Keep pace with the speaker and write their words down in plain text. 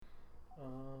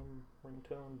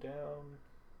tone down.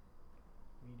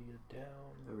 Media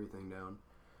down. Everything down.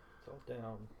 It's all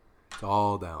down. It's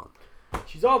all down.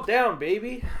 She's all down,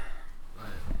 baby. Right.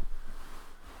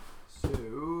 So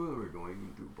we're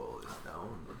going to pull this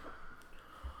down.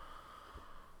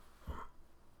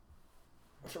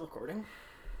 Is it recording?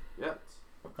 Yeah.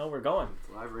 Oh, we're going.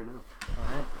 It's live right now.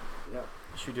 Alright. Yeah.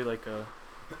 Should we do like a...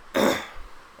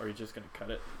 or are you just going to cut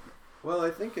it? Well,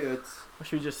 I think it's... Or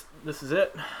should we just... This is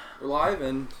it. We're live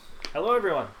and... Hello,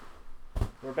 everyone.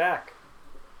 We're back.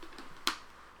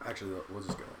 Actually, we'll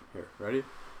just go in. Here, ready?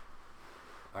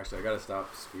 Actually, I gotta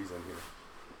stop squeezing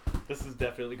here. This is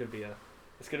definitely going to be a...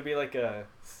 It's going to be like a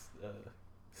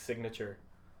signature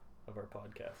of our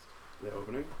podcast. The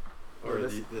opening? Or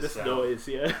this sound? noise,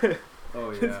 yeah.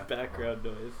 Oh, This yeah. background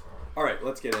noise. Alright,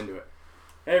 let's get into it.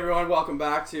 Hey, everyone. Welcome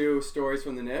back to Stories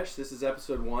from the Niche. This is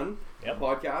episode 1 Yep.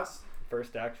 podcast.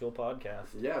 First actual podcast.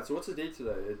 Yeah, so what's the date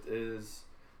today? It is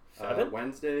 7th?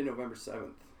 Wednesday, November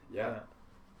 7th. Yeah.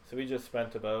 So we just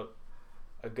spent about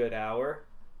a good hour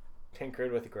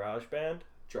tinkering with GarageBand,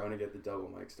 Trying to get the double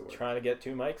mics to work. trying to get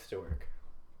 2 mics to work.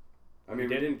 I mean,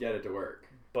 we didn't get it to work.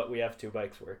 But we have 2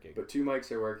 mics working, But 2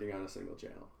 mics are working on a single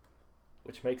channel.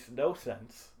 which makes no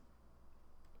sense.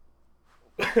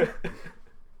 It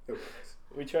works.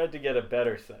 We tried to get a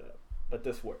better setup, but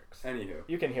this works. Anywho.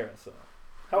 You can hear us though.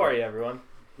 How are you, everyone?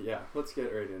 Yeah, let's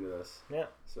get right into this. Yeah.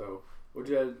 So, what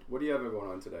do you have going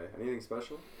on today? Anything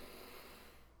special?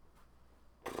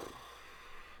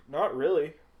 Not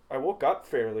really. I woke up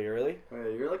fairly early.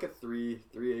 Hey, you're like a 3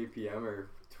 p.m. or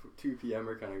 2 p.m.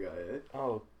 kind of guy, eh?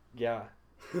 Oh, yeah.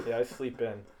 Yeah, I sleep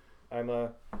in. I'm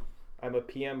a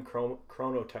PM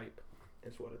chronotype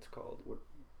is what it's called.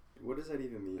 What does that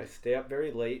even mean? I stay up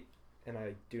very late and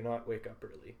I do not wake up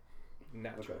early.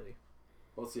 Naturally. Okay.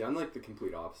 Well, see, I'm like the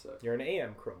complete opposite. You're an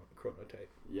AM chronotype.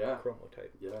 Yeah. Chromotype.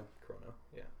 Yeah. Chrono.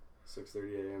 Yeah.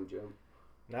 6:30 a.m. gym.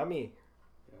 Not me.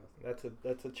 Yeah.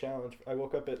 That's a challenge. I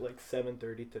woke up at like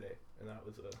 7:30 today, and that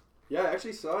was Yeah, I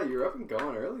actually saw you were up and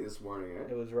going early this morning,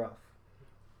 eh? it was rough.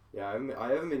 Yeah, I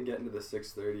haven't been getting to the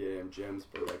 6:30 a.m. gyms,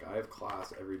 but like I have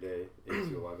class every day, 8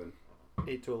 to 11.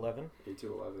 8 to 11. 8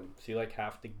 to 11. So you like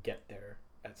have to get there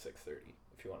at 6:30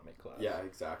 if you want to make class. Yeah,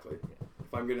 exactly. Yeah.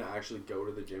 If I'm gonna actually go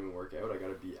to the gym and work out, I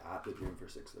gotta be at the gym for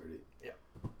 6:30.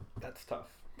 That's tough.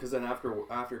 Because then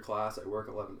after class, I work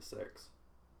 11 to 6.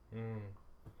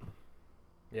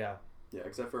 Yeah. Yeah,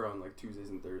 except for on like Tuesdays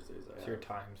and Thursdays. So your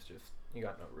time's just you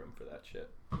got no room for that shit.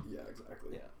 Yeah,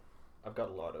 exactly. Yeah. I've got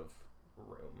a lot of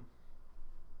room,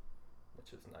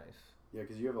 which is nice. Yeah,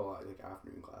 because you have a lot like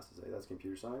afternoon classes. Eh? That's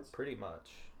computer science. Pretty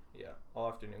much. Yeah. All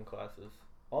afternoon classes.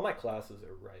 All my classes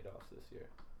are write-offs this year.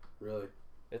 Really?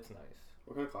 It's nice.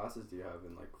 What kind of classes do you have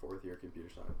in like 4th year computer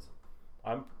science?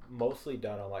 I'm mostly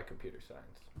done on my computer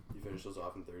science. You finish those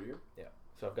off in 3rd year? Yeah.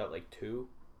 So I've got like two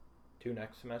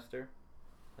next semester,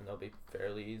 and they'll be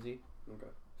fairly easy.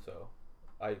 Okay. So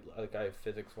I have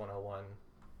physics 101,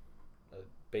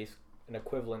 an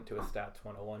equivalent to a stats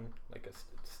 101, like a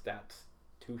stats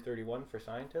 231 for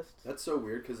scientists. That's so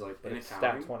weird because like But in it's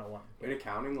accounting, stats 101. in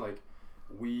accounting, like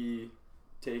we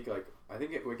take like I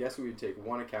guess we would take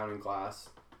 1 accounting class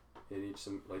in each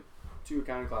like 2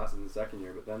 accounting classes in the 2nd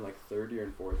year, but then like 3rd year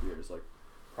and 4th year is like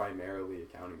primarily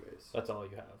accounting based. That's all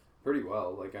you have. Pretty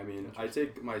well. Like I mean, I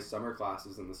take my summer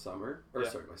classes in the summer, or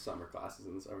sorry, my summer classes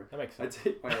in the summer. That makes I sense.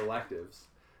 take my electives.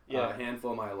 Yeah. A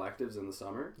handful of my electives in the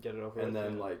summer, Get it over and with.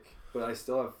 then like, but I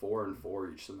still have 4 and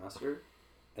 4 each semester,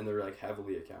 and they're like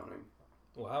heavily accounting.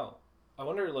 Wow. I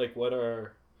wonder like what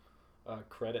are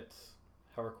credits?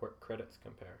 How are credits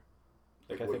compare?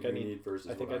 Like I what think you need versus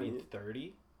I think what I need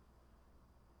 30.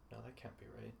 No, that can't be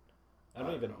right. I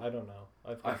don't know.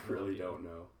 I really don't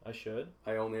know. I should.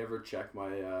 I only ever check my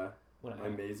When my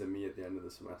Maze and Me at the end of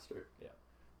the semester. Yeah.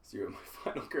 See what my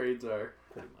final grades are.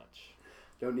 pretty much.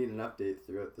 Don't need an update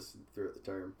throughout the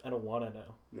term. I don't want to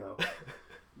know. No.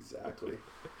 Exactly.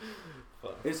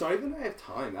 Fuck. It's not even that I have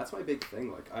time. That's my big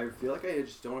thing. Like I feel like I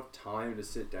just don't have time to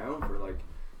sit down for like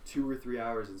 2 or 3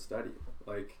 hours and study.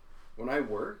 Like when I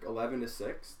work 11 to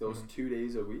 6, those 2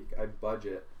 days a week, I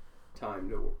budget time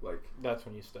to like. That's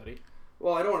when you study.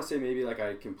 Well, I don't want to say maybe like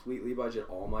I completely budget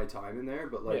all my time in there,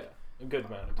 but like yeah, a good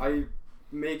amount of time.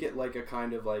 I make it like a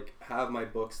kind of like have my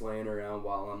books laying around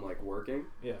while I'm like working.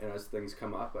 Yeah. And as things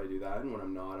come up, I do that, and when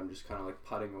I'm not, I'm just kind of like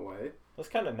putting away. That's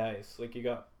kind of nice. Like you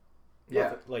got.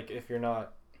 Yeah. Like if you're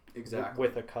not. Exactly.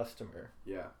 With a customer.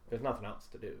 Yeah. There's nothing else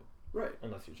to do. Right.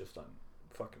 Unless you're just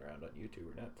fucking around on YouTube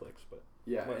or Netflix, but.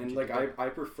 Yeah, What and you like do? I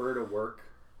prefer to work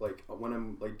like when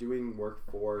I'm like doing work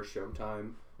for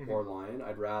Showtime or Lion.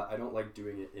 I don't like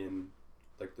doing it in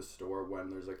like the store when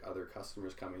there's like other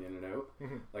customers coming in and out.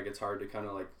 Mm-hmm. Like it's hard to kind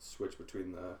of like switch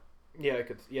between the. Yeah,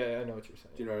 I know what you're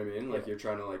saying. Do you know what I mean? Like you're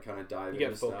trying to like kind of dive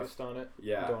into stuff. You get focused on it.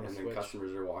 Yeah, don't and then switch.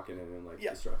 customers are walking in and like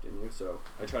disrupting you. So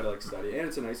I try to like study, and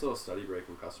it's a nice little study break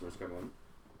when customers come in.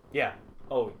 Yeah.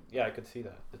 Oh, yeah, I could see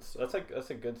that. That's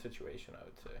a good situation, I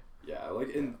would say. Yeah,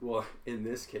 like in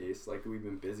this case, like we've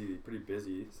been pretty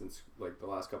busy since like the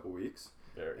last couple weeks.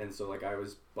 Very. And so like I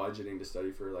was budgeting to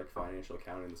study for like financial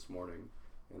accounting this morning,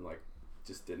 and like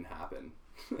just didn't happen.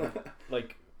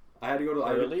 Like I had to go to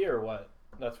early or what?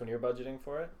 That's when you're budgeting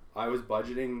for it? I was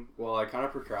budgeting. Well, I kind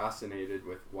of procrastinated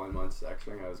with 1 month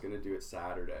sectioning. I was gonna do it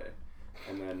Saturday,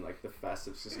 and then like the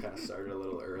festives just kind of started a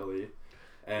little early,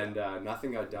 and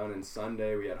nothing got done. And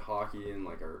Sunday we had hockey and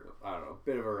like I don't know,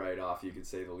 bit of a write off, you could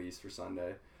say the least, for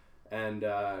Sunday, and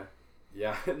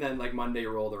yeah, and then like Monday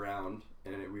rolled around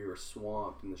and we were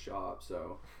swamped in the shop,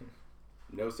 so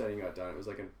no studying got done. It was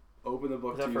like an open the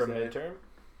book Tuesday. Was that for a midterm?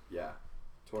 Yeah.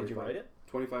 Did you write it?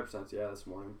 25%, yeah, this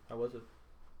morning. How was it?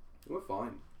 It went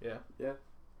fine. Yeah? Yeah.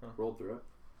 Huh. Rolled through it.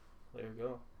 There you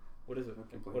go. What is it?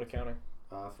 No What accounting?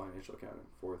 Financial accounting.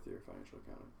 4th year financial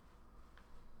accounting.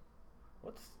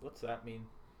 What's that mean?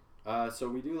 So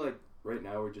we do like, right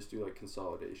now we just do like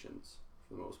consolidations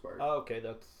for the most part. Oh, okay,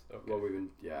 that's okay. Well, we've been,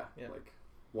 yeah. Like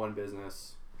one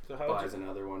business buys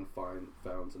another one,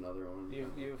 founds another one.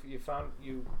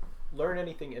 You learn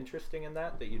anything interesting in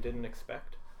that you didn't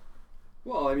expect?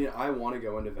 Well, I mean, I want to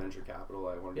go into venture capital.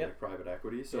 I want to do like private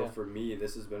equity. So for me,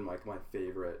 this has been like my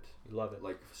favorite. You love it.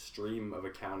 Like stream of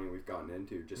accounting we've gotten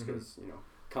into, just because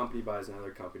company buys another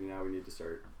company. Now we need to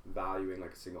start valuing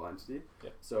like a single entity.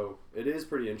 Yeah. So it is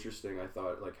pretty interesting. I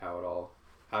thought like how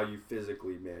you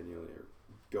physically manually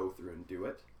go through and do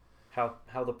it. How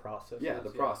the process. Yeah,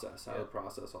 the process. How the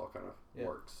process all kind of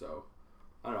works. So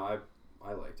I don't know.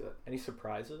 I liked it. Any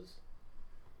surprises?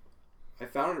 I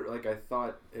found it, like, I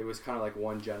thought it was kind of like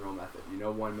one general method.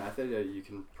 One method, you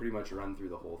can pretty much run through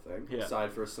the whole thing. Yeah.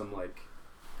 Aside for some, like,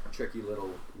 tricky little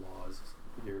laws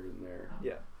here and there.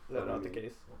 Yeah. Is that not the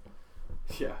case?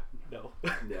 Yeah. No.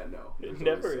 Yeah, no. It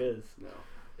never is. No.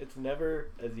 It's never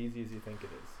as easy as you think it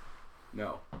is.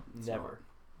 No. Never.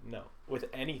 No. With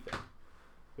anything.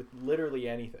 With literally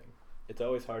anything. It's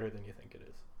always harder than you think it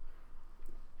is.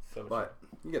 So. But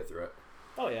you get through it.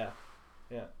 Oh, yeah.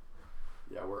 Yeah.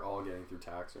 Yeah, we're all getting through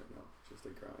tax right now. It's just a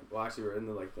grind. Well, actually, we're in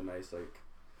the nice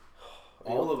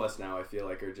all of us now, I feel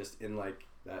like, are just in like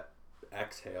that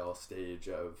exhale stage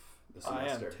of the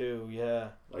semester. I am too.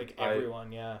 Yeah. Like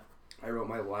everyone. Yeah. I wrote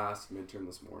my last midterm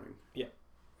this morning. Yeah.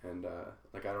 And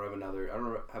I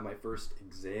don't have my first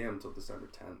exam till December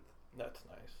 10th. That's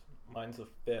nice. Mine's the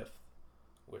 5th,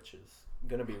 which is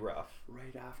gonna be rough.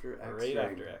 Right after X. Right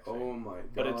after X. Oh my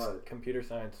god. But it's computer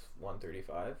science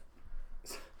 135.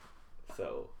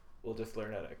 So we'll just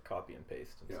learn how to copy and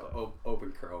paste and stuff.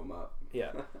 Open Chrome up.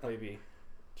 Yeah, maybe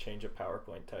change a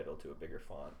PowerPoint title to a bigger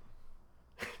font.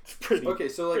 It's pretty. Okay,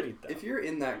 so like if you're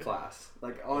in that class,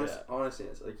 like honest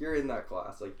answer, like you're in that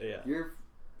class, like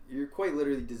you're quite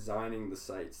literally designing the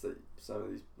sites that some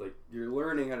of these, like you're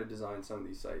learning how to design some of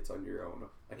these sites on your own,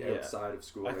 like outside of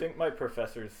school. I think my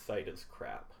professor's site is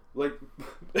crap. Like,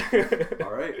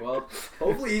 all right, well,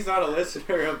 hopefully he's not a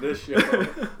listener of this show.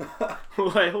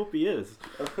 Well, I hope he is.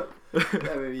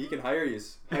 Yeah, maybe he can hire you.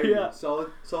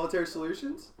 Solitaire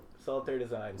Solutions? Solitaire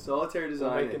Design. Solitaire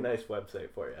Design. We'll make a nice website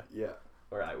for you. Yeah.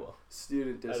 Or I will.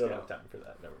 Student discount. I don't have time for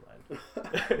that. Never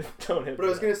mind. Don't hit. But I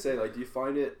was going to say, like, do you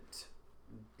find it,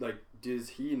 like, does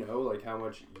he know, like, how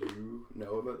much you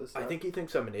know about this stuff? I think he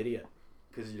thinks I'm an idiot.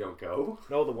 Because you don't go?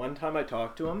 No, the one time I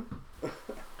talked to him...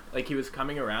 Like, he was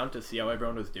coming around to see how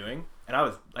everyone was doing, and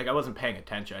I wasn't paying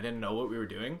attention. I didn't know what we were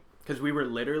doing, because we were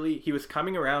literally, he was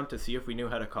coming around to see if we knew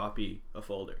how to copy a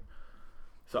folder.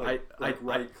 So I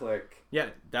right click. Yeah,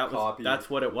 that's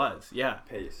what it was. Yeah.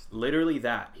 Paste. Literally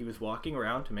that. He was walking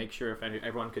around to make sure if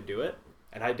everyone could do it,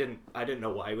 and I didn't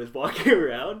know why he was walking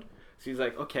around. So he's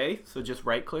like, okay, so just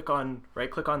right click on that.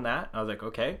 And I was like,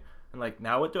 okay. And like,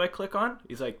 now what do I click on?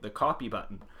 He's like, the copy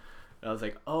button. And I was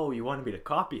like, oh, you wanted me to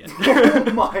copy it.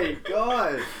 Oh my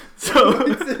god. So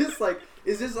is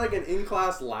this like an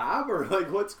in-class lab or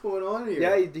like what's going on here?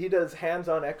 Yeah, he does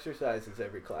hands-on exercises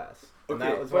every class. And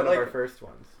that was one of our first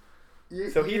ones.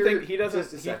 So he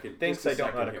thinks I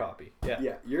don't know how to copy. Yeah.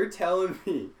 Yeah, you're telling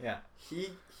me. Yeah.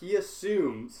 He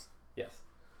assumes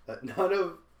that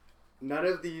none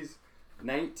of these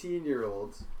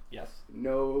 19-year-olds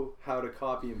know how to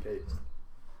copy and paste.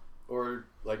 Or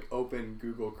like open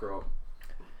Google Chrome.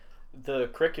 The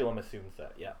curriculum assumes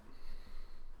that, yeah.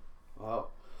 Wow.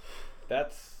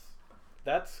 That's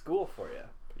school for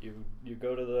you. You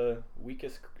go to the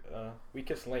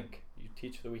weakest link You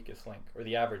teach the weakest link or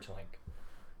the average link.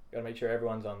 You gotta make sure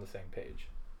everyone's on the same page.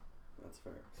 That's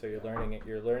fair. So you're learning it.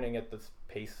 You're learning at the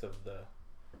pace of the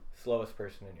slowest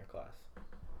person in your class.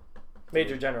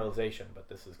 Major generalization, but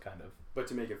this is kind of. But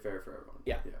to make it fair for everyone.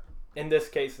 Yeah. Yeah. In this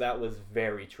case, that was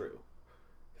very true.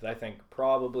 Because I think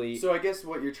probably. So I guess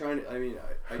what you're trying to. I mean,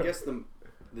 I guess the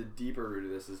deeper root of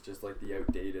this is just like the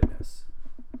outdatedness.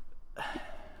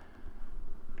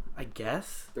 I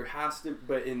guess There has to,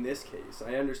 but in this case,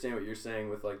 I understand what you're saying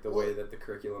with like the way that the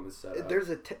curriculum is set up.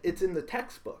 it's in the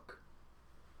textbook.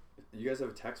 You guys have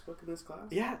a textbook in this class?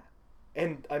 Yeah,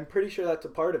 and I'm pretty sure that's a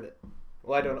part of it.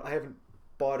 Well, I haven't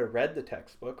bought or read the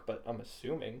textbook, but I'm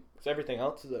assuming because everything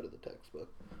else is out of the textbook.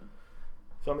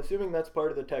 So I'm assuming that's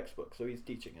part of the textbook. So he's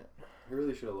teaching it. I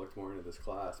really should have looked more into this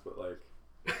class, but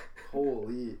like,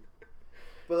 holy.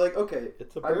 But like, okay,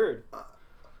 It's a bird.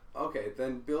 Okay,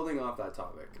 then building off that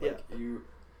topic, like you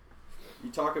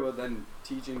talk about then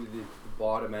teaching to the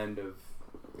bottom end of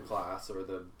the class or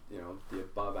the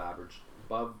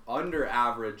under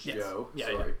average Yes. Joe. Yeah,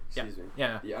 Sorry, yeah. excuse me.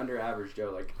 Yeah. The under average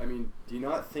Joe. Like, I mean, do you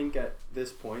not think at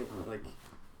this point, like,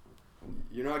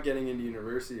 you're not getting into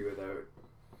university without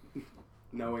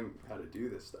knowing how to do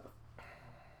this stuff? I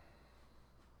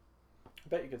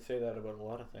bet you could say that about a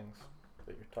lot of things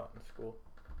that you're taught in school.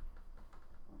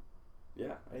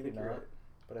 Yeah, I Maybe think you're not. right.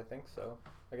 But I think so.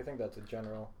 Like I think that's a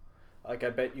general. Like I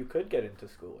bet you could get into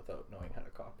school without knowing how to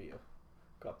copy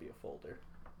a folder.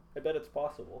 I bet it's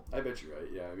possible. I bet you're right.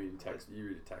 Yeah, I mean, you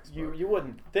read a textbook. You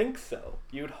wouldn't think so.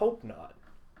 You'd hope not.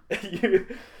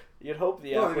 You'd hope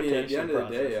the Well, I application mean, at the end of the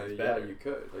process day, is yeah, better. you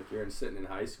could. Like, you're sitting in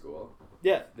high school.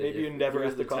 Yeah, maybe you never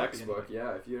here's have to the copy textbook. anything.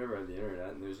 Yeah, if you never had the internet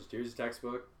and there's just here's a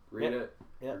textbook, read it,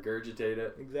 Yeah. regurgitate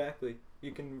it, Exactly.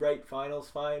 You can write finals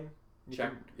fine. You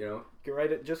check. Can, You know, you can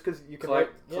write it just because you can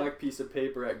collect write. piece of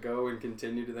paper at go and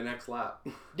continue to the next lap.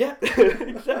 Yeah,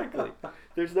 exactly.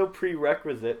 There's no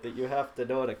prerequisite that you have to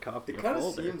know how to copy It a kind of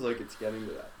folder. seems like it's getting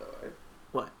to that though. Eh?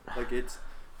 What? Like it's,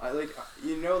 like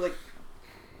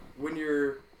when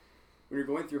you're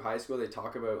going through high school, they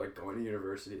talk about like going to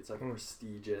university. It's like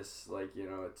prestigious. Like, you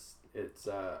know, it's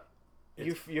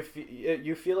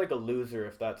you feel like a loser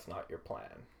if that's not your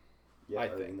plan. yeah. I I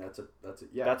think. mean, that's a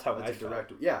That's how I a felt.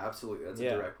 direct. Yeah, absolutely. That's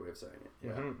Yeah. a direct way of saying it.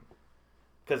 Yeah.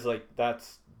 Because like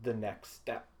that's the next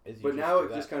step. Is you But just now do it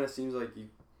that. just kind of seems like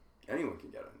anyone can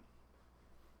get in.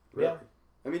 Really. Yeah.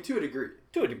 I mean, to a degree.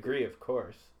 To a degree, of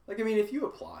course. Like, I mean, if you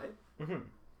apply, Mm-hmm.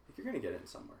 like, you're gonna get in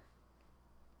somewhere.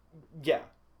 Yeah,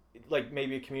 like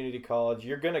maybe a community college,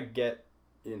 you're gonna get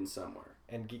In somewhere.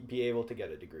 and be able to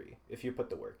get a degree if you put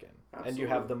the work in and you Absolutely.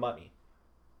 have the money.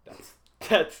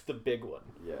 That's the big one.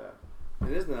 Yeah.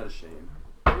 And isn't that a shame?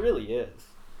 It really is.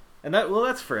 And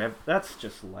that's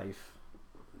just life.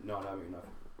 Not having enough.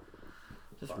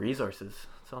 Just resources.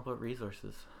 It's all about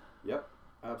resources, Yep.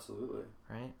 Absolutely.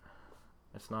 right?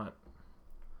 It's not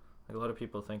like a lot of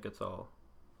people think it's all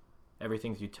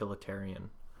everything's utilitarian,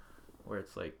 where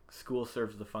it's like school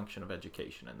serves the function of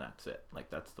education and that's it. Like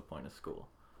that's the point of school.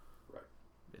 Right.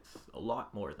 It's a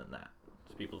lot more than that.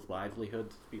 It's people's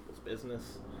livelihoods, it's people's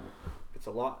business. It's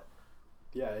a lot.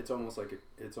 Yeah, it's almost like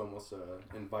it's almost a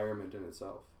environment in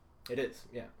itself. It is,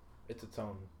 yeah. It's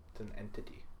an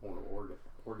entity. Or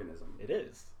organism. It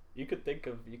is. You could think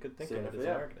of it as an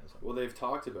organism. Well, they've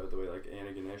talked about the way like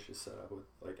Anna Ganesh is set up with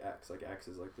like X. Like X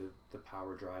is like the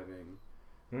power driving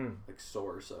like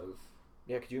source of.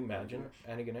 Yeah, could you imagine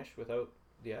Anna Ganesh without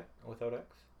without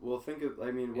X? Well, think of.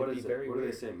 I mean, It'd what be is it? very What do they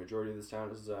weird. say? Majority of this town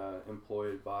is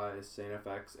employed by Saint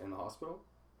FX and the hospital.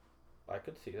 I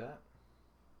could see that.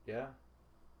 Yeah.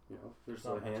 You know, there's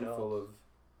Not a much handful else. of.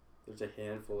 There's a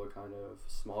handful of kind of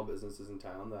small businesses in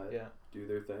town that do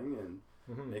their thing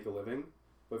and make a living,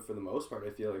 but for the most part, I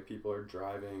feel like people are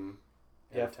driving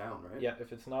out of town, right? Yeah,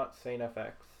 if it's not Saint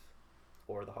FX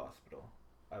or the hospital,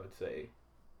 I would say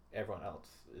everyone else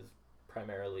is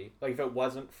primarily like if it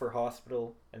wasn't for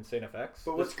hospital and Saint FX.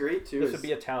 But what's great too this is would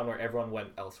be a town where everyone went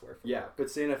elsewhere. For yeah, work.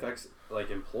 but Saint FX like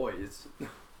employs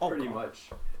Oh, pretty God. much,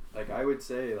 like I would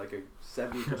say like a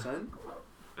 70%.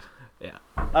 Yeah.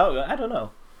 Oh, I don't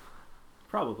know.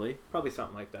 Probably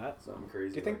something like that. Something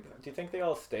crazy. Do you think? like that. Do you think they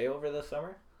all stay over the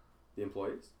summer? The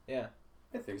employees? Yeah.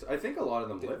 I think so. I think a lot of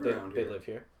them live they, around they here. live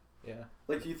here. Yeah.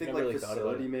 Like, do you think Never like really thought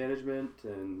about facility it. management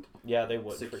and Yeah, they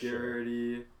would for sure.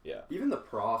 security? Yeah. Even the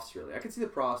profs, really. I could see the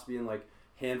profs being like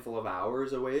handful of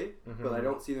hours away, but I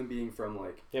don't see them being from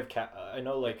like. They have I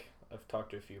know, like I've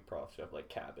talked to a few profs who have like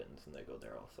cabins and they go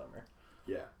there all summer.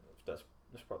 Yeah.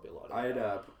 There's probably a lot of. I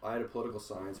that. had a political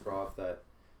science prof that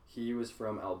he was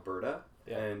from Alberta,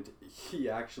 Yeah. and he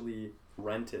actually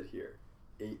rented here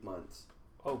 8 months.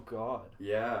 Oh God.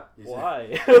 Yeah.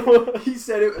 Why? He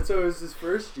said it. So it was his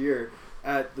first year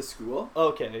at the school.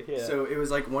 Okay. Yeah. So it was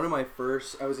like one of my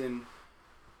first. I was in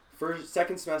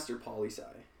second semester poli-sci.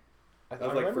 I was,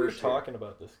 like, remember you first year. talking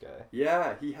about this guy.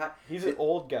 Yeah, He's an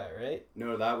old guy, right?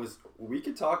 No, we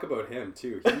could talk about him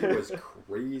too. He was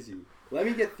crazy. Let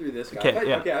me get through this guy.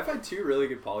 Okay, I've had two really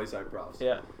good poli-sci profs.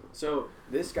 Yeah. So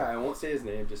this guy, I won't say his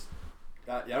name.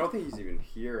 I don't think he's even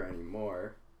here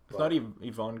anymore. It's not even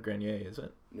Yvonne Grenier, is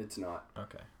it? It's not.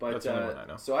 Okay. But that's the only one I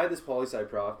know. so I had this poli-sci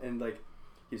prof, and like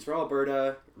he's from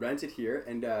Alberta, rented here,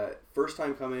 and first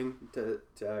time coming to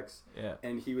X. Yeah.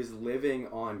 And he was living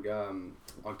on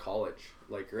college,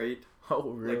 like right. Oh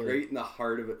really? Like right in the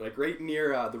heart of it, like right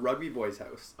near the rugby boys'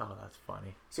 house. Oh, that's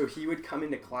funny. So he would come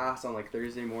into class on like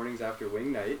Thursday mornings after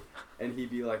wing night, and he'd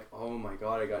be like, "Oh my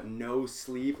God, I got no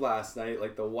sleep last night.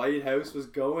 Like the White House was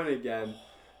going again."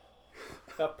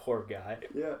 That poor guy.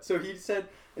 Yeah. So he said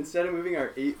instead of moving our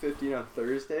 8:15 on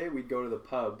Thursday, we'd go to the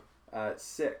pub at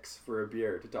 6 for a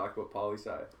beer to talk about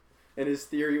poli-sci. And his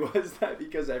theory was that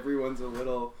because everyone's a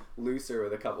little looser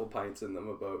with a couple pints in them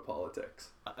about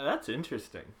politics. That's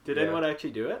interesting. Did Yeah. anyone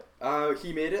actually do it?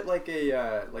 He made it like a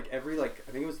every I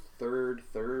think it was third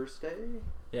Thursday.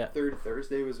 Yeah. Third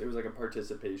Thursday it was like a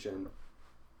participation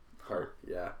part.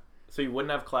 Yeah. So you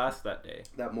wouldn't have class that day.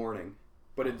 That morning,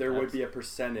 but there would be a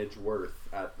percentage worth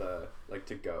at the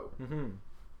to go. Mm-hmm.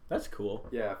 That's cool.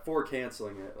 Yeah, for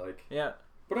canceling it Yeah.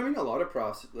 But I mean, a lot of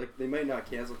profs they might not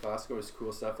cancel class, go to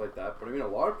cool stuff like that. But I mean, a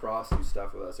lot of profs do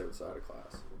stuff with us outside of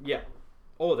class. Yeah.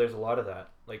 Oh, there's a lot of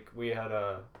that. Like we had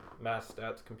a math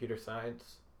stats, computer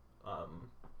science.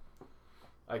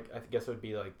 I guess it would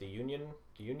be like the union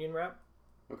rep.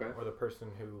 Okay. Or the person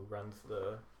who runs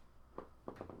the.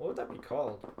 What would that be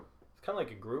called? It's kind of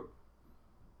like a group.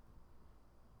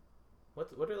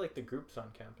 What are like the groups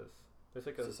on campus? There's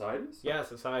like a Societies? Yeah,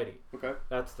 society. Okay.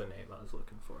 That's the name I was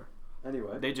looking for.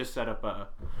 Anyway. They just set up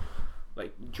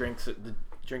drinks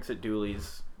at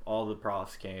Dooley's. All the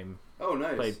profs came. Oh,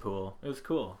 nice. Played pool. It was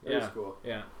cool. It was cool.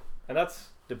 Yeah. And that's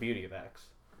the beauty of X.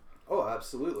 Oh,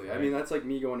 absolutely. Right. I mean, that's like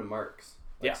me going to Mark's.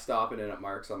 Yeah. Stopping in at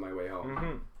Mark's on my way home.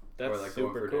 Mm-hmm. That's or super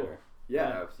going for cool. dinner.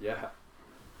 Yeah.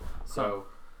 So,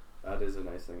 that is a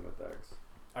nice thing with X.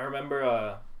 I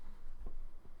remember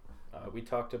we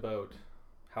talked about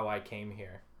how I came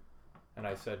here, and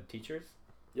I said teachers.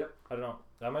 Yep. I don't know.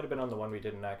 That might have been on the one we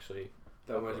didn't actually.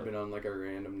 That might have been on like a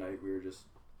random night we were just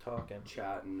talking,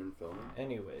 chatting and filming.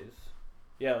 Anyways,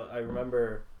 yeah, I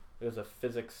remember there was a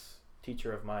physics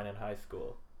teacher of mine in high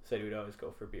school said he would always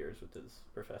go for beers with his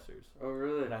professors. Oh,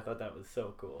 really? And I thought that was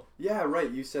so cool. Yeah,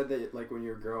 right. You said that like when you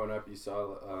were growing up, you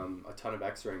saw a ton of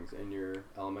X rings in your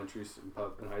elementary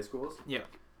and high schools. Yeah.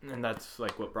 And that's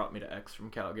like what brought me to X from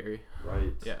Calgary.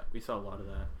 Right. Yeah, we saw a lot of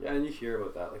that. Yeah, and you hear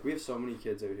about that. Like we have so many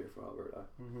kids out here from Alberta.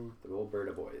 Mm-hmm. The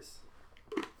Alberta boys.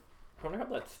 I wonder how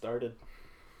that started.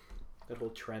 That whole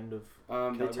trend of.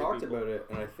 They talked about it,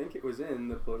 and I think it was in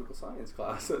the political science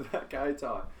class that guy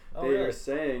taught. Oh, they really? were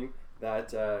saying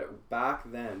that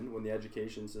back then, when the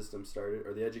education system started,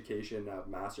 or the education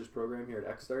master's program here at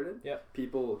X started,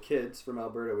 kids from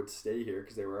Alberta would stay here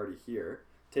because they were already here.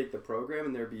 Take the program,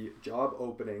 and there'd be job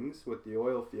openings with the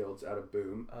oil fields at a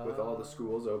boom, with all the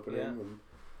schools opening, and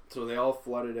so they all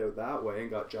flooded out that way and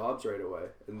got jobs right away.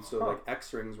 And so like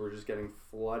X rings were just getting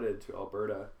flooded to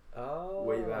Alberta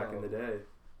way back in the day.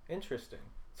 Interesting.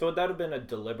 So would that have been a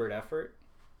deliberate effort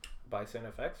by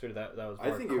SignFX, or that was more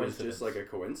I think it was just like a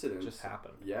coincidence. It just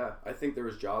happened. Yeah, I think there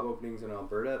was job openings in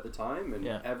Alberta at the time, and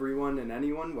everyone and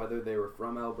anyone, whether they were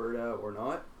from Alberta or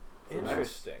not.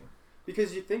 Interesting.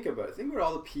 Because you think about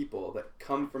all the people that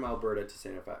come from Alberta to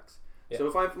St. FX. Yeah. So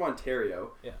if I'm from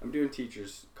Ontario, I'm doing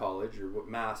teachers college or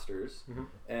masters,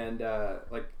 and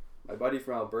like my buddy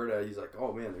from Alberta, he's like,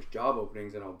 "Oh man, there's job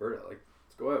openings in Alberta. Like,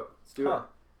 let's go out, let's do it."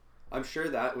 I'm sure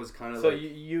that was kind of so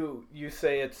you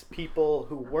say it's people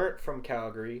who weren't from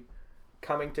Calgary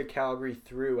coming to Calgary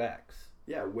through X.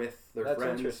 Yeah, with their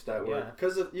friends that were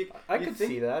because I could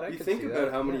see that. You think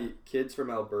about how many kids from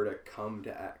Alberta come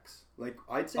to X. Like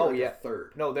I'd say a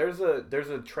third. No, there's a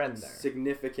trend there.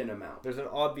 Significant amount. There's an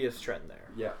obvious trend there.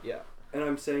 Yeah. Yeah. And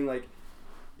I'm saying like,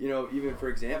 even for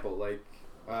example,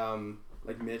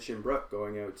 like Mitch and Brooke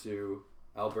going out to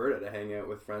Alberta to hang out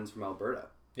with friends from Alberta.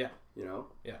 Yeah.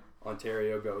 Yeah.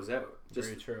 Ontario goes out.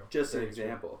 Very true. Just an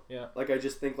example. True. Yeah. Like I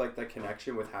just think like the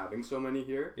connection with having so many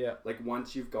here. Yeah. Like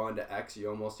once you've gone to X, you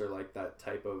almost are like that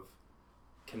type of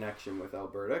connection with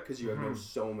Alberta because you have known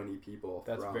so many people.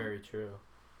 That's very true.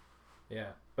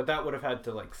 Yeah, but that would have had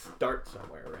to like start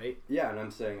somewhere, right? Yeah, and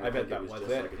I'm saying I bet that was just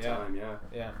like a time. Yeah.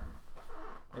 Yeah.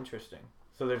 Interesting.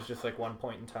 So there's just like one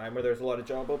point in time where there's a lot of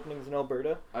job openings in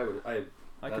Alberta.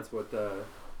 I That's what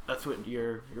That's what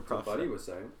your prof buddy said. was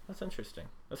saying. That's interesting.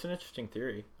 That's an interesting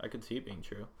theory. I could see it being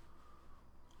true.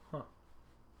 Huh.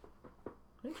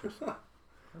 Interesting.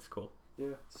 That's cool.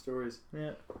 Yeah, stories.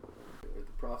 Yeah.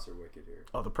 The profs are wicked here.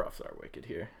 Oh, the profs are wicked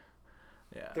here.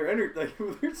 Yeah.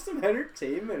 There's some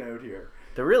entertainment out here.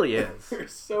 There really is.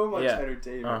 There's so much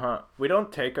entertainment. Uh-huh. We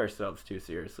don't take ourselves too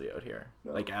seriously out here.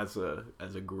 No. Like as a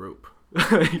group.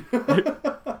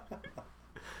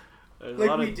 There's Like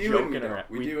a lot we of do and we joking don't. around.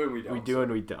 We do and we don't. We do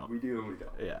and we don't. We do and we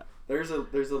don't. Yeah. There's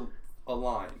a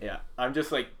line. Yeah. I'm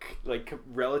just like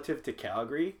relative to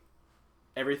Calgary,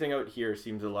 everything out here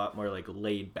seems a lot more like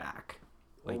laid back.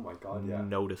 Like, oh my god, yeah.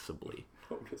 Noticeably.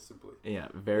 Noticeably. Yeah,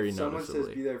 very if noticeably. someone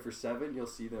says be there for 7, you'll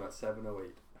see them at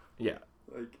 7:08. Yeah.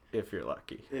 Like If you're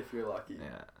lucky. if you're lucky.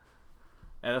 Yeah.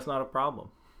 And that's not a problem.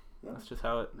 No, That's just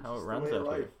how it it's how it just the runs way of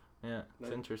out here. life. Yeah, it's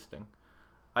Like- interesting.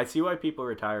 I see why people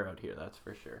retire out here, that's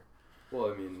for sure.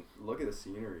 Well, I mean, look at the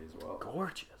scenery as well.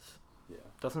 Gorgeous. Yeah.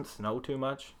 Doesn't snow too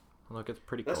much. Look, it's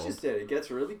pretty That's cold. just it. It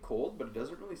gets really cold, but it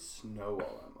doesn't really snow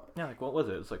all that much. Yeah, like what was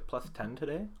it? It was like plus 10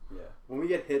 today? Yeah. When we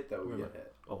get hit, though, we Remember- get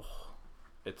hit. Oh,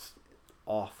 it's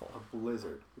awful. A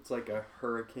blizzard. It's like a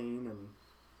hurricane and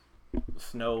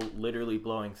Snow literally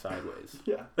blowing sideways.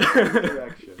 yeah, every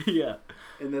direction. Yeah.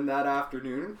 And then that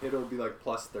afternoon, it'll be like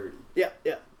plus 30. Yeah,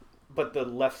 yeah. But the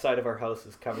left side of our house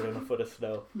is covered in a foot of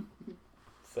snow.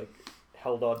 It's like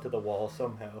held onto the wall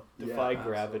somehow. Defy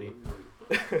gravity.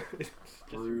 absolutely. It's just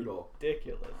Brutal.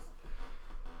 ridiculous.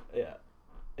 Yeah.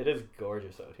 It is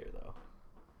gorgeous out here, though.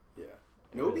 Yeah. It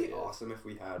You know what would really be is. awesome if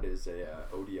we had is a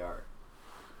ODR.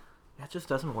 That just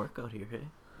doesn't work out here, hey?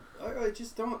 I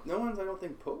just don't. No one's, I don't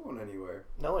think, put one anywhere.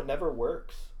 No, it never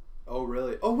works. Oh,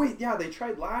 really? Oh, wait. Yeah, they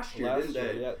tried last year, didn't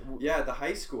they? yeah. Yeah, at the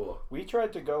high school. We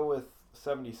tried to go with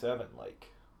 77, like,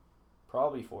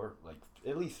 probably for, like,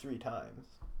 at least 3 times.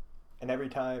 And every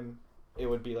time, it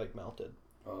would be, like, melted.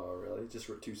 Oh, really? Just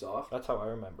too soft? That's how I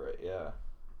remember it, yeah.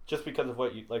 Just because of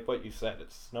what you said,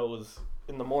 it snows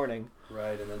in the morning.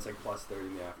 Right, and then it's like plus 30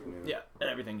 in the afternoon. Yeah, and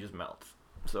everything just melts.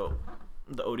 So,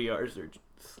 the ODRs are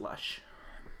slush.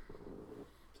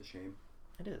 It's a shame.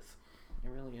 It is. It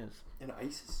really is. And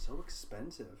ice is so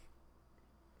expensive.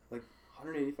 Like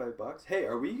 $185. Hey,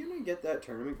 are we gonna get that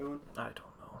tournament going? I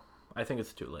don't know. I think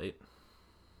it's too late.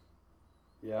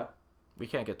 Yeah. We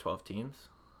can't get 12 teams.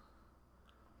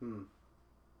 We'll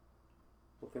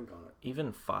think on it.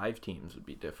 Even 5 teams would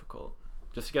be difficult.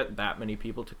 Just to get that many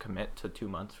people to commit to 2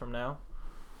 months from now,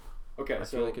 Okay, I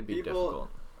so feel like it'd be people, difficult.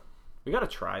 We gotta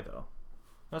try, though.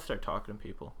 Let's start talking to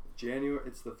people. January.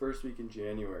 It's the first week in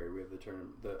January. We have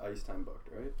the ice time booked,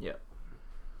 right?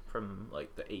 From,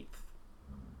 like, the 8th,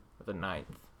 or the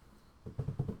 9th,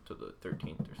 to the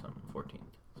 13th or something, 14th,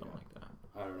 something like that.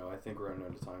 I don't know. I think we're running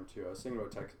out of time too. I was thinking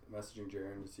about messaging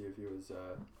Jaron to see if he was.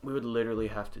 We would literally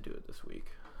have to do it this week.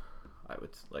 I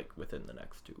would, like, within the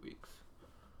next 2 weeks.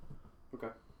 Okay.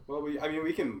 Well, we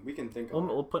can think on it.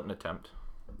 We'll put an attempt.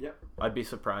 Yep. I'd be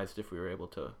surprised if we were able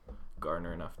to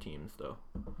garner enough teams, though.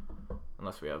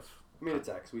 Unless we have I mean, it's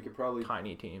X. We could probably teams.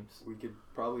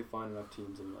 find enough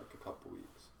teams in like a couple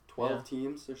weeks. 12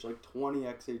 teams. There's like 20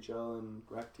 XHL and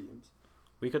rec teams.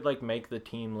 We could, like, make the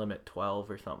team limit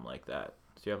 12 or something like that.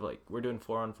 So you have, like, we're doing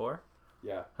 4-on-4?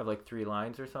 Yeah. Have, like, 3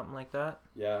 lines or something like that?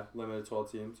 Yeah. Limited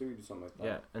 12 teams. So we could do something like that.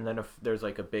 Yeah, and then if there's,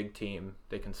 like, a big team,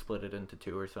 they can split it into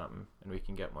 2 or something, and we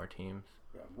can get more teams.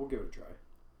 Yeah. We'll give it a try.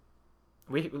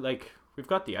 We've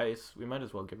got the ice. We might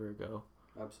as well give her a go.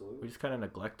 We Absolutely. just kind of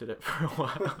neglected it for a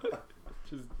while.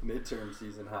 Just Midterm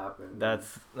season happened.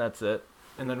 That's it.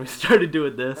 And then we started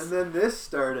doing this. And then this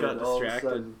started. Got all distracted.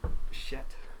 Of a sudden.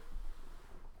 Shit.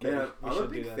 Yeah, we I'm a should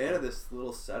do big that fan then. of this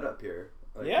little setup here.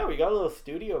 Like, Yeah, we got a little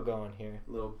studio going here.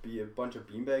 a bunch of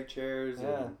beanbag chairs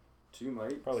Yeah. and 2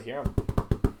 mics. Probably hear them.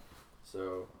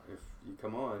 So if you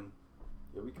come on,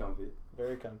 you'll be comfy.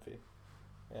 Very comfy.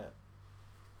 Yeah.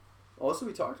 Also,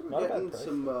 we talked about Not a bad getting price.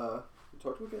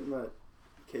 that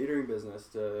catering business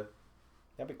to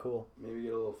That'd be cool. maybe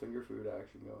get a little finger food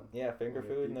action going. Yeah, finger Get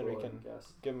food, and then we people can and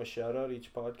guests. give them a shout out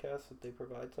each podcast if they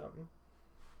provide something.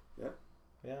 Yeah.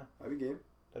 Yeah, I'd be game.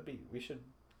 we should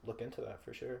look into that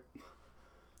for sure.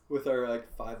 With our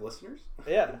 5 listeners.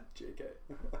 Yeah. JK.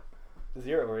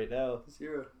 0 right now.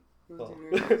 0. Well.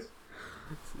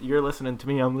 You're listening to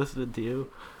me, I'm listening to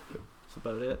you. That's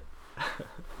about it.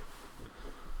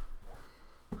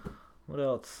 What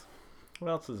else? What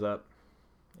else is up?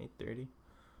 8:30.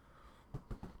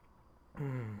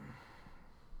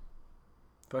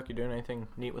 Fuck, you doing anything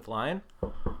neat with Lion?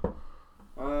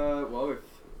 Well, we have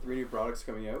 3 new products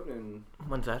coming out and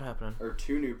When's that happening? or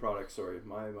 2 new products. Sorry,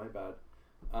 my bad.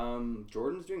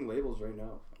 Jordan's doing labels right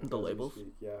now. The As we labels?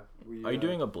 speak. Yeah. Are you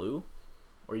doing a blue?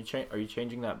 Are you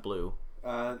changing that blue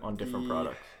on different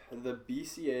products? The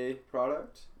BCA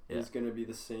product Yeah. is going to be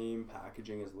the same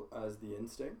packaging as the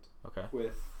Instinct, Okay.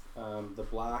 with the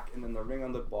black, and then the ring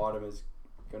on the bottom is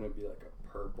going to be like a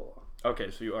purple. Okay,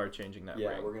 so you are changing that Yeah,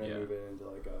 ring. we're going to move it into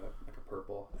like a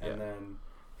purple, Yeah. and then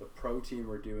the Pro Team,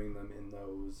 we're doing them in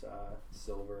those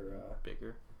silver.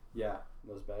 Bigger. Yeah,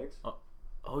 those bags.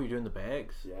 Oh, you're doing the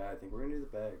bags. Yeah, I think we're gonna do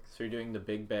the bags. So you're doing the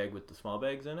big bag with the small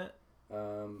bags in it,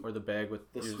 or the bag with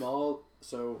The small.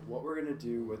 So what we're gonna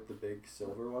do with the big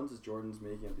silver ones is Jordan's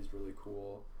making up these really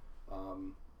cool,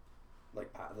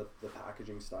 like the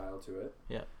packaging style to it.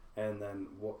 Yeah. And then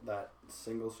what that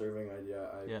single serving idea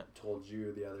I Yeah. told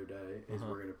you the other day is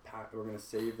Uh-huh. we're gonna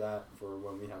save that for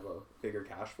when we have a bigger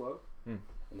cash flow. Hmm.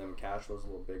 And then when cash flow is a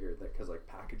little bigger, that because like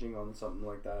packaging on something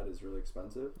like that is really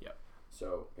expensive. Yep.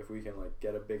 So if we can like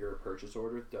get a bigger purchase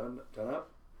order done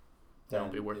up, That'll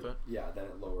be worth it. Yeah, then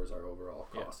it lowers our overall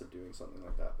cost of doing something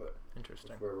like that. But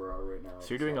Interesting. where we are right now. So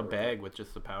you're it's doing a not worth it. bag with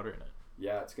just the powder in it.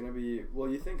 Yeah, it's gonna be. Well,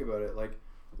 you think about it, like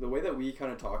the way that we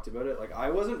kind of talked about it. Like I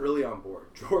wasn't really on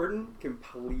board. Jordan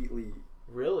completely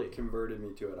Really? converted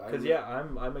me to it. Because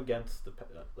I'm against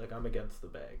I'm against the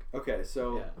bag. Okay,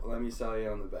 so Yeah. let me sell you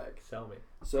on the bag. Sell me.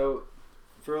 So,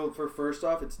 for first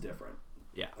off, it's different.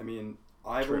 Yeah. I mean,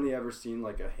 I've True. only ever seen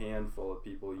like a handful of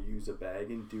people use a bag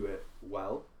and do it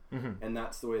well, Mm-hmm. and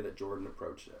that's the way that Jordan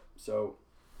approached it. So,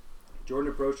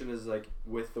 Jordan approached it is like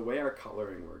with the way our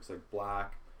coloring works, like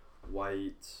black,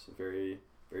 white, very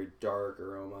very dark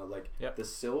aroma. Like Yep. the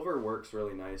silver works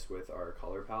really nice with our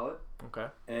color palette, Okay.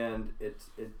 and it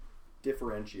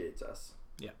differentiates us.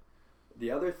 Yeah.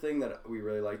 The other thing that we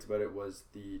really liked about it was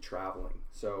the traveling.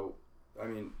 So, I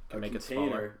mean, Can a make it container,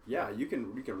 smaller. yeah, you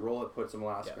can roll it, put some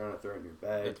elastic Yeah. on it, throw it in your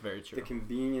bag. That's very true. The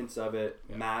convenience of it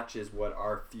Yeah. matches what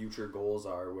our future goals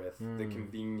are with the Mm.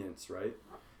 convenience, right?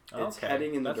 It's Okay,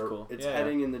 heading in the that's cool. it's Yeah,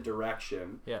 heading in the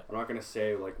direction. Yeah. I'm not gonna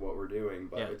say like what we're doing,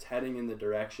 but Yeah. it's heading in the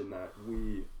direction that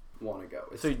we want to go.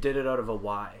 It's, So you did it out of a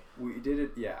why. we did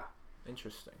it, yeah.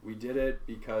 Interesting. We did it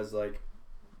because like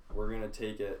we're gonna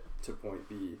take it to point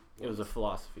B. It was a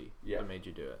philosophy Yeah. that made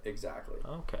you do it. Exactly.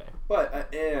 Okay.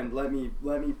 But and let me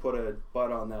put a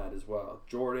but on that as well.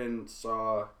 Jordan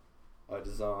saw a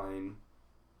design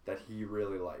that he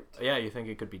really liked. Yeah, you think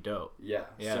it could be dope. Yeah.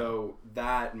 Yeah. So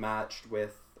that matched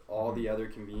with all the other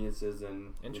conveniences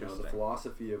and the Interesting.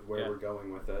 philosophy of where Yeah. we're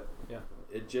going with it. Yeah.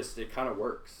 It kind of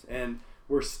works, and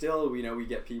we're still we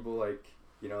get people like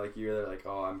like you're like,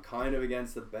 oh, I'm kind of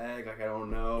against the bag, like I don't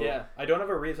know. Yeah, I don't have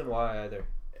a reason why either.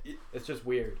 It- It's just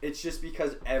weird. It's just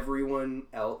because everyone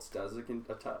else does a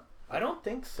tub. I don't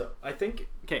think so. I think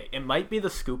it might be the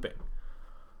scooping.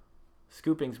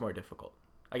 Scooping's more difficult.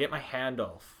 I get my hand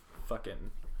all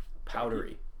fucking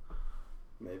powdery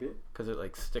Maybe. because it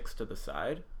like sticks to the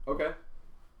side. Okay.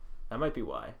 That might be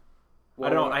why.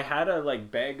 Well, I don't know. I had a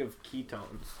bag of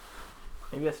ketones.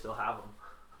 Maybe I still have them.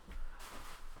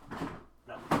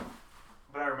 No,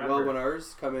 but I remember. Well, when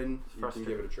ours come in, you can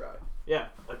frustrating. give it a try. Yeah,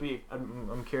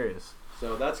 I'm curious.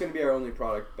 So that's going to be our only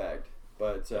product bagged.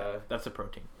 But That's a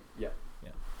protein. yeah.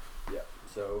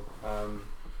 So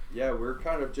we're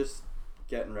kind of just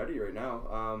getting ready right now.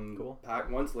 Cool.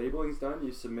 Once labeling's done,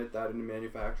 you submit that into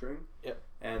manufacturing. Yep.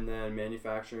 And then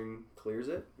manufacturing clears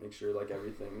it, make sure like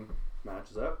everything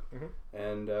matches up,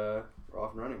 and we're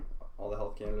off and running. All the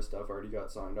Health Canada stuff already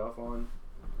got signed off on,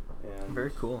 and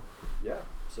Very cool. yeah.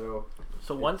 So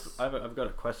once It's- I've got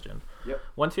a question. Yep.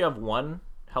 Once you have one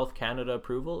Health Canada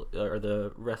approval, are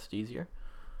the rest easier?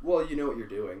 well, you know what you're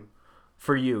doing.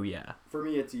 For you, yeah. For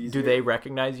me, it's easier. Do they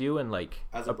recognize you and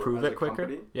As approve as it a quicker?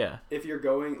 company? Yeah. If you're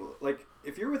going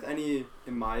if you're with any,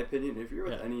 in my opinion, if you're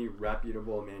with Yeah. any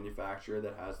reputable manufacturer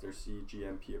that has their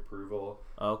CGMP approval,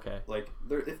 Okay. like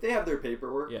if they have their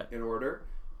paperwork Yeah. in order,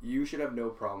 you should have no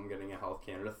problem getting a Health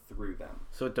Canada through them.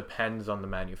 So it depends on the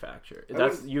manufacturer. I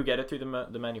That's wouldn't- you get it through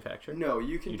the manufacturer. No,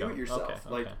 you can You do don't? it yourself. Okay,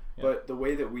 Like, okay, yeah. but the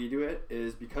way that we do it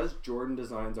is because Jordan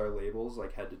designs our labels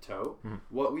like head to toe. Mhm.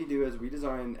 What we do is we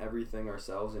design everything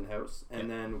ourselves in house, and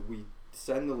then we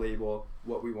send the label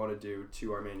what we want to do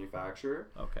to our manufacturer,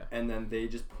 Okay. and then they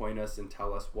just point us and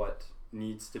tell us what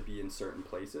needs to be in certain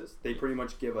places. They pretty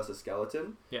much give us a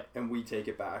skeleton, Yeah. and we take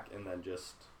it back and then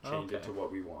just change it Okay. to what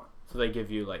we want. So they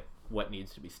give you what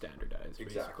needs to be standardized.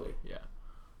 Exactly. Basically. Yeah.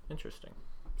 Interesting.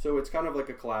 So it's kind of like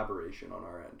a collaboration on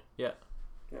our end. Yeah.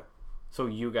 Yeah. So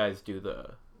you guys do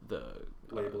the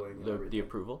Labeling and the everything.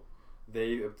 approval.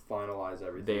 They finalize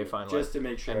everything. They finalize just to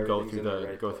make sure and go everything's through in the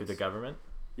right go through the place. government.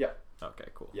 Yeah. Okay.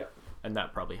 Cool. Yeah. And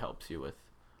that probably helps you with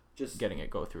Just getting it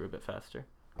go through a bit faster.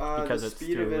 because because the it's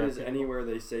speed of through it is reputable. anywhere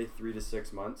they say 3 to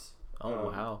 6 months. Oh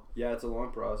wow. Yeah, it's a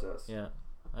long process. Yeah.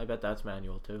 I bet that's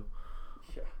manual too.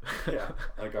 Yeah.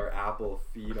 Like our Apple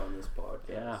feed on this podcast.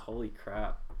 Yeah, holy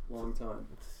crap. Long time.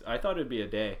 I thought it'd be a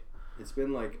day. It's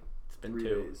been like It's been 3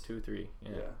 two, days. 3. Yeah.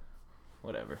 Yeah.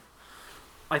 Whatever.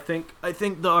 I think the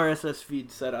RSS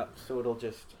feed's set up so it'll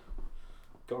just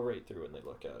go right through when they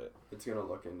look at it. It's gonna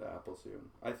look into Apple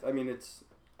soon. I mean, it's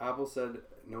Apple said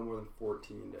no more than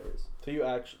 14 days. So you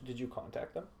actually did you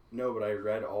contact them? No, but I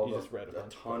read You just read a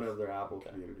bunch of ton posts. of their Apple Okay.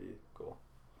 community Cool.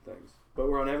 things. But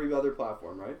we're on every other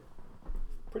platform, right?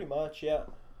 Pretty much, yeah.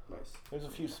 Nice. There's a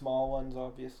few small ones,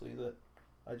 obviously, that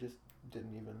I just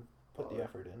didn't even put the Oh.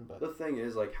 effort in. But The thing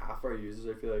is, like, half our users,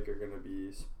 I feel like, are gonna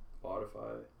be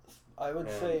Spotify I would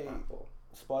and say Apple.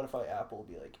 Spotify, Apple will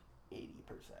be like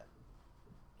 80%.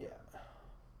 Yeah.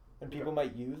 And people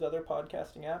might use other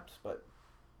podcasting apps, but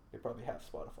they probably have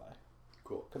Spotify.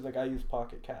 Cool. Because, like, I use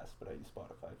Pocket Cast, but I use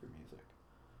Spotify for music.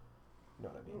 You know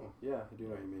what I mean? Oh, yeah, I do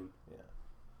know what you mean. Yeah.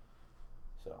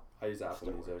 So, I use Apple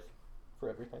Still Music. works. For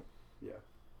everything? Yeah.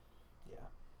 Yeah.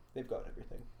 They've got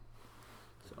everything.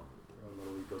 So. Their own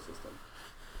little ecosystem.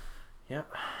 Yeah,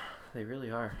 they really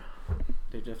are.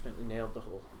 They definitely nailed the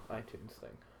whole iTunes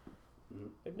thing. Mm-hmm.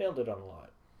 They've nailed it on a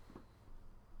lot.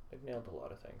 They've nailed a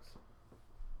lot of things.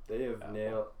 They have Apple.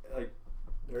 nailed, like,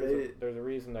 There's a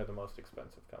reason they're the most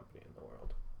expensive company in the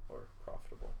world, or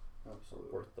profitable,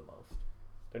 absolutely. worth the most.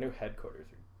 Their new headquarters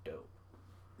are dope.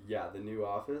 Yeah, the new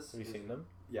office. Have you seen them?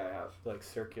 Yeah, I have. Like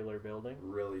circular building.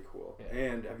 Really cool. Yeah.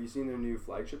 And have you seen their new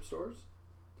flagship stores?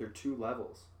 They're 2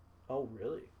 levels. Oh,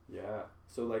 really? Yeah.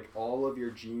 So, like, all of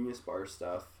your Genius Bar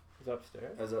stuff Is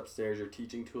upstairs? is upstairs, your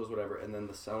teaching tools, whatever, and then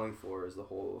the selling floor is the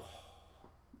whole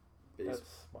base. That's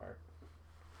smart.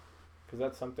 Because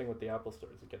that's something with the Apple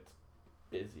stores. It gets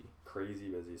busy. Crazy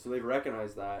busy. So they've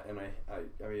recognized that, and I mean, I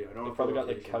don't know. They if probably the got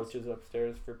like locations- couches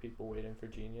upstairs for people waiting for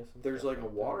Genius. And There's stuff like a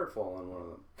that. waterfall on one of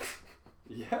them.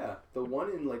 Yeah, the one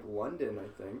in like London,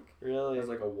 I think, Really? has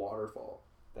like a waterfall,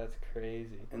 That's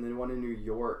crazy. and then one in New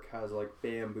York has like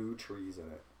bamboo trees in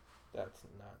it. That's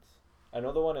nuts. I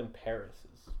know the one in Paris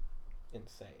is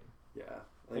insane. Yeah,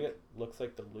 I think like it looks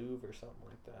like the Louvre or something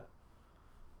like that.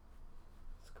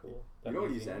 It's cool. you That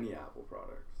don't use museum. any Apple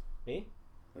products. Me?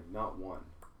 Like not one.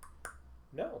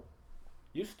 No.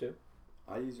 Used to.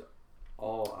 I use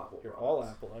all Apple. You're products. all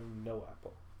Apple. I'm no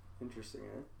Apple. Interesting,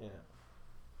 eh? Yeah.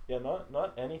 Yeah,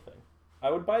 not anything.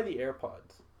 I would buy the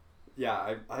AirPods.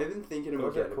 Yeah, I've been thinking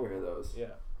about Those are getting cool. a pair of those. Yeah.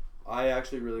 I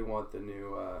actually really want the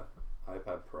new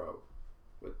iPad Pro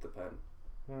with the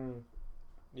pen.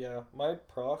 Yeah, my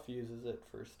prof uses it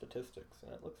for statistics,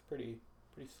 and it looks pretty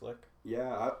slick.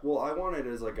 Yeah, I want it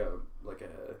as like a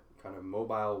kind of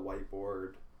mobile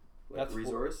whiteboard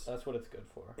resource. That's what it's good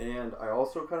for. And I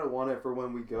also kind of want it for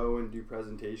when we go and do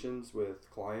presentations with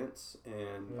clients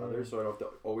and others, so I don't have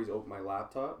to always open my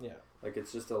laptop. Yeah. Like,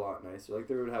 it's just a lot nicer. Like,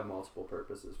 they would have multiple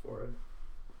purposes for it.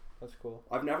 That's cool.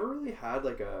 I've never really had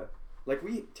like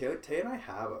Tay and I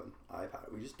have an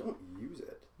iPad. We just don't use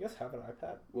it. You guys have an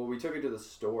iPad? Well, we took it to the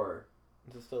store.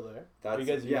 Is it still there? That's, Are you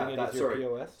guys using it as your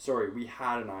POS? Sorry, we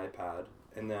had an iPad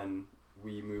and then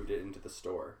we moved it into the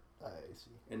store. I see.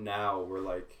 And now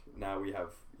we have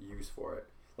use for it.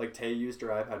 Like, Tay used her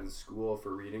iPad in school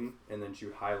for reading, and then she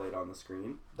would highlight on the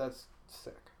screen. That's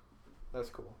sick. That's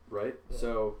cool. Right? Yeah.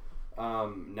 So,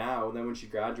 then when she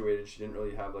graduated, she didn't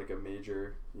really have, like, a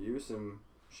major use, and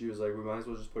she was like, we might as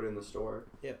well just put it in the store.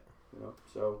 Yeah. You know?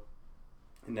 So,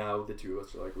 now the two of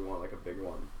us are like, we want, like, a big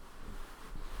one.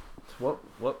 So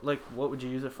what would you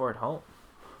use it for at home?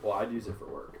 Well, I'd use it for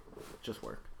work. Just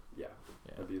work. Yeah.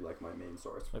 Yeah. That'd be, like, my main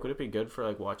source. Like, would it be good for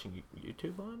like watching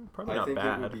YouTube on? Probably I not think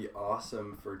bad. it would be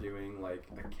awesome for doing like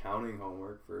accounting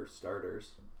homework for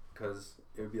starters, because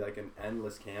it would be like an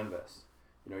endless canvas.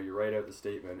 You know, you write out the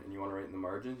statement and you want to write in the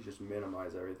margins, you just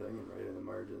minimize everything and write in the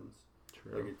margins.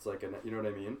 True. Like, it's like you know what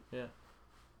I mean? Yeah.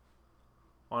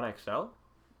 On Excel?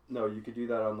 No, you could do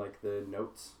that on like the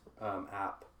notes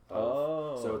app.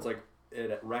 So it's like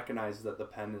it recognizes that the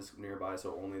pen is nearby,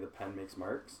 so only the pen makes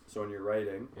marks. So when you're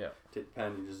writing, Yeah. take the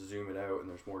pen, you just zoom it out, and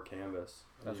there's more canvas.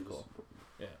 And That's you cool. just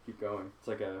Yeah. Keep going. It's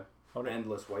like an How did-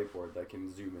 endless whiteboard that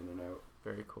can zoom in and out.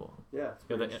 Very cool. Yeah, it's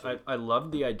Yeah, pretty interesting. I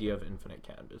love the idea of infinite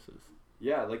canvases.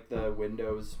 Yeah, like the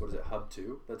Windows, what is it, Hub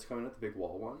 2 that's coming out, the big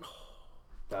wall one.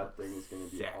 That thing is going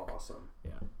to be Sick. awesome.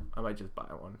 Yeah, I might just buy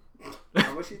one.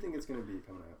 How much do you think it's going to be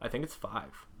coming out? I think it's $5.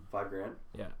 $5,000?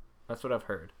 Yeah, that's what I've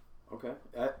heard. Okay.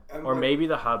 Or maybe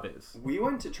the hub is. We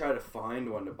went to try to find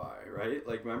one to buy, right?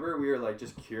 Like, remember we were like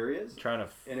just curious? Trying to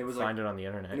And it was find it on the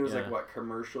internet. And it was yeah. like, what,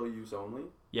 commercial use only?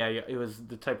 Yeah, it was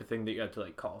the type of thing that you had to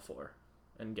like call for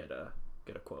and get a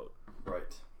quote.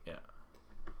 Right. Yeah.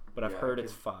 But I've Yeah, heard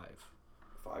it's $5.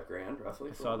 $5,000 roughly?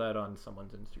 I saw that on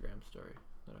someone's Instagram story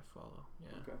that I follow.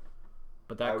 Yeah. Okay.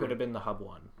 But that could have been the Hub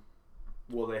one.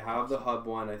 Well, they have the Hub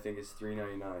one. I think it's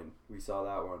 $399. We saw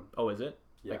that one. Oh, is it?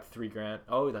 Yeah. Like $3,000.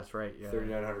 Oh, that's right. Yeah.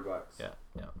 $3,900. Yeah.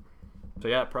 So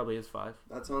yeah, it probably is 5.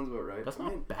 That sounds about right. That's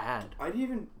not bad. I'd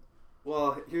even.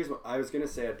 Well, here's what I was gonna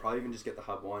say. I'd probably even just get the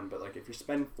Hub one. But like, if you're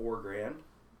spending $4,000,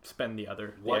 spend the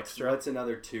extra. What's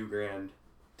another $2,000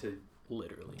 to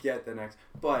literally get the next?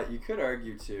 But you could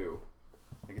argue too,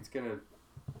 like it's gonna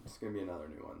be another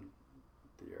new one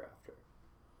the year after.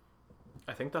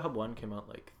 I think the Hub one came out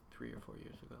like 3 or 4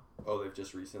 years ago. Oh, they've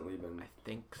just recently been. I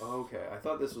think so. Oh, okay, I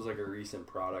thought this was like a recent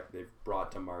product they've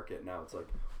brought to market. Now it's like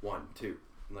 1, 2,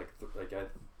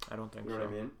 I don't think you know so. what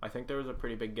I mean? I think there was a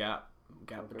pretty big gap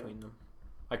between them.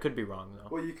 I could be wrong though.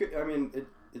 Well, you could. I mean,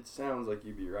 it sounds like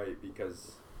you'd be right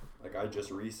because, like, I just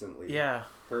recently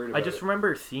heard about I just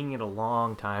remember seeing it a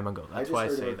long time ago. That's why I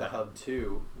say that. I just heard about the Hub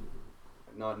 2,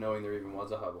 not knowing there even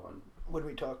was a Hub 1. When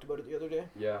we talked about it the other day.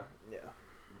 Yeah. Yeah.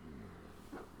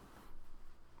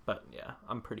 But yeah,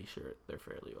 I'm pretty sure they're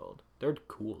fairly old. They're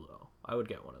cool though. I would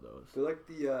get one of those. They're like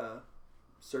the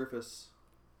Surface.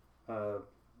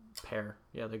 Pair.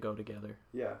 Yeah, they go together.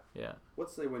 Yeah. Yeah.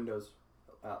 What's the Windows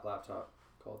laptop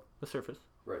called? The Surface.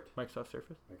 Right. Microsoft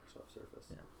Surface. Microsoft Surface.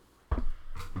 Yeah.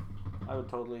 I would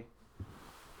totally.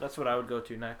 That's what I would go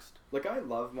to next. Like, I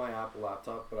love my Apple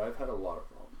laptop, but I've had a lot of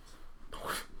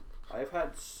problems. I've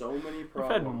had so many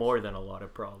problems. I've had more than a lot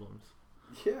of problems.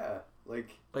 Yeah.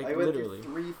 Like I went literally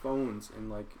through 3 phones in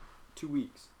like 2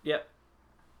 weeks. Yeah.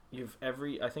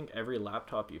 I think every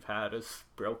laptop you've had is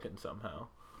broken somehow.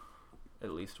 At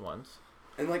least once.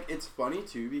 And like, it's funny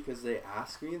too because they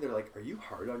ask me, they're like, "Are you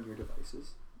hard on your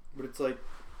devices?" But it's like,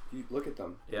 you look at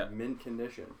them. Yeah. They're mint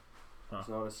condition. There's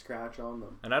not a scratch on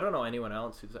them. And I don't know anyone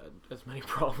else who's had as many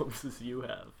problems as you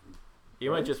have. You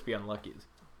might just be unlucky.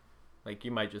 Like,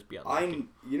 you might just be unlucky.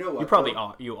 You know what? You probably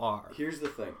are. You are. Here's the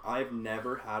thing. I've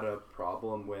never had a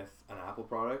problem with an Apple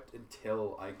product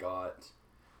until I got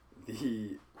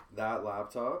that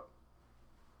laptop.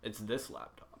 It's this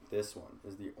laptop. This one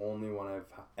is the only one I've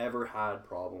ever had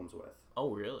problems with.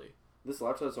 Oh, really? This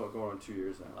laptop's going on 2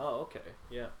 years now. Oh, okay.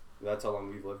 Yeah. That's how long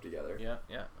we've lived together. Yeah.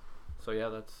 So, yeah,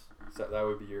 So that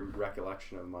would be your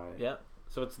recollection of my... Yeah.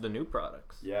 So it's the new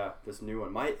products. Yeah, this new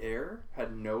one. My Air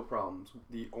had no problems.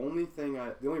 The only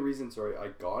reason I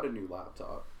got a new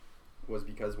laptop was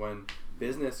because when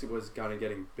business was kind of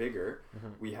getting bigger,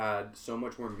 we had so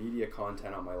much more media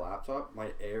content on my laptop.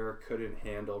 My Air couldn't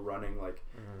handle running like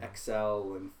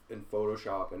Excel and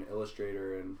Photoshop and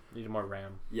Illustrator and... Needed more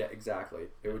RAM. Yeah, exactly.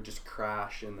 It would just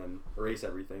crash and then erase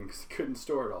everything because it couldn't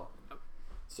store it all.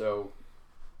 So,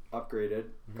 upgraded,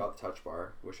 got the touch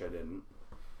bar. Wish I didn't.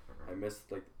 I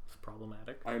missed like... It's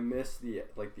problematic. I missed the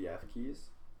F keys.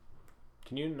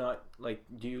 Can you not, like,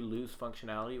 do you lose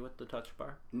functionality with the touch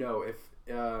bar? No,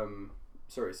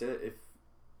 sorry, say that if...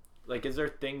 Like, is there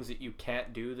things that you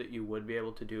can't do that you would be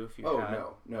able to do if you had...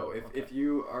 No. If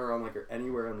you are on, like,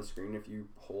 anywhere on the screen, if you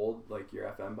hold, like, your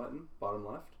FM button, bottom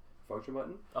left, function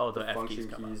button... Oh, the F function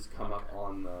keys come up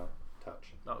on the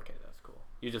touch. Okay, that's cool.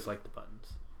 You just like the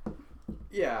buttons.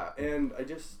 Yeah, and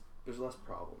there's less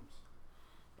problems.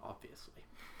 Obviously.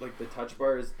 Like, the touch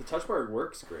bar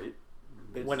works great.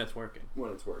 When it's working.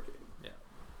 Yeah.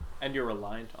 And you're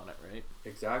reliant on it, right?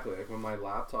 Exactly. Like, when my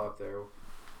laptop there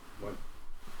went,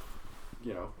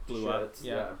 blew up.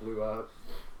 Yeah, blew up.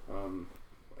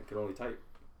 I could only type.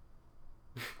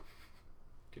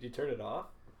 Could you turn it off?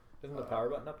 Isn't the power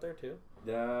button up there too?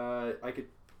 I could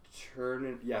turn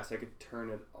it... Yes, I could turn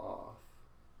it off.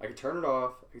 I could turn it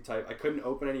off. I could type. I couldn't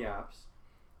open any apps.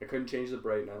 I couldn't change the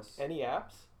brightness. Any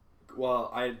apps?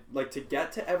 Well, I like to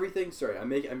get to everything. Sorry, I'm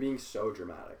being so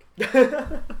dramatic.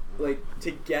 Like,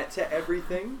 to get to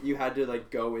everything, you had to like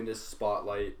go into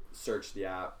Spotlight, search the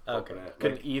app, open it.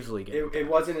 Couldn't easily get it. It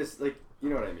wasn't as like, you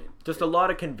know what I mean. Just a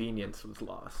lot of convenience was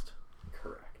lost.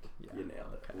 Correct. Yeah, you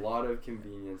nailed it. A lot of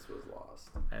convenience was lost.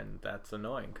 And that's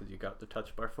annoying because you got the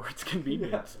touch bar for its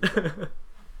convenience.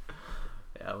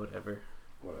 Yeah, whatever.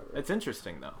 It's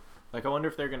interesting though. Like, I wonder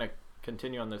if they're gonna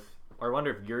continue on this. Or I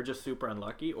wonder if you're just super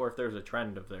unlucky, or if there's a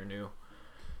trend of their new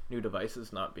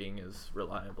devices not being as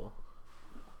reliable.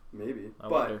 Maybe. I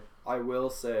wonder. I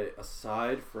will say,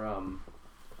 aside from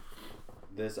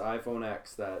this iPhone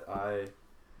X that I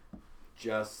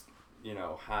just,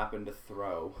 happened to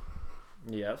throw.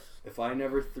 Yes. If I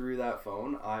never threw that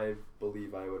phone, I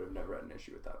believe I would have never had an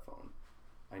issue with that phone.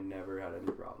 I never had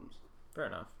any problems. Fair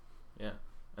enough. Yeah.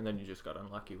 And then you just got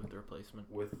unlucky with the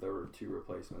replacement. With the 2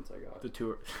 replacements I got. The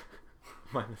 2...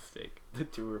 My mistake. The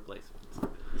 2 replacements.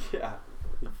 Yeah.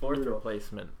 The 4th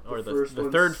replacement. Or the first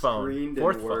third phone. Screen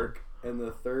didn't work. And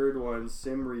the third one,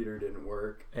 SIM reader didn't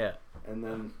work. Yeah. And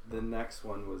then the next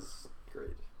one was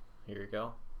Great. Here you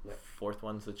go. Yeah. Fourth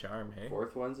one's the charm, hey?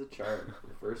 Fourth one's a charm.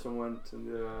 The first one went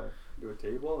into a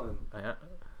table, and Yeah,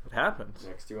 it happens.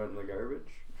 next two went in the garbage.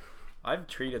 I've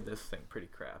treated this thing pretty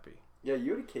crappy. Yeah,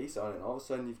 you had a case on it, and all of a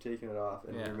sudden you've taken it off,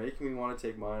 and Yeah. you're making me want to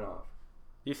take mine off.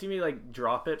 You see me like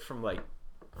drop it from like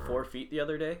 4 feet the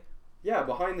other day? Yeah,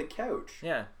 behind the couch.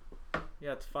 Yeah.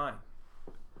 Yeah, it's fine.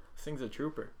 This thing's a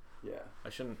trooper. Yeah. I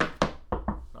shouldn't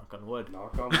knock on wood.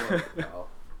 Knock on wood, pal.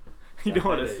 You don't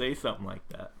want to headache. say something like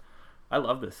that. I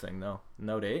love this thing though.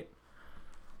 Note 8.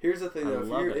 Here's the thing, I though.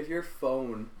 love it. If your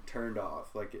phone turned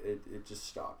off, like it just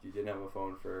stopped, you didn't have a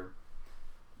phone for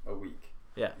a week,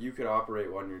 Yeah. you could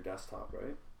operate one on your desktop,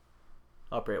 right?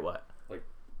 Operate what?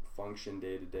 Function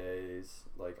day-to-days,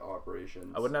 like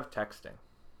operations. I wouldn't have texting.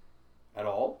 At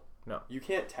all? No. You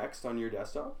can't text on your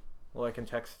desktop? Well, I can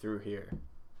text through here.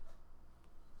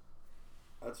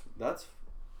 That's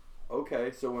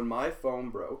okay. So when my phone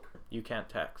broke, You can't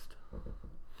text.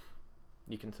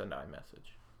 You can send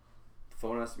iMessage. the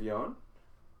phone has to be on.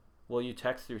 Well, you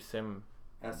text through SIM.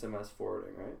 SMS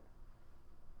forwarding, right?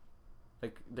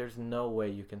 Like, there's no way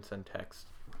you can send text.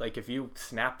 Like, if you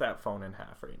snap that phone in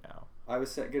half right now. I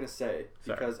was gonna say,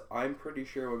 Sorry. because I'm pretty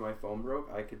sure when my phone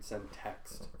broke, I could send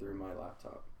text through my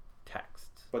laptop. Text.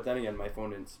 But then again, my phone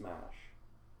didn't smash.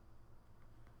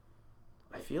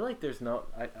 I feel like there's no.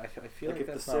 I feel like Like if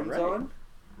the that's not SIM's right. on,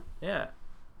 Yeah.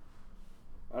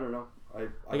 I don't know. I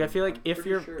feel like I'm if pretty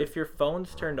your sure. if your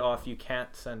phone's turned off, you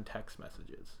can't send text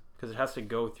messages because it has to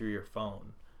go through your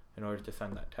phone in order to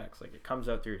send that text. Like, it comes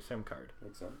out through your SIM card.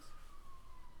 Makes sense.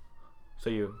 So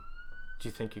do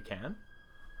you think you can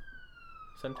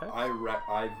send text?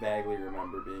 I vaguely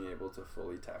remember being able to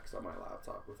fully text on my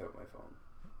laptop without my phone.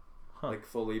 Huh. Like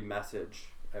fully message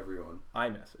everyone.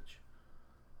 iMessage.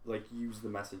 Like use the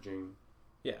messaging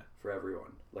Yeah. for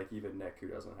everyone. Like even Nick, who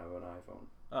doesn't have an iPhone.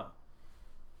 Oh,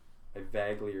 I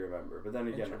vaguely remember, but then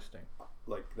again, interesting.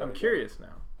 like then I'm again, curious now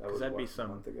That because was that'd what, be a some.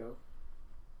 month ago.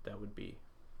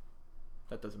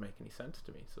 That doesn't make any sense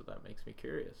to me, so that makes me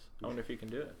curious. I wonder if you can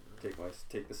do it.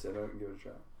 Take the SIM out and give it a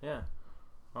try. Yeah,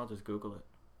 I'll just Google it.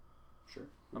 Sure.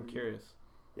 I'm curious.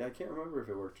 Yeah, I can't remember if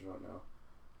it worked or not now.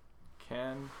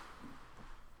 Can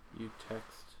you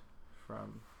text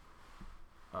from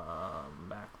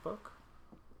MacBook?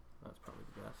 That's probably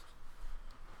the best.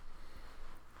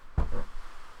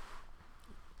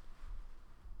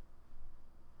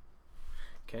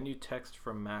 Can you text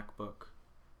from MacBook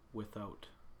without?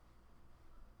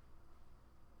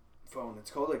 Phone.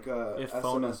 It's called like If SMS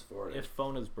phone is forwarding. if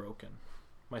phone is broken,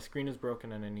 my screen is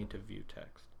broken and I need to view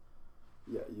text.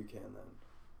 Yeah, you can then.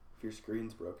 If your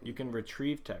screen's broken. You can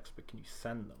retrieve text, but can you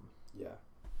send them? Yeah.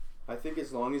 I think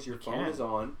as long as your You phone can. is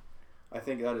on, I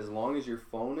think that as long as your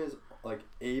phone is like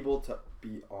able to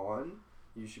be on,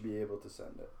 you should be able to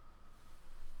send it.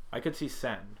 I could see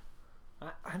send.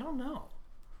 I don't know.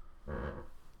 I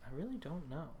really don't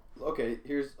know. Okay,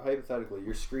 here's hypothetically,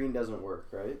 your screen doesn't work,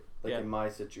 right? Like Yeah. in my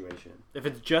situation. If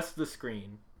it's just the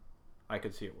screen, I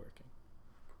could see it working.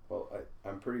 Well,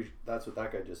 I'm pretty. That's what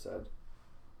that guy just said,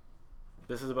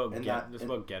 This is about And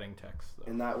about getting text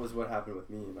though. and that was what happened with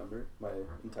me. Remember, my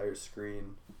entire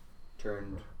screen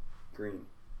turned green.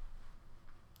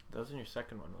 That was in your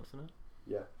second one, wasn't it?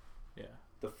 Yeah. Yeah.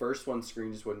 The first one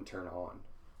screen just wouldn't turn on.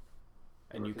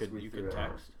 And you Because could we you threw could it on.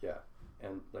 text. Yeah,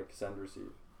 and like send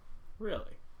receive.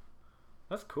 Really?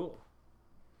 That's cool.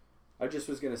 I just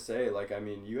was gonna say, like, I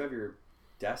mean, you have your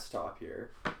desktop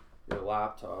here, your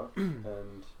laptop,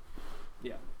 and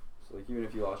Yeah. so like even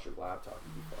if you lost your laptop,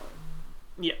 you'd be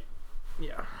fine. Yeah.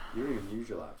 Yeah. You don't even use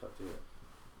your laptop, do you?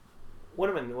 When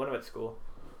I'm at school.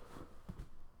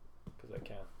 Because I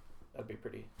can't. That'd be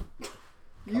pretty.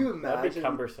 You That'd be imagine?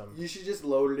 cumbersome. You should just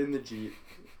load it in the Jeep,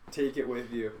 take it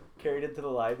with you, Carried it to the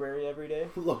library every day.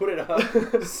 load it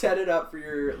up, set it up for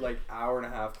your like hour and a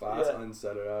half class, Yeah. and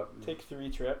set it up. Take 3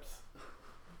 trips.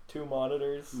 2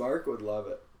 monitors. Mark would love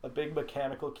it. A big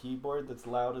mechanical keyboard that's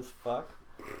loud as fuck.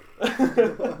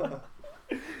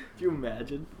 Do you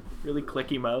imagine? Really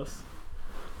clicky mouse.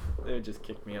 They would just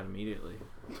kick me out immediately.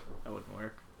 That wouldn't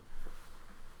work.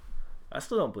 I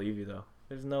still don't believe you though.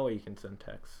 There's no way you can send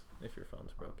text if your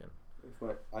phone's broken.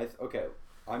 Okay,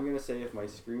 I'm gonna say if my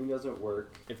screen doesn't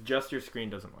work If just your screen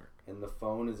doesn't work. and the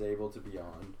phone is able to be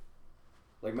on,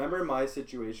 like remember my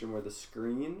situation where the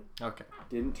screen Okay.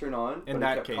 didn't turn on, In but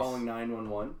that it kept case. calling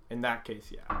 911. In that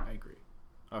case, yeah, I agree.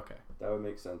 Okay. That would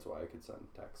make sense why I could send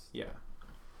text. Yeah.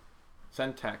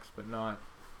 Send text, but not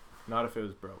if it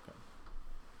was broken.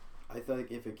 I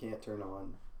think if it can't turn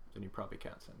on, Then you probably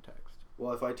can't send text.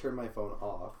 well, if I turn my phone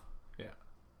off, Yeah.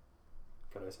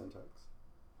 could I send text?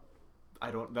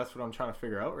 That's what I'm trying to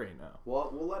figure out right now. Well,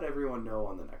 we'll let everyone know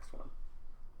on the next one.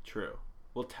 True.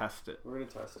 We'll test it We're gonna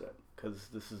test it. because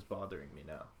this is bothering me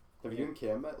now. Have you and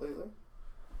Cam met lately?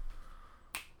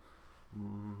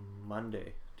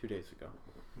 Monday, 2 days ago.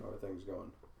 How are things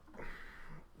going?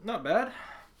 Not bad.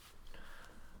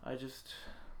 I'm just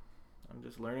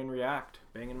learning React,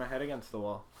 banging my head against the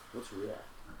wall. What's React?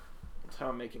 That's how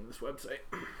I'm making this website.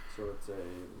 So it's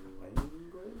a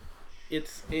language?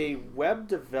 It's a web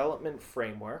development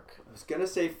framework. I was gonna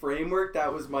say framework.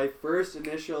 That was my first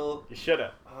initial. You should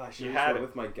have. Oh, I should You have had went it.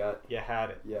 with my gut. You had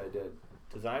it. Yeah, I did.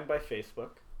 Designed by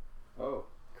Facebook, Oh,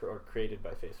 or created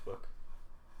by Facebook,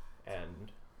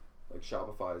 and like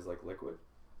Shopify is like Liquid.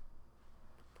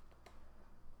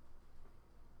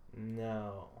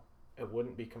 no, it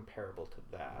wouldn't be comparable to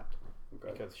that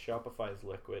Okay. because Shopify's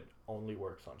Liquid only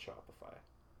works on Shopify,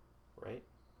 right?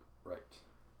 Right.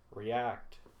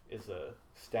 React is a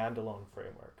standalone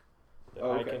framework that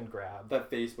Oh, I okay. can grab,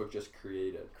 That Facebook just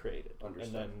created, created,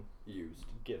 Understood. and then used.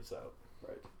 gives out,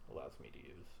 Right. allows me to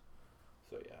use.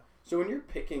 So yeah. So when you're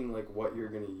picking like what you're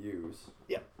gonna use,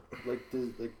 Yeah. like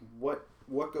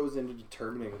what goes into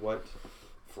determining what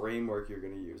framework you're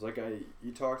gonna use? Like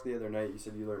you talked the other night, you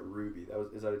said you learned Ruby.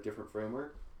 Is that a different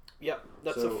framework? Yep,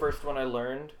 that's So- the first one I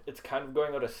learned. It's kind of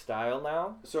going out of style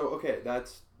now. So okay,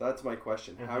 that's my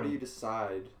question. How do Mhm. you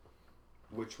decide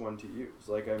which one to use?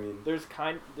 Like I mean,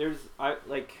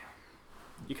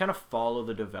 You kind of follow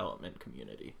the development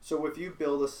community. so if you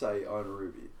build a site on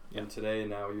Ruby, Yeah. and today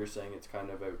now you're saying it's kind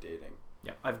of outdating.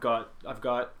 Yeah, I've got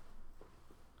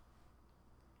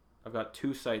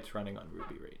 2 sites running on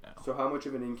Ruby right now. So how much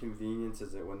of an inconvenience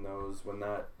is it when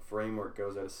that framework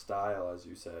goes out of style, as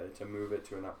you say, to move it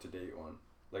to an up-to-date one?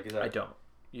 Like is that I don't.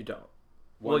 You don't.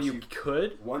 once You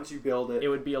could. once you build it, It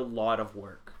would be a lot of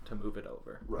work to move it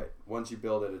over. right. Once you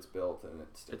build it, it's built and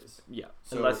it stays. Yeah.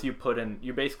 So- Unless you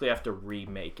you basically have to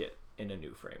remake it in a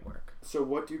new framework. So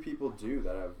what do people do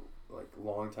that have like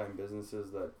long-time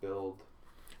businesses that build?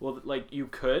 Well, like you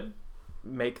could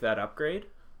make that upgrade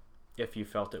if you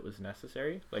felt it was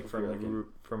necessary, like If from you're like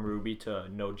from Ruby to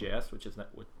Node.js, which is not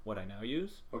what I now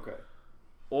use. Okay.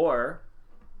 Or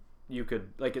you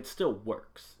could it still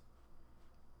works.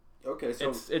 Okay, so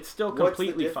It's still what's the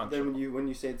completely Then functional. when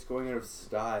you say it's going out of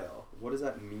style, what does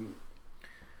that mean?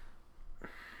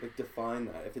 Like define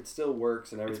that. If it still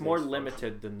works and everything, It's more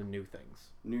limited than the new things.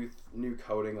 New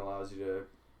coding allows you to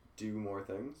do more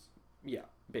things. Yeah,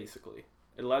 basically.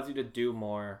 It allows you to do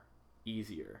more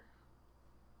easier.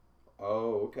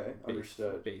 Oh, okay,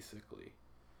 understood. Basically.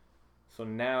 So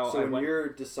now So when you're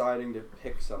deciding to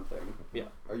pick something, Yeah.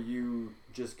 are you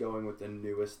just going with the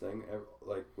newest thing?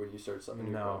 Like when you start something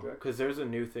new No, project? because there's a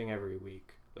new thing every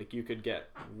week. Like you could get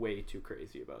way too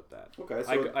crazy about that. Okay,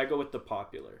 so I go with the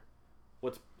popular.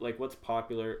 What's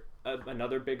popular?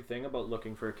 Another big thing about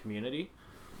looking for a community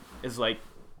is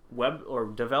web or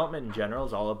development in general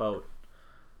is all about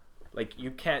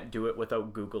you can't do it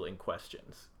without Googling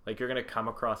questions. You're gonna come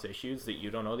across issues that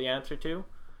you don't know the answer to,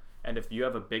 and if you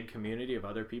have a big community of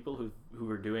other people who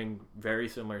are doing very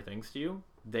similar things to you,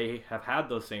 they have had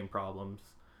those same problems,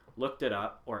 looked it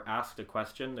up, or asked a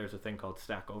question. There's a thing called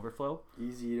Stack Overflow.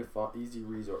 easy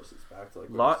resources. Back to what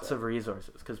you Lots said. of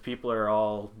resources because people are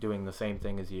all doing the same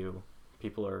thing as you.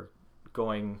 People are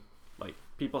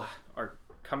people are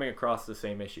coming across the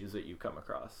same issues that you come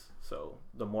across. So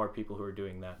the more people who are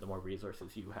doing that, the more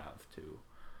resources you have to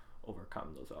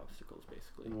overcome those obstacles,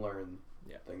 basically. and learn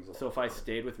Yeah. things. So if I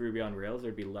stayed with Ruby on Rails,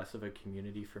 there'd be less of a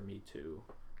community for me to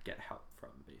get help from,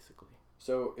 basically.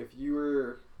 So if you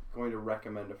were going to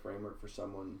recommend a framework for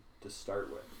someone to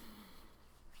start with,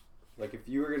 like if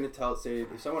you were going to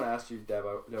if someone asked you, Dev,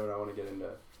 I want to get into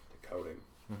coding,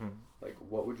 Mm-hmm. like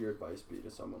what would your advice be to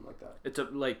someone like that? It's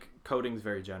coding's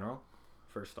very general,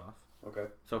 first off. Okay.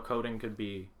 So coding could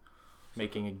be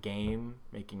making a game,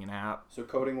 making an app. So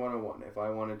coding 101, if I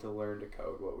wanted to learn to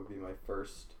code, what would be my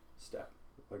first step?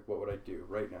 Like what would I do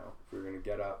right now if we were going to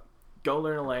get up? Go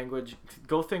learn a language.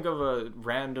 Go think of a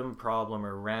random problem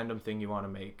or random thing you want to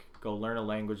make. Go learn a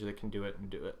language that can do it and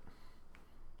do it.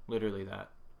 Literally that.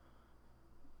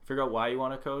 Figure out why you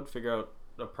want to code. Figure out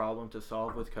a problem to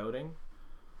solve with coding.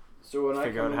 So when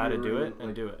Figure I out come how into to your do room, it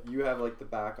and do it. You have the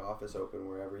back office open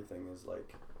where everything is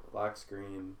black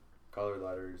screen, color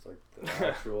letters, the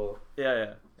actual.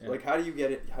 Yeah. How do you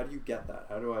get it? How do you get that?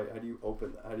 How do you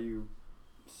open that? How do you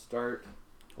start?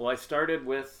 Well, I started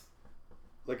with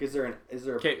Is there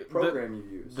a Okay, program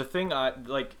you use? the thing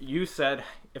you said,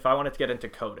 if I wanted to get into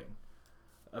coding,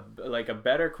 a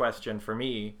better question for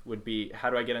me would be, how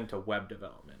do I get into web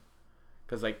development?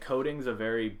 Because coding's a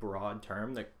very broad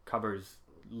term that covers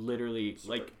literally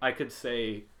I could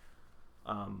say,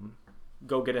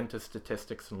 go get into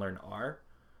statistics and learn R.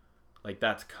 like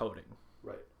that's coding,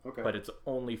 Right. Okay. but it's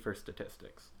only for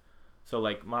statistics. So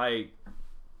like my,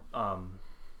 I'm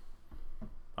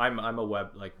a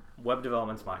web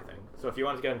development's my thing. So if you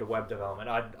want to get into web development,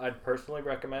 I'd personally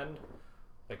recommend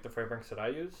like the frameworks that I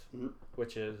use, Mhm.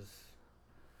 which is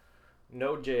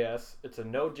Node.js. It's a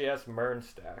Node.js MERN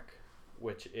stack,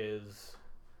 which is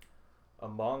a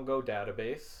Mongo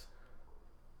database,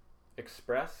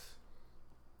 Express,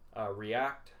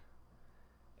 React,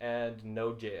 and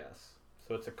Node.js.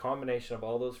 So it's a combination of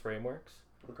all those frameworks,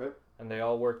 Okay. and they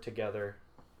all work together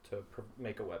to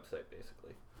make a website,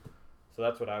 basically. So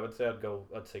that's what I would say.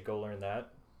 I'd say go learn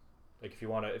that. Like if you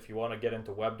wanna get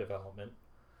into web development.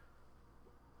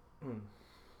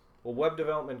 Well, web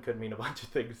development could mean a bunch of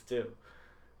things too,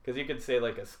 because you could say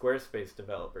like a Squarespace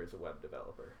developer is a web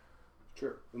developer.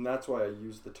 Sure. And that's why I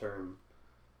used the term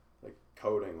like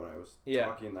coding when I was Yeah.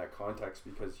 talking in that context,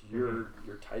 because you're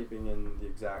typing in the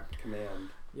exact command.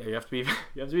 Yeah, you have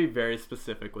to be very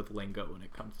specific with lingo when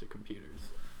it comes to computers.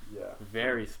 Yeah.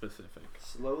 Very specific.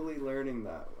 Slowly learning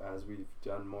that as we've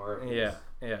done more of Yeah,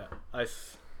 these. yeah.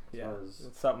 Yeah, Sounds-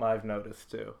 it's something I've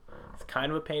noticed too. It's kind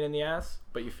of a pain in the ass,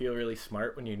 but you feel really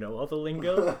smart when you know all the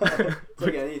lingo. It's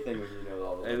like anything when you know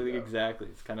all the lingo. Exactly,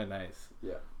 it's kind of nice.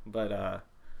 Yeah. But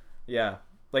yeah,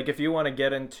 like if you want to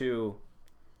get into,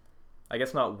 I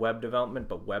guess not web development,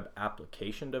 but web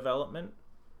application development,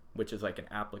 which is like an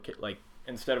like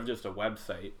instead of just a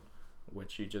website,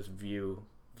 which you just view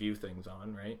things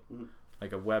on, right? Mhm.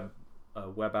 Like a web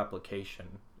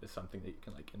application is something that you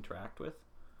can like interact with,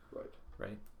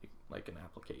 right? Like an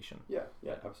application. Yeah,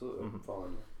 absolutely. I'm Mhm.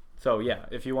 following you. So yeah,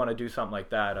 if you want to do something like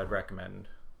that, I'd recommend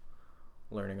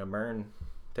learning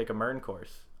take a MERN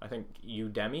course. I think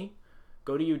Udemy.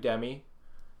 Go to Udemy,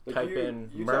 Like type you in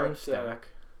talked, MERN stack.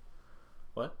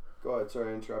 Go ahead.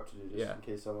 Sorry, I interrupted you. Just Yeah. in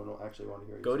case someone will actually want to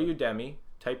hear you. Go to say. Udemy,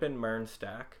 type in MERN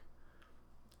stack,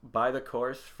 buy the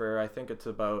course for I think it's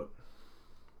about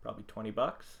probably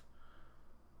 $20.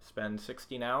 Spend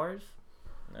 16 hours,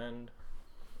 and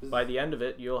by the end of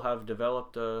it, you'll have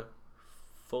developed a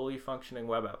fully functioning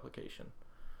web application.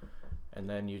 And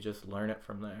then you just learn it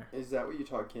from there. Is that what you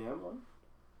taught Cam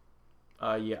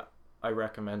on? Yeah, I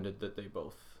recommended that they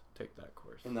both take that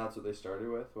course. And that's what they started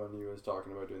with when he was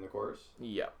talking about doing the course?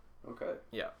 Yeah, Okay.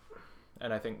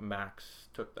 and I think Max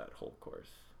took that whole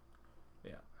course.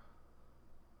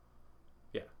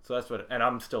 Yeah, so that's what, and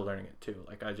I'm still learning it too.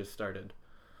 Like I just started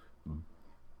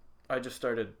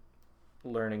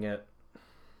learning it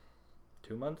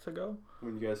 2 months ago.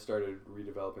 When you guys started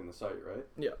redeveloping the site, right?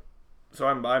 So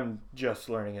I'm just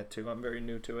learning it too. I'm very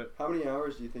new to it. How many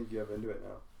hours do you think you have into it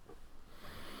now?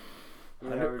 How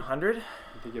many hours? 100? You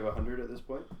think you have 100 at this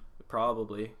point?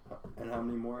 Probably. And how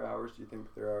many more hours do you think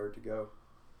there are to go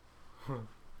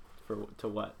To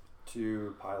what?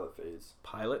 to pilot phase?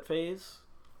 Pilot phase?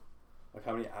 Like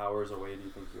how many hours away do you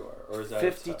think you are? Or is that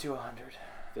 50 to 100.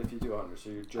 50 to 100?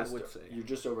 So would say. you're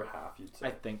just over half, you'd say.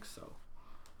 I think so.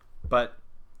 But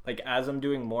like as I'm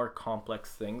doing more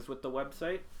complex things with the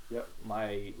website, Yep.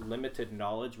 my limited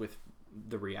knowledge with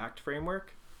the React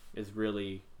framework is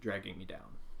really dragging me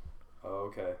down. Oh,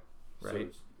 okay.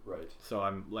 Right. Right. So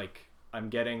I'm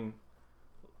getting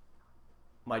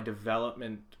my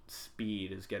development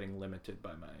speed is getting limited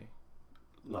by my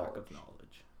lack of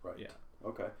knowledge. Right. Yeah.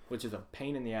 Okay. Which is a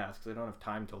pain in the ass because I don't have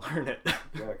time to learn it.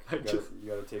 Yeah, I you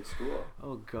gotta take school.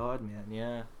 Oh God, man,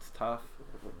 yeah, it's tough,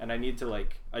 and I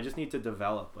just need to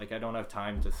develop. Like I don't have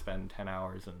time to spend 10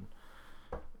 hours and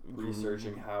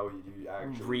Researching how you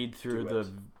actually read through do it.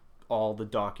 all the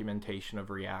documentation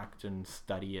of React and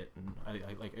study it, and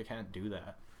I can't do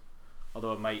that.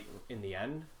 Although it might in the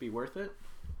end be worth it.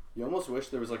 You almost wish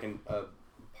there was like a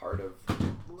part of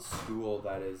school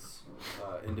that is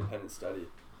independent study.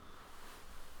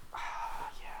 Yeah.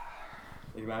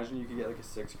 Like imagine you could get like a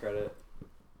 6 credit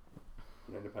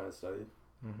in independent study.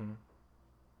 Mm-hmm.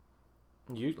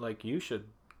 You should.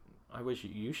 I wish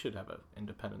you should have an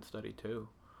independent study too.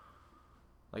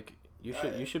 Like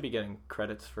you should be getting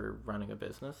credits for running a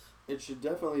business. It should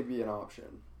definitely be an option,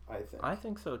 I think. I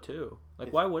think so too.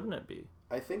 Like why wouldn't it be?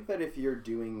 I think that if you're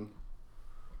doing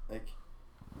like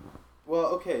well,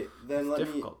 okay, then It's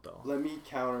difficult though. let me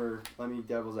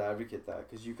devil's advocate that,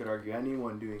 because you could argue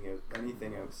anyone doing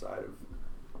anything outside of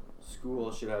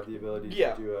school should have the ability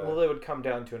to do a... Well, it would come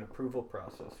down to an approval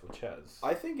process, which has...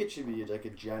 I think it should be like a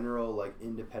general, like,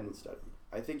 independent study.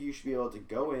 I think you should be able to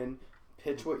go in,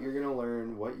 pitch what you're going to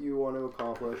learn, what you want to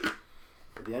accomplish.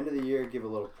 At the end of the year, give a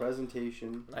little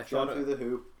presentation, jump through the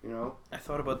hoop, you know? I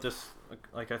thought about this,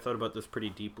 I thought about this pretty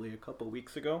deeply a couple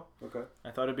weeks ago. Okay.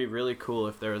 I thought it'd be really cool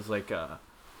if there was, like, a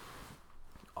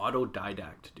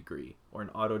autodidact degree or an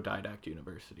autodidact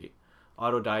university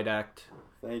autodidact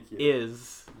Thank you.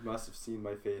 is You must have seen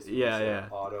my face. When yeah you yeah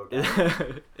said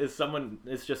autodidact.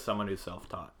 it's just someone who's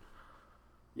self-taught.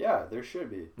 Yeah, there should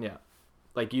be. Yeah,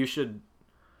 like you should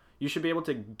be able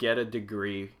to get a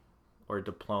degree or a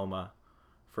diploma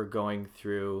for going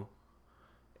through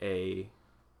a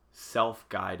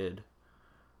self-guided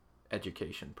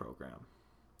education program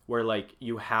where like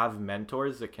you have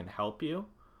mentors that can help you,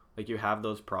 like you have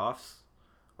those profs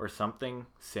or something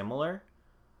similar,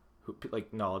 who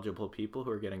like knowledgeable people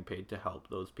who are getting paid to help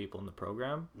those people in the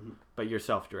program. Mm-hmm. But you're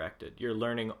self-directed, you're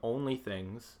learning only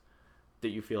things that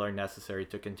you feel are necessary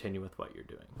to continue with what you're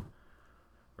doing,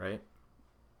 right?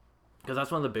 Because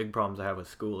that's one of the big problems I have with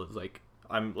school is like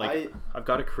I've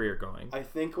got a career going. I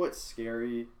think what's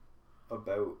scary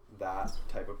about that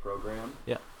type of program,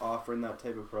 offering that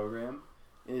type of program,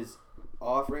 is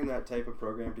offering that type of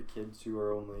program to kids who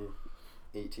are only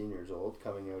 18 years old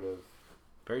coming out of...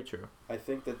 Very true. I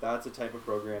think that that's a type of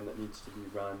program that needs to be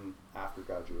run after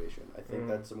graduation. I think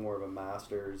that's more of a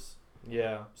master's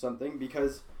something,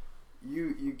 because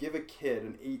you give a kid,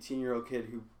 an 18-year-old kid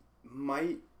who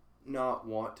might not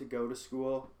want to go to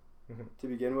school to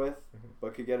begin with,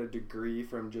 but could get a degree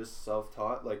from just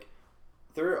self-taught. Like,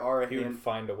 there are he would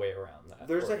find a way around that.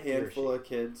 There's a handful of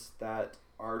kids that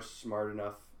are smart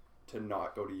enough to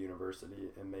not go to university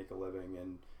and make a living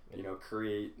and you know,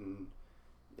 create and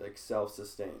like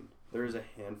self-sustain. There is a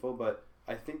handful, but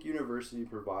I think university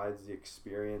provides the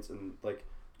experience and like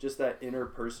just that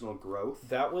interpersonal growth.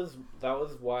 That was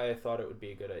why I thought it would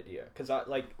be a good idea, because I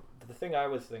like the thing I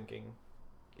was thinking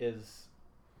is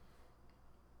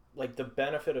like the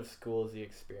benefit of school is the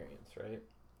experience, right?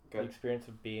 Okay. The experience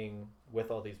of being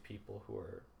with all these people who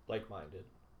are like-minded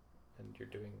and you're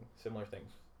doing similar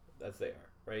things as they are,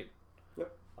 right?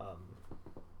 Yep.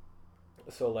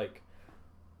 So like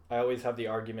I always have the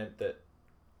argument that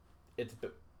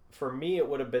for me it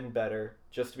would have been better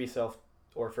just to be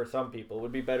or for some people it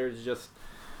would be better to just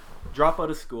drop out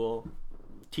of school,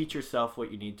 teach yourself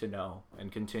what you need to know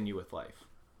and continue with life.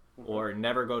 Or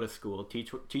never go to school,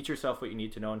 teach yourself what you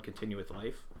need to know and continue with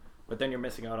life, but then you're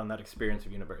missing out on that experience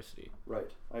of university. Right,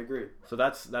 I agree. So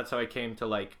that's how I came to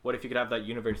like, what if you could have that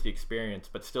university experience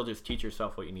but still just teach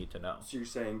yourself what you need to know? So you're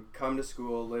saying come to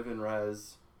school, live in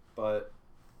res, but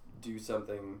do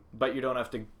something. But you don't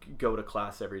have to go to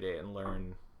class every day and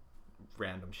learn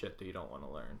random shit that you don't want to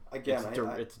learn. Again,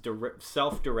 it's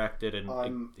self-directed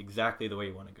and exactly the way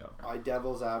you want to go. I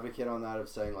devil's advocate on that of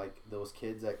saying like those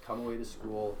kids that come away to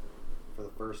school for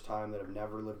the first time that have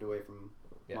never lived away from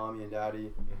mommy and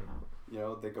daddy, you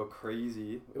know, they go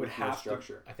crazy. It would have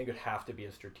structure. I think it would have to be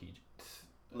a strategic.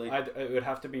 Like it would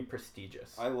have to be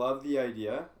prestigious. I love the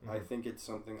idea. I think it's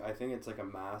something. I think it's like a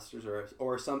master's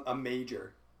or a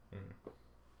major,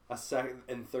 a second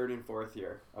and third and fourth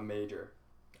year, a major.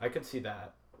 I could see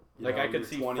that. Like I could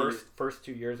see first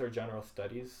 2 years are general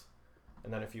studies,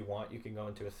 and then if you want, you can go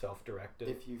into a self-directed.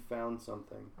 If you found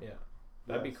something. Yeah,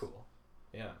 that'd be cool.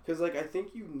 Yeah. Because like I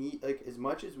think you need, like, as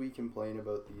much as we complain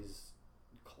about these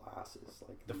classes,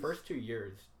 like the first 2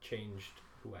 years changed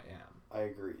who I am. I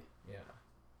agree. Yeah.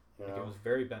 Like it was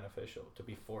very beneficial to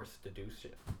be forced to do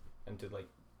shit and to like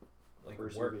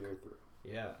work through.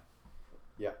 Yeah.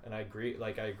 Yeah. And I agree.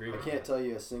 Like I agree. I can't tell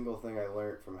you a single thing I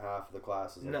learned from half of the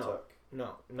classes I took.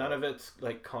 No, none of it's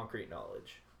like concrete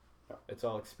knowledge. No. It's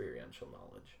all experiential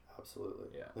knowledge. Absolutely.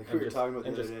 Yeah. Like we were talking about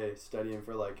the other day, studying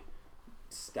for like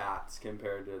stats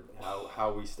compared to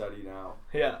how we study now.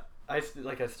 Yeah. I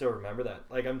still remember that.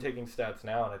 Like I'm taking stats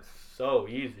now and it's so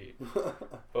easy.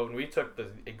 But when we took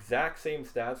the exact same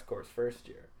stats course first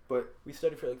year, but we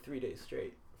studied for like 3 days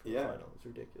straight for the final. It was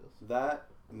ridiculous. That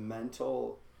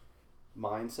mental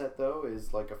mindset though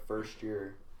is like a first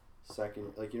year,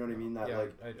 second, like, you know what I mean? That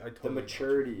I totally the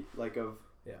maturity like of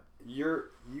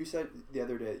you said the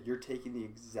other day you're taking the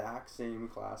exact same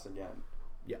class again.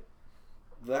 Yeah.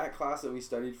 That class that we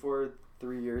studied for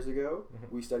 3 years ago,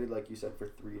 we studied, like you said, for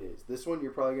 3 days. This one,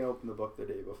 you're probably going to open the book the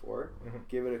day before,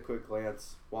 give it a quick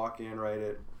glance, walk in, write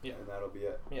it, and that'll be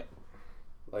it. Yeah.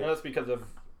 Like, and that's because I've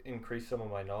increased some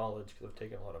of my knowledge, because I've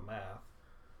taken a lot of math,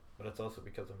 but it's also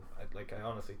because I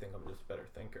honestly think I'm just a better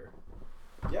thinker.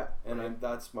 Yeah, and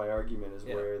that's my argument is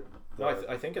where... No,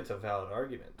 I think it's a valid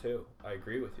argument, too. I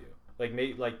agree with you.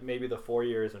 Maybe the 4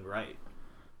 years isn't right.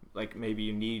 Like, maybe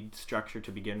you need structure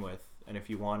to begin with, and if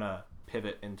you want to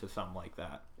pivot into something like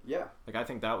that. Yeah. Like, I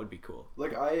think that would be cool.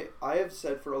 Like, I have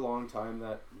said for a long time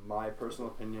that my personal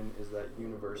opinion is that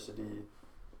university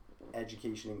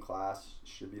education in class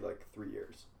should be, like, 3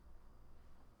 years.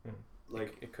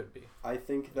 Like, it could be. I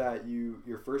think that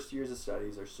your first years of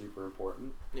studies are super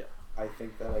important. Yeah. I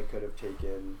think that I could have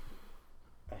taken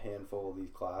a handful of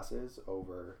these classes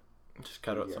over. Just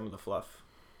cut out some of the fluff.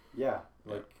 Yeah,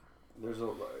 like there's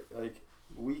like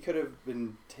we could have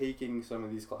been taking some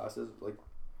of these classes like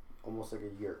almost like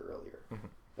a year earlier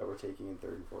that we're taking in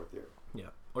third and fourth year. Yeah,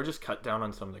 or just cut down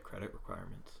on some of the credit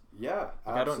requirements. Yeah,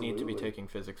 like I don't need to be taking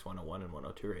physics 101 and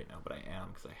 102 right now, but I am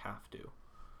because I have to.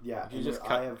 Yeah, you just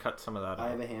cut some of that out. I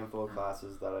have a handful of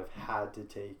classes that I've had to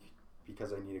take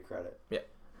because I need a credit. Yeah.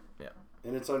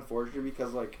 And it's unfortunate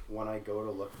because like when I go to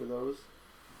look for those,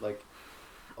 like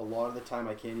a lot of the time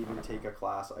I can't even take a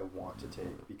class I want to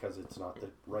take because it's not the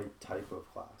right type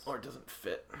of class. Or it doesn't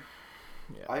fit.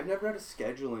 Yeah. I've never had a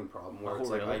scheduling problem where it's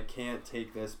like I can't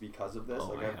take this because of this. Oh,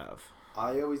 like I have.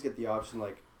 I always get the option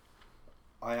like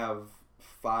I have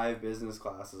 5 business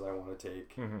classes I want to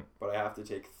take, but I have to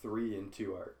take 3 and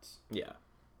 2 arts. Yeah.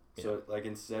 So like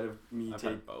instead of me I've take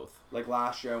had both. Like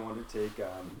last year I wanted to take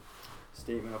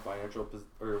statement of financial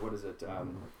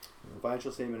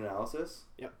financial statement analysis.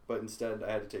 Yeah. But instead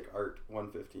I had to take art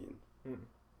 115.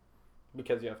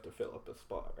 Because you have to fill up a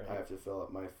spot, right? I have to fill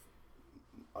up an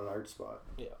art spot.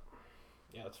 Yeah.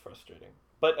 Yeah, it's frustrating.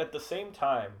 But at the same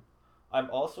time, I'm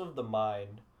also of the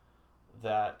mind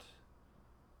that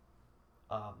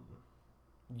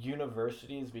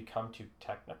universities become too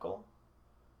technical,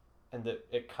 and that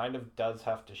it kind of does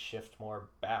have to shift more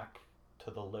back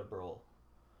to the liberal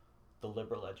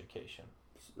education.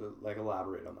 So, like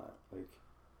elaborate on that. Like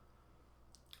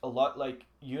a lot like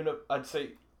I'd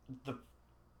say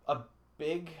a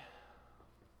big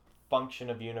function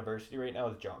of university right now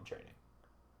is job training.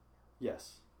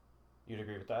 Yes. You'd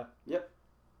agree with that? Yep.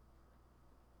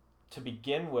 To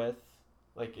begin with,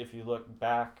 like if you look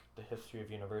back the history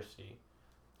of university,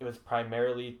 it was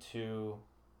primarily to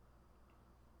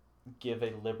give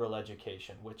a liberal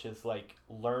education, which is like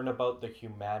learn about the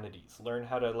humanities, learn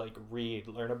how to like read,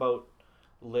 learn about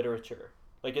literature.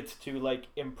 Like it's to like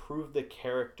improve the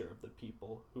character of the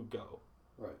people who go.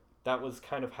 Right. That was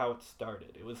kind of how it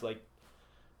started. It was like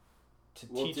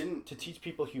to teach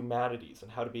people humanities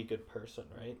and how to be a good person,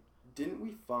 right? Didn't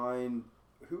we find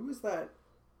who was that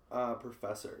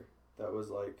professor that was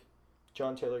like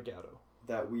John Taylor Gatto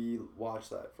that we watched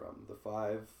that from the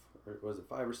 5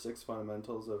 or 6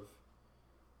 fundamentals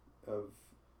of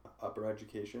upper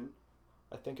education?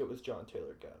 I think it was John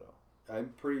Taylor Gatto.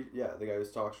 I'm the guy who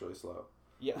talks really slow.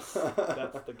 Yes,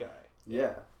 that's the guy.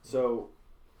 Yeah. So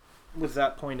was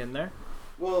that point in there?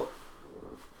 Well,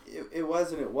 it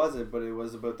wasn't, but it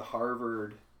was about the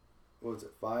Harvard, what was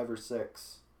it, 5 or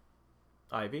 6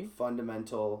 Ivy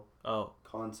fundamental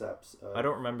concepts. I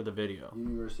don't remember the video.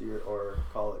 University or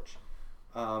college.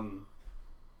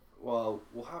 Well,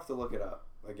 we'll have to look it up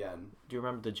again. Do you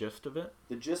remember the gist of it?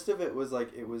 The gist of it was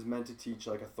like it was meant to teach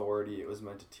like authority. It was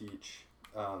meant to teach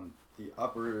the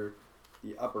upper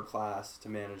class to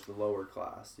manage the lower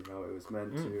class. You know, it was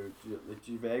meant to. Do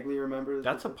you vaguely remember?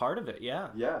 That's a part of it. Yeah.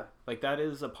 Yeah. Like that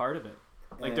is a part of it.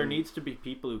 Like there needs to be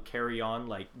people who carry on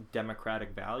like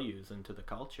democratic values into the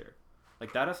culture.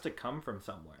 Like that has to come from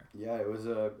somewhere. Yeah, it was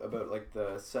about like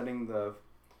setting the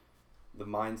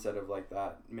mindset of like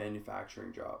that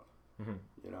manufacturing job. Mm-hmm.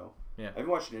 You know. Yeah. I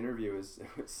watched an interview. It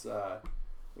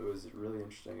was really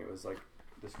interesting. It was like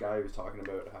this guy who was talking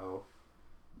about how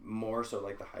more so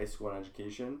like the high school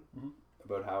education,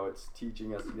 about how it's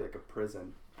teaching us to be like a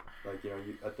prison. Like, you know,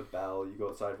 at the bell, you go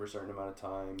outside for a certain amount of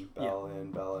time, bell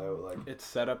in, bell out. Like it's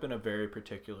set up in a very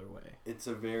particular way. It's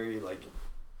a very like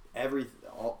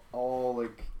all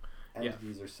like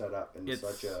entities are set up in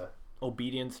such a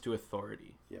obedience to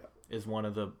authority. Yeah, is one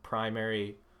of the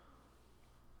primary.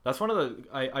 That's one of the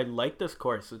I like this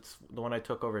course. It's the one I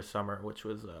took over summer, which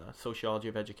was sociology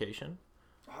of education.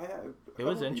 It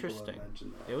was interesting.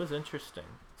 It was interesting.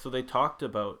 So they talked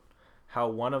about how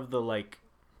one of the like,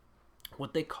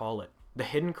 what they call it, the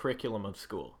hidden curriculum of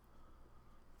school.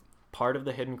 Part of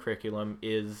the hidden curriculum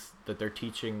is that they're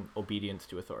teaching obedience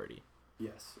to authority.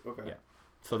 Yes. Okay. Yeah.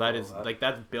 So that is like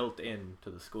that's built into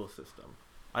the school system.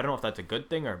 I don't know if that's a good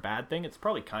thing or a bad thing. It's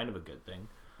probably kind of a good thing.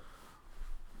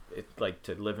 It's like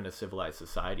to live in a civilized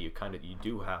society, you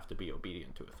do have to be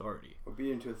obedient to authority.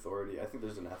 Obedient to authority. I think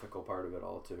there's an ethical part of it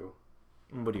all too.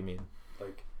 What do you mean?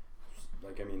 Like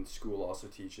I mean, school also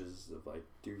teaches of like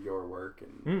do your work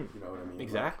and you know what I mean.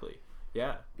 Exactly. Like,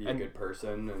 yeah. Be a good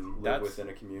person and live within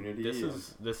a community.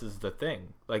 This is the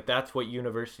thing. Like that's what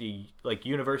university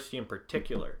in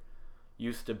particular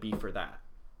used to be for that.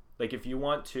 Like if you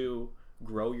want to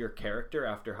grow your character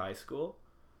after high school,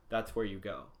 that's where you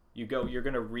go. You're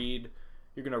going to read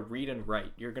and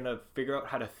write. You're going to figure out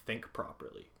how to think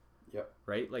properly. Yep.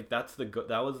 Right? Like that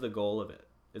was the goal of it,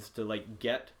 is to like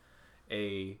get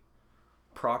a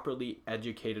properly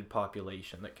educated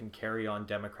population that can carry on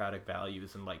democratic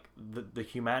values and like the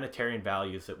humanitarian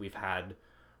values that we've had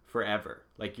forever.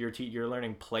 Like you're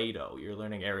learning Plato, you're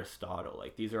learning Aristotle.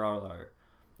 Like these are all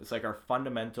it's like our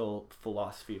fundamental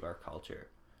philosophy of our culture.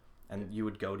 And you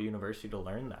would go to university to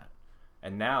learn that.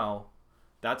 And now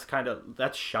that's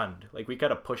shunned. Like we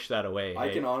gotta push that away. I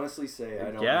can honestly say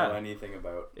I don't know anything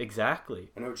about. Exactly.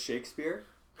 I know it's Shakespeare.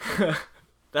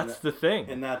 That's the thing.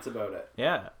 And that's about it.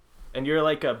 Yeah. And you're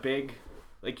like a big,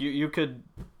 like you could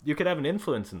have an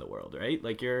influence in the world, right?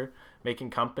 Like you're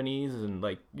making companies and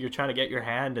like you're trying to get your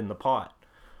hand in the pot.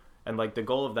 And like the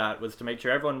goal of that was to make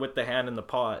sure everyone with the hand in the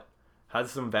pot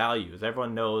has some values.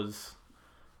 Everyone knows,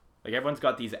 like everyone's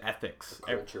got these ethics.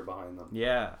 The culture behind them.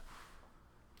 Yeah.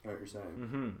 I know what you're saying.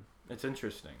 Mm-hmm. It's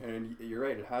interesting. And you're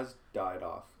right, it has died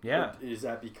off. Yeah. But is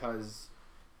that because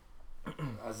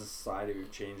as a society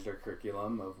we've changed our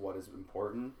curriculum of what is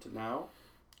important now?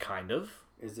 Kind of.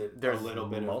 Is it There's a little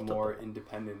bit multiple. of more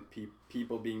independent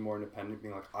people being more independent,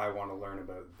 being like, I want to learn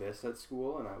about this at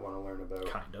school and I want to learn about...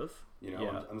 Kind of. You know,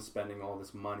 Yeah. I'm spending all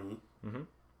this money. Mm-hmm.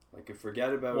 Like,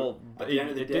 forget about... Well, at the end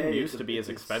of the it day, didn't used to be as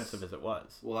expensive as it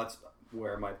was. Well, that's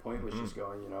where my point was just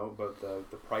going, you know, about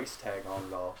the price tag on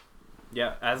it all.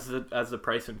 Yeah, as the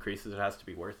price increases, it has to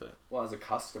be worth it. Well, as a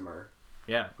customer...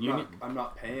 Yeah, I'm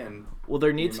not paying. Well,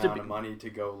 there needs the to amount be of money to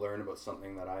go learn about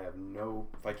something that I have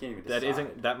if I can't even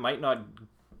decide. that might not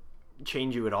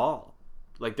change you at all.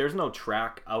 Like, there's no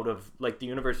track out of like the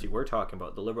university we're talking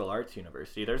about, the liberal arts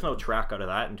university. There's no track out of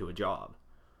that into a job.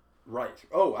 Right.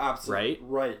 Oh, absolutely.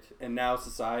 Right. Right. And now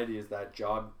society is that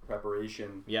job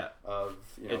preparation. Yeah. Of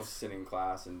sitting in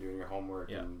class and doing your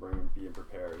homework and being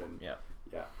prepared and yeah.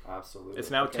 Yeah, absolutely. It's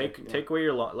now take away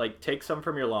your take some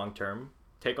from your long term.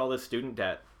 Take all this student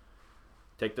debt,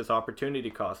 take this opportunity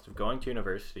cost of going to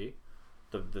university,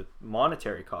 the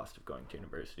monetary cost of going to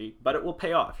university, but it will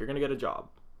pay off. You're going to get a job,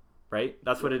 right?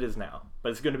 That's what it is now. But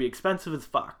it's going to be expensive as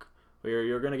fuck.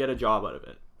 You're going to get a job out of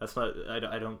it. That's not,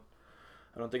 I don't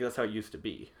think that's how it used to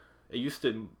be.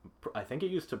 I think it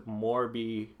used to more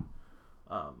be,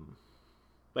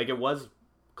 like it was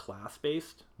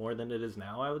class-based more than it is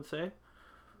now, I would say.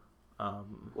 Well,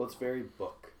 it's very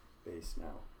book-based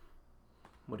now.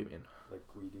 What do you mean? Like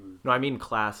we do... No, I mean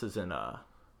classes in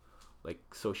like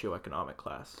socioeconomic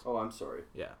class. Oh, I'm sorry.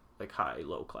 Yeah, like high,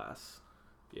 low class.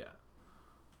 Yeah.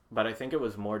 But I think it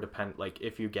was more like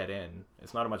if you get in,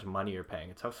 it's not how much money you're paying,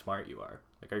 it's how smart you are.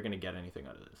 Like, are you going to get anything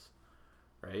out of this?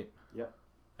 Right? Yeah.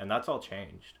 And that's all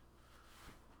changed.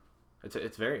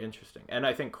 It's very interesting. And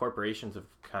I think corporations have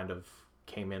kind of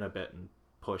came in a bit and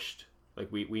pushed,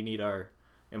 like we need our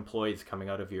employees coming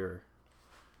out of your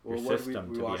system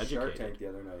we to be watched educated. Shark Tank the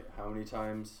other night. How many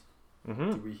times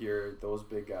do we hear those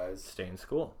big guys stay in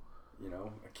school? You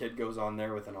know, a kid goes on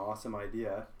there with an awesome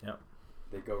idea. Yeah.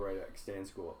 They go right at stay in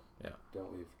school. Yeah.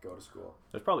 Don't leave. Go to school.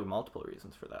 There's probably multiple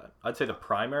reasons for that. I'd say the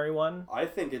primary one. I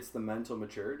think it's the mental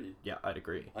maturity. Yeah, I'd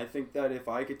agree. I think that if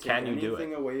I could take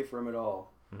anything away from it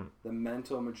all, the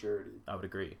mental maturity. I would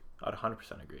agree. I'd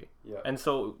 100% agree. Yeah. And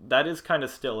so that is kind of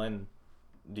still in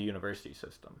the university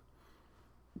system.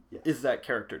 Yes. Is that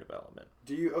character development?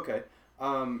 Do you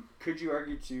could you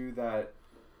argue too that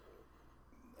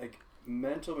like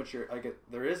mental maturity,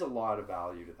 there is a lot of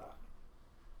value to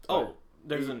that.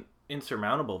 There's an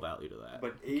insurmountable value to that.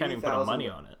 But you can't even put money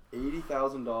on it.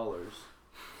 $80,000,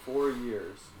 4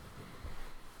 years.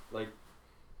 Like,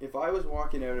 if I was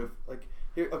walking out of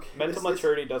mental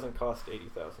maturity doesn't cost $80,000.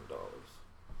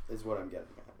 Is what I'm getting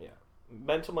at.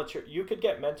 Yeah, you could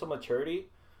get mental maturity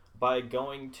by go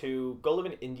live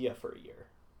in India for a year.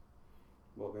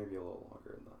 Well, maybe a little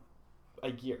longer than that.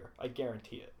 A year, I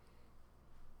guarantee it.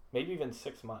 Maybe even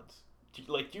 6 months. Do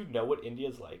you know what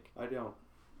India's like? I don't.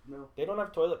 No. They don't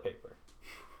have toilet paper.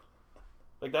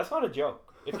 Like, that's not a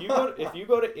joke. If you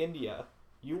go to India,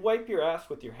 you wipe your ass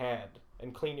with your hand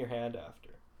and clean your hand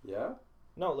after. Yeah?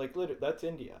 No, like literally, that's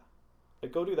India.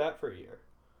 Like, go do that for a year.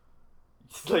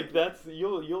 Like, that's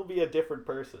you'll be a different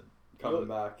person. Coming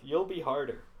back. You'll be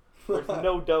harder. There's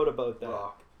no doubt about that.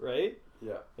 Rock. Right?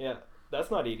 Yeah. Yeah. That's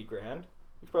not $80,000. You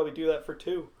could probably do that for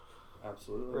 2.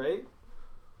 Absolutely. Right?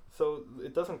 So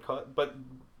it doesn't cut, but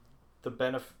the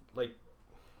benefit, like,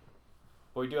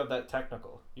 well, we do have that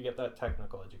technical. You get that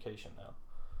technical education now.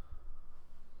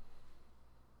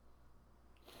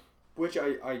 Which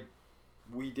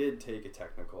we did take a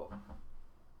technical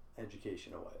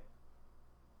education away.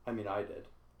 I mean, I did.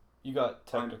 You got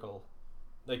technical,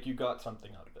 you got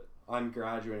something out of it. I'm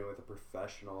graduating with a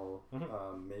professional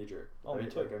major. Oh, right? me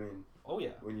too. Like, I mean, oh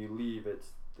yeah. when you leave,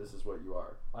 this is what you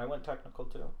are. I went technical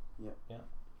too. Yeah. Yeah.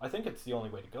 I think it's the only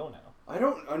way to go now. I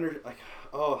don't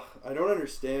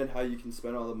understand how you can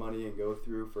spend all the money and go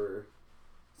through for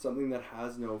something that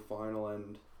has no final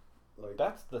end. Like,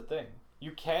 that's the thing.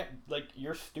 You can't, like,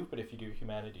 you're stupid if you do a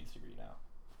humanities degree now.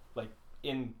 Like,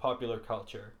 in popular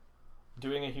culture,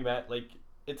 doing like,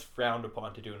 it's frowned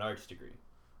upon to do an arts degree.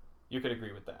 You could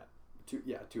agree with that.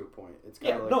 To a point. It's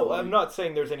kind of no, I'm not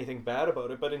saying there's anything bad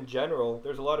about it, but in general,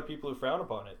 there's a lot of people who frown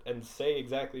upon it and say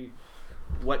exactly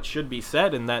what should be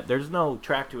said, in that there's no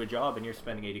track to a job and you're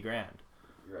spending $80,000.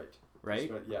 Right?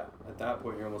 At that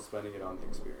point, you're almost spending it on the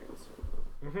experience.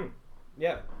 Mm-hmm.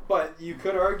 Yeah. But you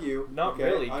could argue... Not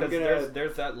really, because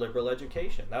there's that liberal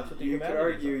education. That's what the humanities could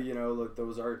argue, are. you know, like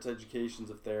those arts educations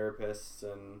of therapists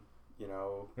and, you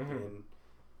know... Mm-hmm.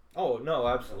 Oh, no,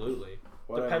 absolutely.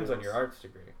 Depends on your arts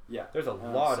degree. Yeah. There's a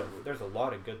lot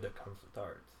of good that comes with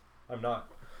arts. I'm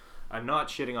not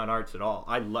shitting on arts at all.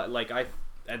 I'm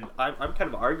kind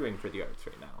of arguing for the arts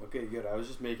right now. Okay, good. I was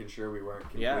just making sure we weren't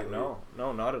completely... Yeah,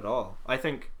 no, not at all. I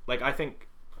think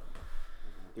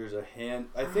there's a hand...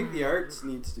 I think the arts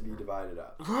needs to be divided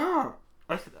up.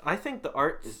 I think the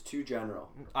arts... is too general.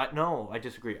 No, I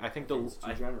disagree. I think it's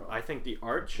too general. I think the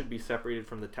arts should be separated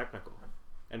from the technical.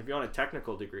 And if you want a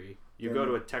technical degree, you go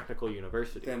to a technical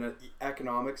university. Then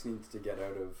economics needs to get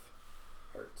out of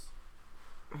arts.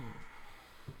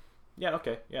 Yeah,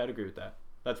 okay. Yeah, I'd agree with that.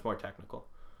 That's more technical.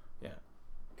 Yeah.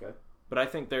 Okay. But I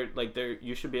think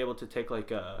you should be able to take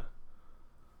like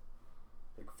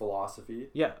philosophy.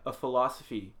 Yeah, a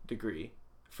philosophy degree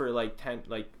for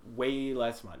way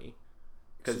less money.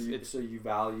 So you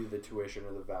value the tuition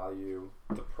or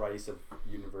the price of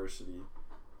university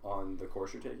on the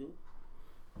course you're taking?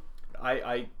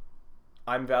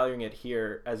 I'm valuing it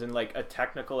here as in like a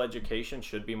technical education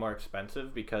should be more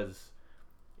expensive because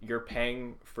you're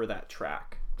paying for that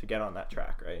track to get on that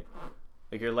track, right?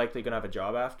 Like you're likely gonna have a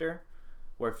job after,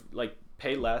 where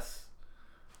pay less,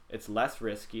 it's less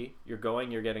risky. You're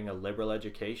getting a liberal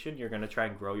education. You're gonna try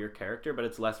and grow your character, but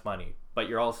it's less money. But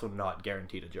you're also not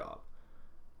guaranteed a job.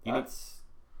 That's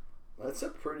a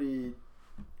pretty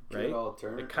good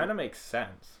alternative. It kind of makes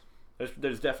sense.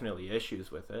 There's definitely issues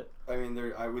with it. I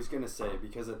mean, I was gonna say,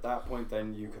 because at that point,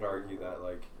 then you could argue that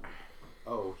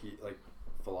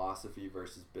philosophy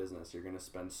versus business, you're gonna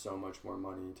spend so much more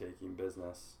money taking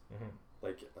business. Mm-hmm.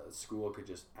 Like a school could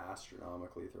just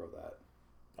astronomically throw that.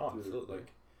 Oh, absolutely.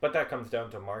 But that comes down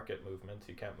to market movements.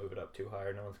 You can't move it up too high,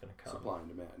 or no one's gonna come. Supply and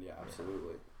demand, yeah,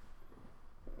 absolutely.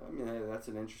 I mean, hey, that's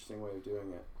an interesting way of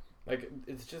doing it. Like,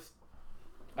 it's just,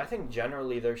 I think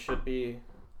generally there should be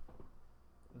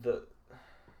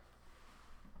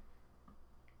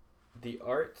the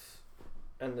arts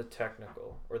and the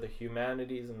technical, or the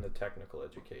humanities and the technical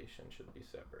education should be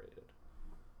separated.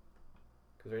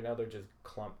 Because right now they're just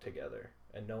clumped together,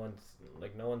 and no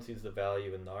one sees the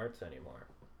value in the arts anymore,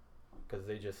 because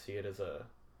they just see it as a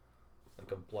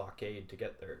blockade to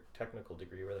get their technical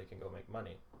degree where they can go make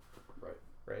money.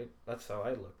 Right. That's how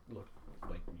I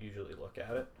usually look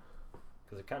at it,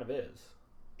 because it kind of is.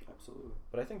 Absolutely.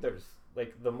 But I think there's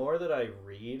the more that I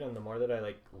read and the more that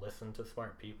I listen to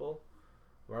smart people,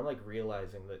 the more I'm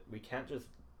realizing that we can't just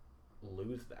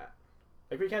lose that.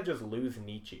 We can't just lose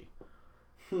Nietzsche.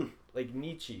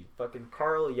 Nietzsche, fucking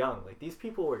Carl Jung, these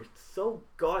people were so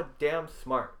goddamn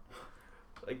smart.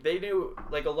 They knew,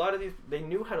 a lot of these, they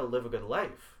knew how to live a good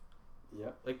life.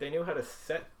 Yeah. They knew how to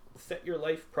set your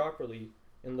life properly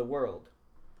in the world.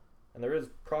 And there is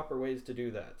proper ways to do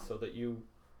that so that you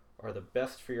are the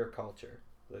best for your culture.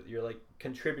 That you're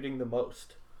contributing the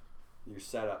most. You're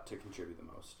set up to contribute the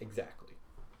most. Exactly.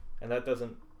 And that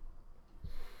doesn't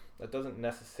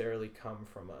necessarily come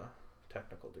from a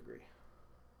technical degree.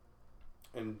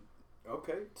 And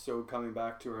okay, so coming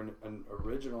back to an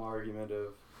original argument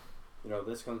of,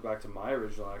 this comes back to my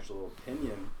original actual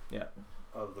opinion. Yeah.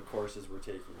 Of the courses we're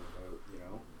taking about,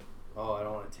 I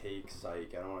don't want to take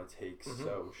psych, I don't want to take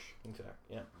soc. Exactly.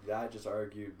 Yeah. That just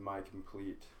argued my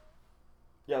complete.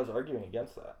 Yeah, I was arguing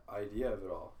against that idea of it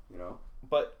all,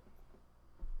 But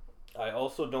I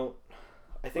also don't.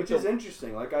 I think which is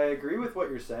interesting. I agree with what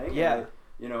you're saying. Yeah.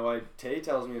 Tay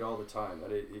tells me it all the time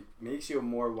that it makes you a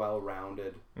more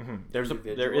well-rounded. Mm-hmm. There is a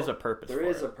purpose. There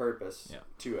is a purpose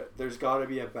to it. There's got to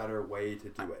be a better way to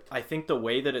do it. I think the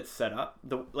way that it's set up,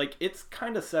 it's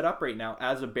kind of set up right now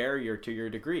as a barrier to your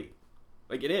degree.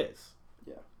 It is.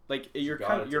 Yeah.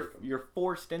 You're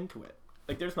forced into it.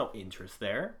 There's no interest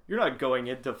there. You're not going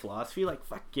into philosophy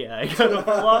fuck yeah, I got a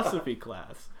philosophy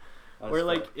class.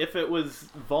 Where if it was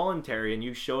voluntary and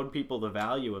you showed people the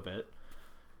value of it.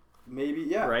 Maybe,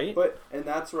 yeah. Right? And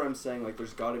that's where I'm saying,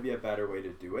 there's got to be a better way to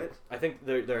do it. I think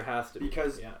there has to be.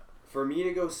 Because For me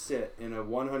to go sit in a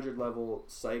 100 level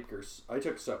psych I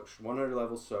took Soch, 100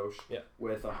 level Soch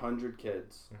with 100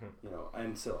 kids,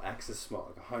 and still X is small,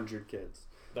 like 100 kids.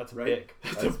 That's right? Big.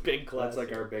 That's a big class. That's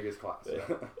like our biggest class.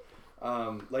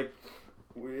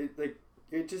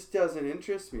 It just doesn't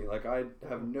interest me. Like, I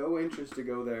have no interest to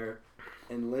go there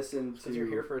and listen to... Because you're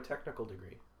here for a technical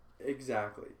degree.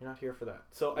 Exactly. You're not here for that.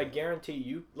 So I guarantee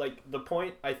you, like, the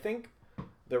point, I think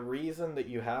the reason that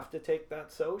you have to take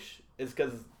that Soch is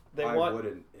because I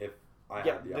wouldn't if I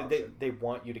had the option. They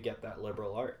want you to get that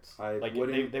liberal arts.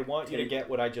 They want you to get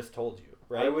what I just told you,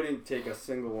 right? I wouldn't take a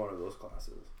single one of those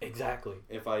classes. Exactly.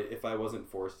 If I wasn't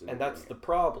forced into it. And that's the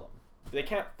problem. They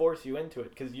can't force you into it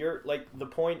because you're, like, the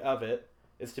point of it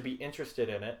is to be interested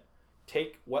in it,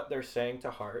 take what they're saying to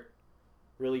heart,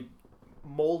 really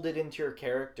mold it into your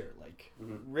character, like,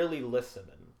 really listen.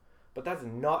 But that's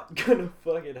not gonna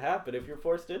fucking happen if you're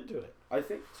forced into it. I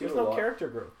think too, there's no character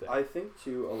growth there. I think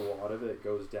too a lot of it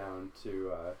goes down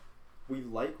to we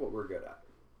like what we're good at.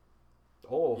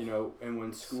 Oh, and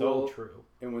when school so true.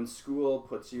 And when school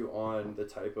puts you on the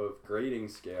type of grading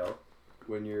scale,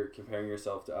 when you're comparing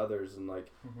yourself to others, and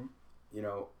like,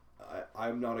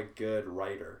 I'm not a good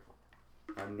writer.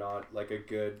 I'm not like a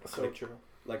good. So true.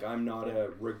 Like, I'm not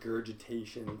a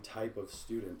regurgitation type of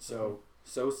student. So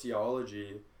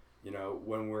sociology.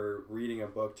 When we're reading a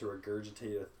book to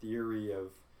regurgitate a theory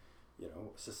of,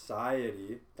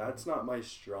 society, that's not my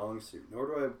strong suit. Nor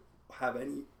do I have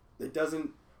any. It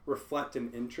doesn't reflect an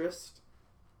interest.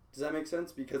 Does that make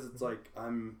sense? Because it's like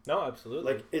No,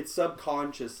 absolutely. Like, it's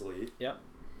subconsciously. Yep.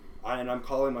 And I'm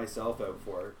calling myself out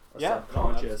for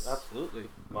subconscious absolutely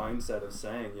mindset of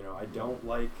saying, I don't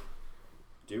like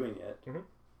doing it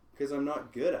because I'm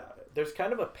not good at it. There's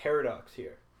kind of a paradox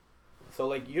here. So,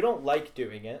 like, you don't like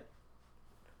doing it,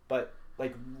 but,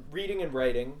 like, reading and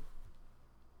writing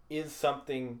is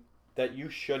something that you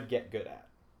should get good at.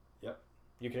 Yep.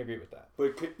 You can agree with that.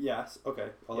 But, yes. Okay.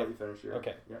 I'll let you finish your...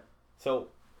 Okay. Yeah. So,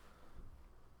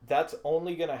 that's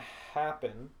only going to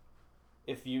happen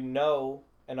if you know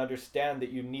and understand that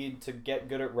you need to get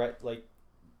good at,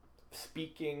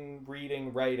 speaking,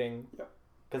 reading, writing. Yep.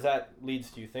 Because that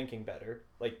leads to you thinking better.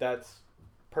 Like, that's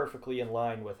perfectly in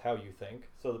line with how you think.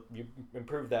 So you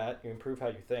improve that, you improve how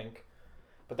you think.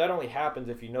 But that only happens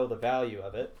if you know the value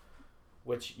of it,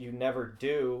 which you never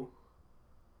do,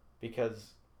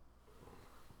 because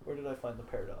where did I find the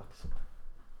paradox?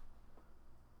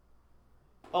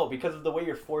 Oh, because of the way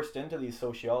you're forced into these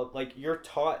you're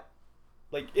taught,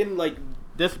 in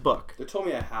this book. They told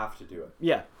me I have to do it.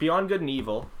 Yeah, Beyond Good and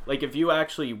Evil. Like, if you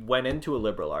actually went into a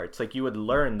liberal arts, you would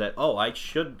learn that, I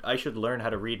should learn how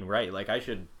to read and write. Like, I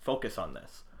should focus on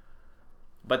this.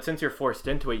 But since you're forced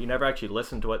into it, you never actually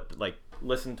listen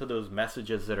to those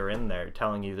messages that are in there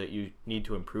telling you that you need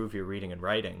to improve your reading and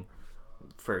writing,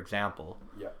 for example.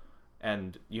 Yeah.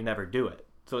 And you never do it.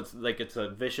 So it's a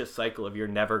vicious cycle of you're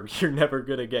never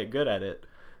going to get good at it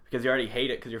because you already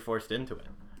hate it because you're forced into it.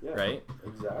 Yeah, right?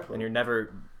 Exactly. And you're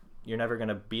never going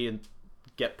to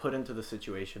get put into the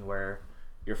situation where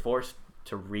you're forced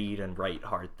to read and write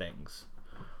hard things,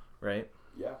 right?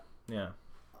 Yeah. Yeah.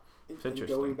 It's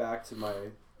interesting. Going back to my,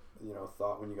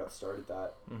 thought when you got started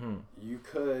that, you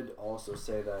could also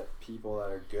say that people that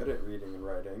are good at reading and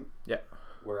writing,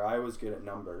 where I was good at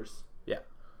numbers,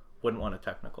 wouldn't want a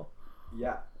technical.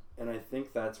 Yeah, and I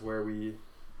think that's where we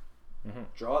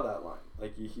draw that line.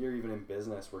 Like, you hear even in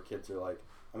business where kids are like,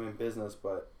 I'm in business,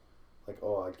 but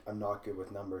I'm not good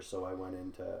with numbers, so I went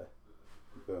into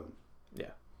boom.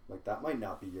 Yeah. Like, that might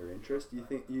not be your interest. You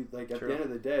think at True. the end of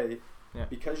the day,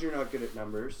 because you're not good at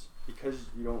numbers, because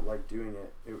you don't like doing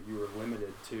it, you were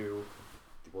limited to,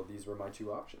 these were my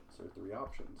 2 options or 3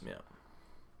 options. Yeah.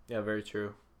 Yeah, very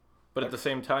true. But at the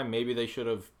same time, maybe they should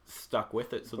have stuck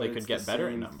with it so they could get better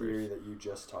at numbers. It's the same theory that you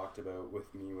just talked about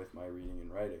with me with my reading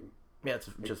and writing. Yeah, it's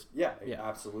just... Yeah,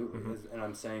 absolutely. And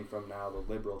I'm saying from now the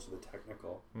liberal to the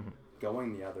technical,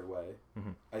 going the other way.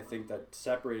 I think that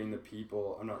separating the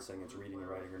people... I'm not saying it's reading and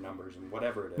writing or numbers and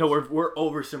whatever it is. No, we're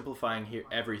oversimplifying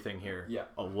everything here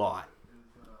a lot.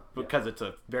 Because it's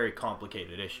a very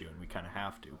complicated issue and we kind of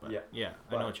have to. But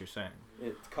I know what you're saying.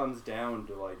 It comes down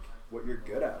to, what you're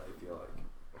good at, I feel like.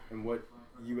 And what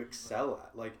you excel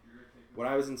at. Like, when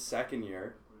I was in second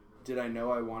year, did I know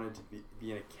I wanted to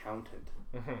be an accountant?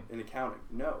 In accounting?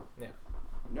 No. Yeah.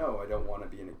 No, I don't want to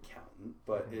be an accountant.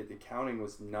 But accounting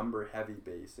was number heavy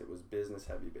based. It was business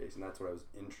heavy based, and that's what I was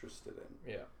interested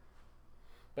in. Yeah.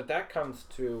 But that comes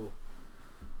to...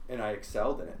 And I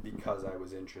excelled in it because I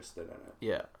was interested in it.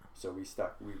 Yeah. So we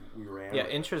stuck. We ran. Yeah,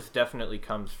 interest definitely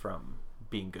comes from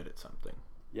being good at something.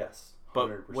 Yes.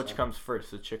 100%. But which comes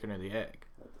first, the chicken or the egg?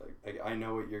 Like, Like, I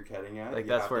know what you're getting at. Like, you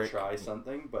that's have where to try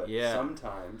something, but Yeah.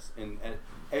 sometimes in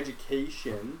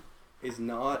education is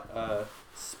not a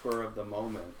spur of the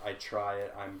moment. I try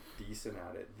it, I'm decent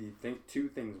at it. Two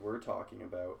things we're talking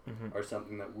about Mhm. are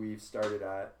something that we've started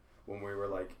at when we were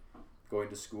like going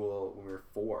to school when we were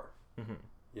 4. Mhm.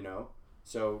 You know,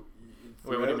 so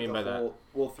Wait, what do you mean by that?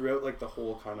 Well, throughout like the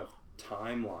whole kind of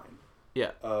timeline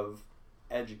Yeah. of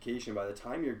education, by the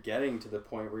time you're getting to the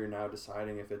point where you're now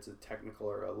deciding if it's a technical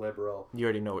or a liberal, You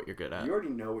already know what you're good at. you already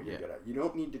know what you're Yeah. good at. You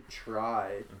don't need to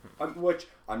try, which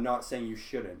I'm not saying you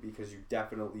shouldn't, because you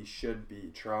definitely should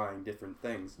be trying different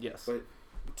things. Yes. But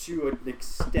to an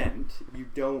extent, you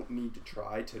don't need to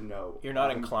try to know. You're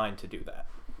not inclined to do that.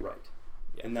 Right.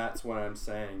 Yeah. And that's what I'm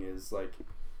saying is like,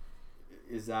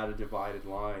 is that a divided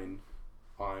line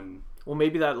on, Well,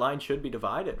 maybe that line should be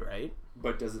divided, right?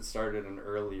 but does it start at an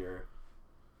earlier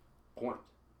point?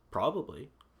 Probably.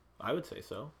 I would say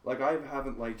so. Like, I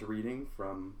haven't liked reading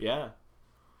from, Yeah.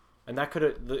 And that could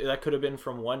have been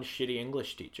from one shitty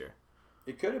English teacher.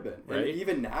 it could have been. Right. And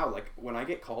even now, like, when I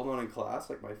get called on in class,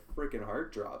 like, my freaking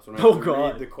heart drops when I Oh, have to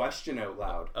God. read the question out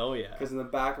loud. Oh yeah. Because in the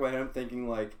back of my head, I'm thinking,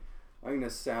 like, I'm going to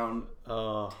sound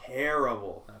Oh,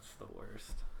 terrible, that's the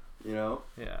worst. you know?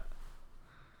 Yeah.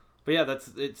 But yeah,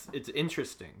 it's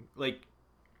interesting. Like,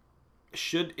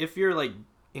 if you're like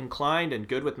inclined and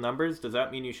good with numbers, does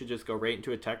that mean you should just go right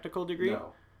into a technical degree?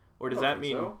 No. Or does I that don't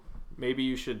mean think so. maybe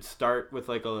you should start with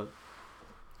like a,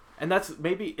 and that's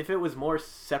maybe if it was more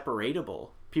separatable,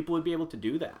 people would be able to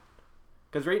do that.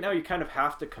 Because right now you kind of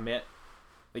have to commit,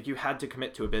 like you had to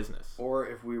commit to a business. Or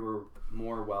if we were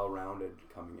more well-rounded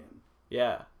coming in.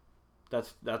 Yeah,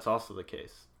 that's also the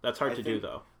case. That's hard to do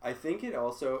though. I think it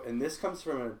also, and this comes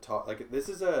from a talk, like, this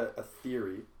is a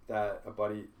theory that a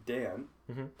buddy, Dan,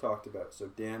 talked about. So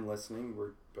Dan listening,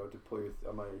 we're about to pull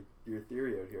your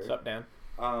theory out here. What's up, Dan?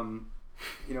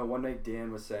 You know, one night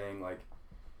Dan was saying, like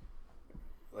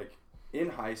in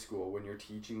high school when you're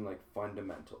teaching like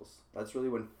fundamentals, that's really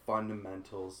when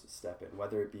fundamentals step in,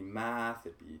 whether it be math,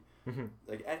 it be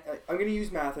like, I'm going to use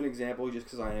math an example just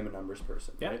because I am a numbers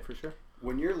person. Yeah, right? for sure.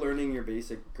 When you're learning your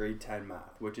basic grade 10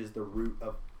 math, which is the root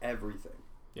of everything.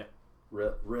 Yeah.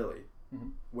 Really.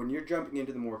 When you're jumping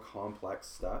into the more complex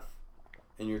stuff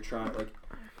and you're trying, like,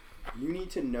 you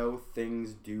need to know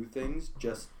things do things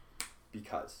just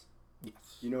because. Yes.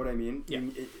 You know what I mean? Yeah.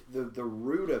 The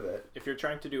root of it. If you're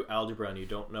trying to do algebra and you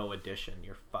don't know addition,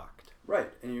 you're fucked.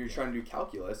 Right. And you're trying to do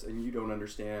calculus and you don't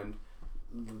understand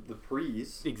the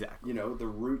pre's. Exactly. You know, the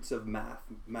roots of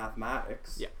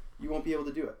mathematics. Yeah. You won't be able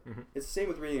to do it. It's the same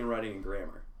with reading and writing and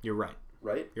grammar. You're right.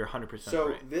 Right? You're 100% So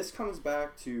right. this comes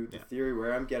back to the theory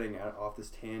where I'm getting at off this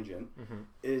tangent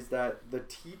is that the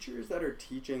teachers that are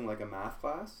teaching like a math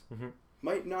class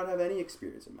might not have any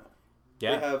experience in math.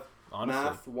 Yeah. They have honestly.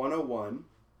 Math 101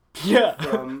 Yeah.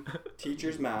 from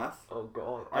Teacher's Math. Oh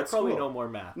god. at I probably school. know more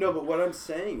math. No, but what I'm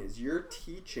saying is you're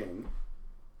teaching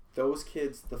those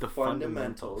kids the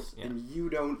fundamentals, yeah. and you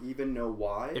don't even know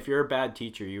why. If you're a bad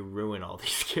teacher, you ruin all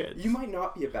these kids. You might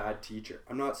not be a bad teacher.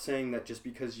 I'm not saying that just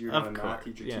because you're Of not a math course,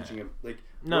 teacher yeah. teaching them. Like,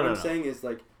 No, what no, I'm no. saying is,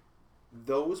 like,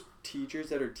 those teachers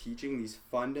that are teaching these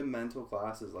fundamental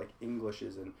classes like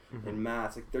Englishes and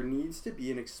maths, like, there needs to be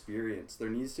an experience. There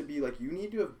needs to be, like, you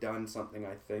need to have done something,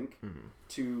 I think,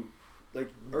 to, like,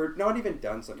 or not even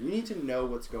done something. You need to know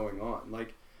what's going on.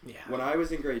 Like, Yeah. when I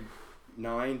was in grade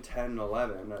 9, 10, and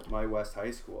 11 at my West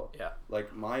High School, Yeah.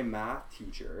 like, my math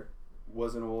teacher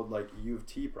was an old, like, U of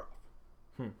T prof.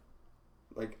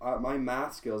 Like, my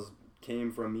math skills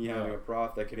came from me having a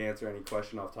prof that could answer any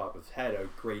question off the top of his head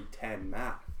of grade 10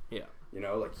 math. Yeah. You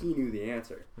know, like, he knew the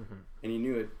answer. And he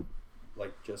knew it,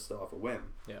 like, just off a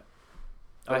whim. Yeah.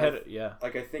 But yeah.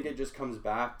 Like, I think it just comes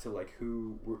back to, like,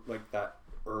 who were, like, that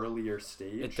earlier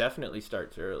stage. It definitely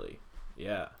starts early.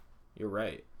 Yeah. You're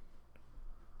right.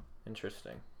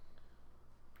 Interesting.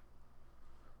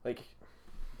 Like,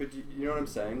 But you know what I'm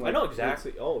saying? Like, I know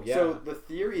exactly. Oh, yeah. So the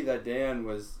theory that Dan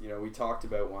was, you know, we talked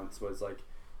about once was, like,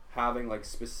 having, like,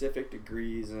 specific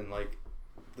degrees and, like,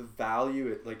 the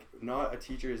value, like, not a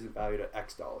teacher isn't valued at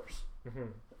X dollars.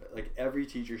 Like, every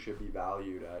teacher should be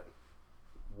valued at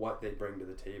what they bring to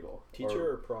the table.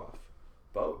 Teacher or prof?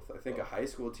 Both. I think a high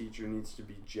school teacher needs to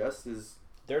be just as...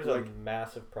 There's like, a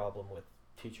massive problem with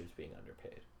teachers being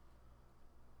underpaid.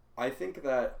 I think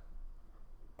that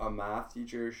a math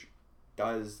teacher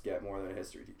does get more than a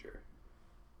history teacher.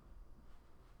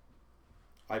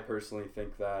 I personally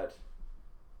think that...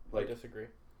 Like, I disagree.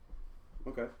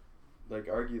 okay. Like,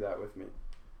 argue that with me.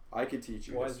 I could teach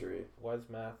you history. Why is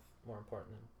math more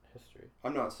important than history?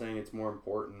 I'm not saying it's more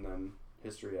important than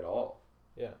history at all.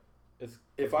 Yeah. If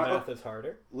If math is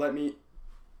harder? Let me...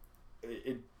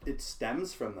 it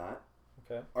stems from that.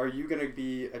 Okay. Are you going to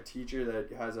be a teacher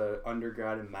that has an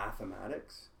undergrad in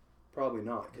mathematics? Probably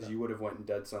not, because No. you would have went and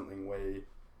did something way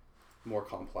more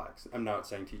complex. I'm not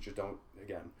saying teachers don't,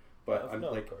 again, but I'm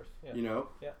no, like, of course. Yeah. you know,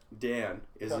 Yeah. Dan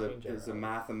is Talking a generally.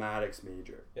 mathematics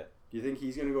major. Yeah. Do you think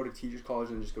he's going to go to teachers college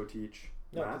and just go teach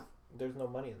No, math? 'cause there's no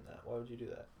money in that. Why would you do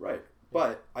that? Right.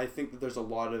 But I think that there's a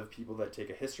lot of people that take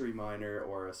a history minor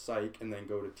or a psych and then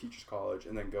go to teachers college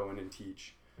and then go in and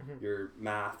teach your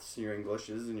maths, your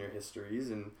Englishes, and your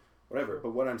histories and whatever.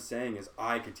 But what I'm saying is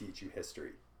I could teach you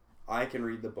history. I can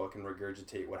read the book and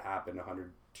regurgitate what happened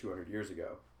 100, 200 years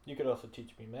ago. You could also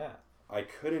teach me math. I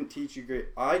couldn't teach you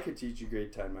I could teach you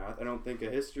grade 10 math. I don't think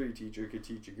a history teacher could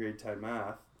teach you grade 10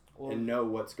 math and know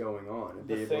what's going on and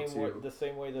be able to... The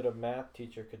same way that a math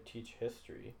teacher could teach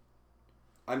history.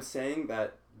 I'm saying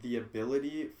that the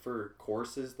ability for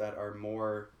courses that are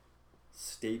more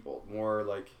stapled, more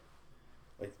like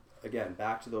again,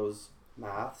 back to those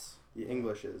maths, the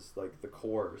Englishes, like the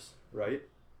cores, right?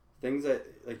 Things that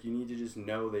like you need to just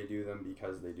know they do them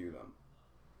because they do them.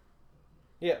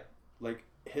 Yeah. Like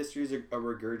history is a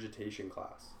regurgitation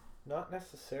class. Not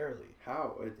necessarily.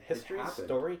 How? History it is happened.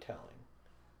 storytelling.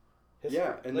 History,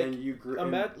 Yeah, and like, then you grew.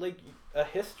 like a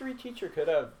history teacher could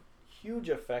have huge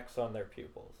effects on their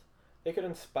pupils. They could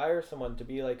inspire someone to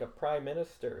be like a prime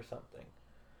minister or something.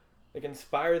 Like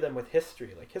inspire them with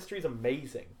history. Like history's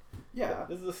amazing. Yeah.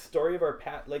 This is the story of our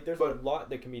past. Like there's a lot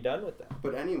that can be done with that.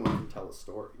 But anyone can tell a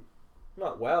story.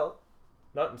 Not well,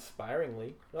 not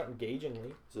inspiringly, not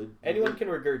engagingly. So Anyone can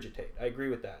regurgitate. I agree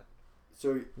with that.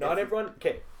 So Not everyone.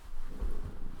 Okay.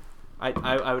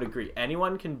 I would agree.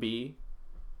 Anyone can be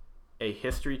a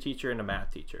history teacher and a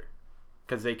math teacher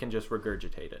because they can just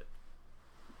regurgitate it.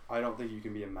 I don't think you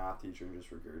can be a math teacher and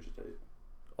just regurgitate.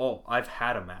 Oh, I've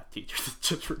had a math teacher that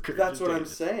just regurgitated. That's what I'm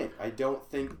saying. I don't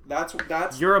think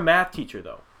that's. You're a math teacher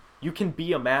though. You can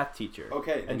be a math teacher.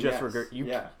 Okay. And just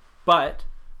yes, But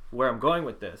where I'm going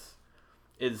with this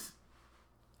is,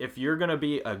 if you're gonna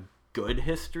be a good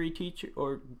history teacher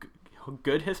or a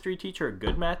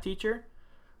good math teacher,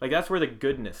 like that's where the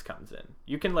goodness comes in.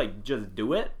 You can like just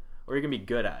do it, or you can be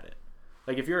good at it.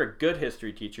 Like if you're a good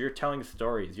history teacher, you're telling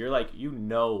stories. You're like, you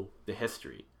know the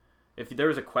history. If there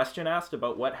was a question asked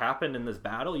about what happened in this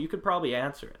battle, you could probably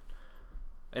answer it.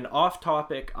 An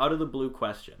off-topic, out-of-the-blue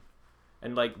question.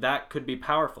 And like that could be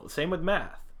powerful. Same with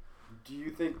math. Do you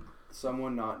think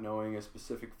someone not knowing a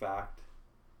specific fact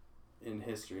in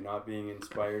history, not being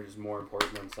inspired, is more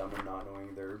important than someone not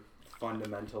knowing their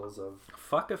fundamentals of...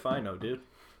 Fuck if I know, dude.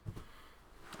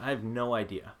 I have no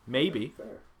idea. Maybe. Fair.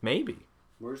 Maybe.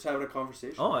 We're just having a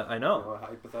conversation. Oh, I know. You know, a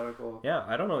hypothetical... Yeah,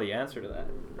 I don't know the answer to that.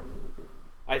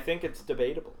 I think it's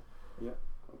debatable. Yeah,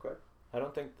 okay. I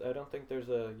don't think there's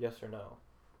a yes or no.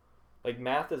 Like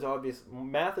math is obvious.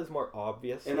 Math is more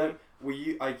obvious. And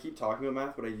I keep talking about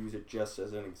math, but I use it just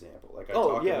as an example. Like I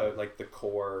Oh, talk yeah. about like the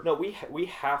core. No, we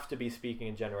have to be speaking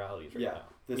in generalities right now.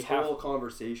 This whole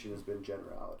conversation has been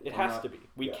generality. It has to be.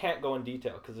 We can't go in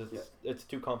detail because it's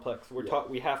too complex.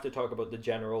 We have to talk about the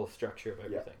general structure of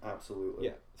everything. Yeah, absolutely.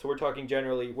 Yeah. So we're talking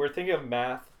generally. We're thinking of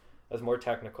math as more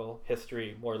technical,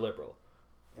 history more liberal.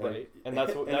 Right, and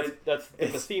that's the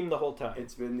theme the whole time.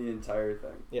 It's been the entire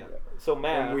thing. Yeah. So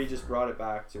math. And we just brought it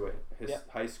back to a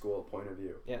high school point of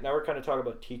view. Yeah. Now we're kind of talking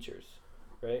about teachers,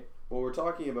 right? Well, we're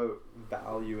talking about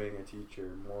valuing a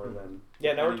teacher more than...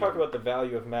 Yeah. Now we're talking about the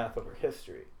value of math over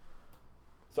history.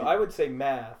 So I would say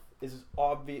math is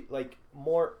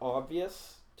more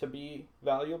obvious to be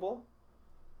valuable.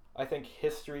 I think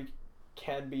history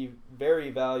can be very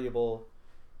valuable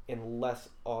in less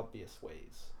obvious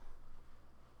ways.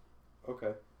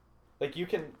 Okay. Like you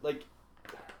can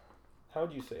how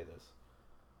would you say this?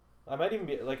 I might even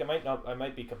be I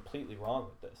might be completely wrong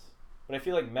with this. But I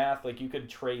feel like math, like you could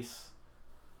trace,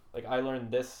 like I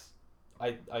learned this,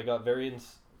 I got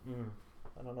variance,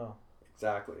 I don't know.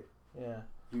 Exactly. Yeah.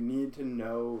 You need to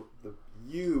know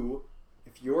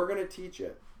if you're going to teach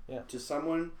it to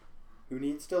someone who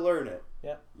needs to learn it,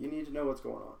 you need to know what's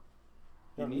going on.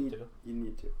 You need to. You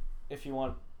need to. If you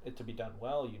want it to be done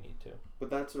well, you need to. But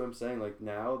that's what I'm saying. Like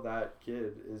now that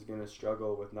kid is going to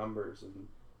struggle with numbers and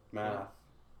math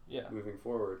moving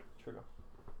forward. True.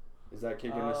 Is that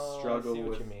kid going to struggle I see what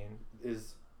with... you mean.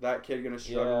 Is that kid going to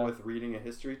struggle with reading a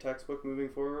history textbook moving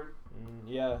forward?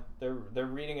 Yeah. Their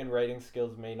reading and writing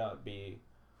skills may not be...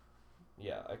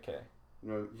 Yeah, okay.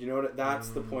 You know what? That's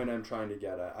the point I'm trying to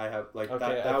get at. I have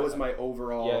Okay, that was my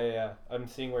overall... Yeah. I'm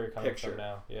seeing where you're coming from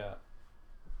now. Yeah.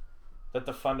 That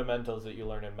the fundamentals that you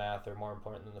learn in math are more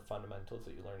important than the fundamentals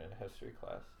that you learn in a history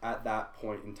class. At that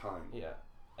point in time. Yeah.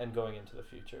 And going into the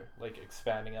future. Like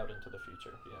expanding out into the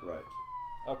future. Yeah. Right.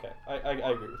 Okay, I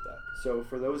agree with that. So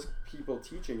for those people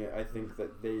teaching it, I think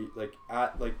that they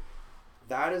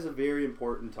that is a very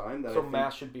important time. That So I think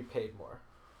math should be paid more.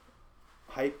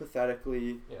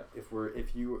 hypothetically, Yeah.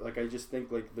 if you like, I just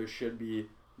think like there should be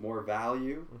more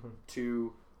value Mm-hmm.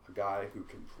 to a guy who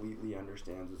completely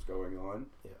understands what's going on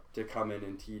Yeah. to come in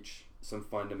and teach some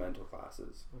fundamental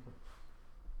classes. Mhm.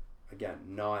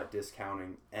 Again, not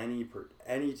discounting any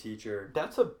teacher.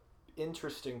 That's a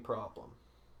interesting problem.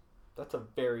 That's a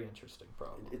very interesting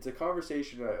problem. It's a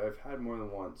conversation I've had more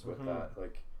than once with Mhm. that.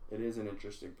 Like, it is an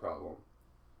interesting problem.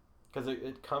 Because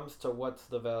it comes to what's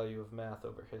the value of math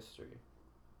over history.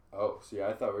 Oh, see,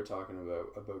 I thought we were talking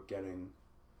about getting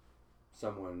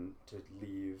someone to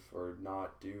leave or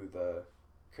not do the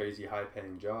crazy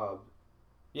high-paying job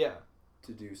Yeah.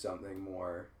 to do something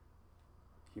more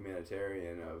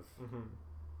humanitarian of... Mm-hmm.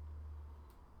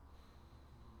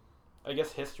 I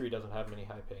guess history doesn't have many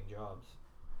high-paying jobs.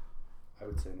 I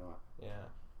would say not. Yeah.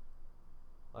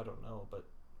 I don't know, but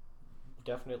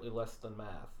definitely less than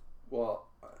math. Well,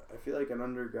 I feel like an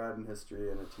undergrad in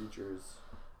history and a teacher's...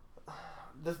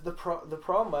 The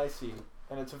problem I see,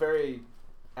 and it's a very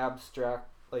abstract,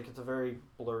 like it's a very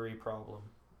blurry problem.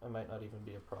 It might not even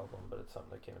be a problem, but it's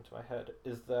something that came into my head,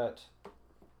 is that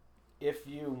if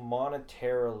you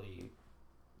monetarily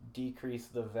decrease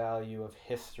the value of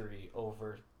history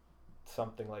over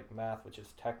something like math, which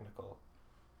is technical,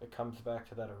 it comes back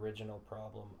to that original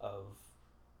problem of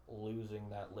losing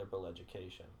that liberal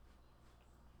education.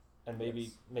 And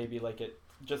maybe like it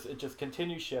just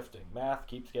continues shifting. Math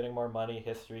keeps getting more money,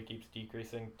 history keeps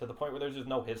decreasing to the point where there's just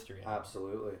no history anymore.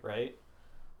 Absolutely. Right?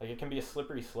 Like it can be a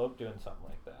slippery slope doing something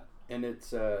like that. And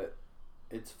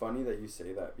it's funny that you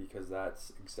say that, because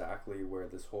that's exactly where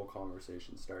this whole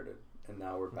conversation started, and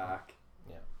now we're back.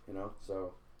 Yeah. You know,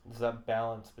 so there's that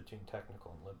balance between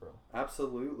technical and liberal.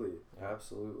 Absolutely. Yeah.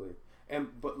 Absolutely.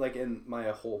 But my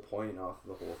whole point off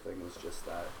the whole thing was just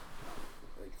that,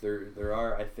 like, there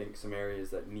are, I think, some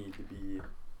areas that need to be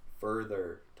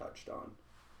further touched on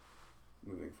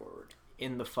moving forward.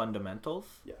 In the fundamentals?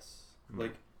 Yes.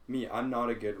 Like me, I'm not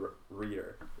a good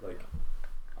reader. Like,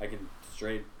 I can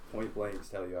straight point blank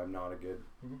tell you I'm not a good.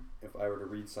 If I were to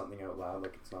read something out loud,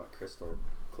 like, it's not crystal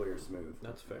clear smooth.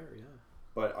 That's fair, yeah.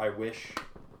 But I wish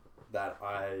that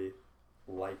I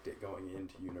liked it going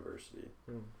into university.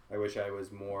 I wish I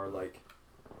was more like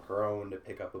prone to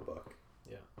pick up a book.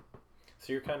 Yeah.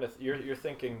 So you're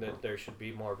thinking that there should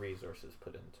be more resources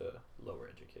put into lower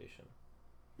education.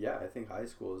 Yeah, I think high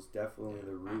school is definitely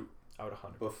the route I would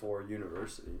 100%. before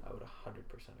university. I would 100%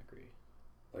 agree.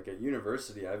 Like at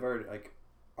university,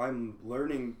 I'm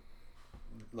learning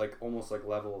like almost like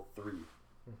level 3.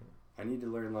 I need to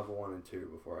learn level 1 and 2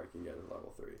 before I can get to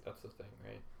level 3. That's the thing,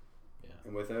 right? Yeah.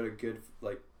 And without a good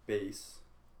like base.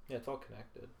 Yeah, it's all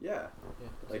connected. Yeah. Yeah.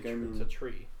 Like, it's a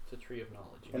tree. It's a tree of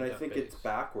knowledge. And I think it's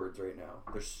backwards right now.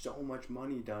 There's so much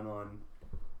money done on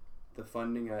the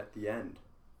funding at the end.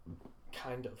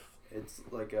 Kind of. It's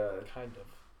like a... Kind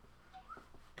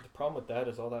of. The problem with that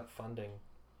is all that funding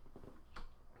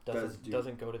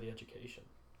doesn't go to the education.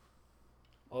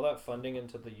 All that funding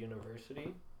into the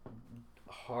university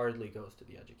hardly goes to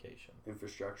the education.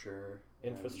 Infrastructure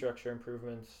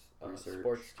Improvements, research,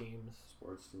 sports teams.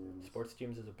 Sports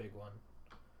teams is a big one.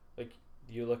 Like,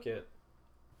 you look at,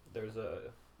 there's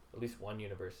at least one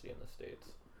university in the States.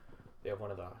 They have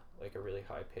one of a really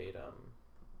high paid, I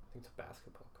think it's a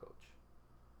basketball coach.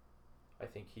 I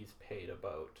think he's paid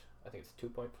it's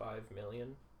 $2.5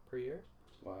 million per year.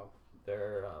 Wow.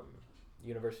 Their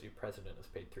university president is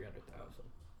paid $300,000.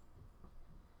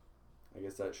 I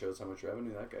guess that shows how much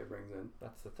revenue that guy brings in.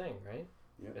 That's the thing, right?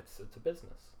 Yeah. It's a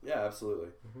business. Yeah, absolutely.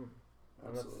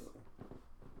 Absolutely.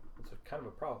 It's a kind of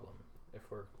a problem if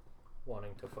we're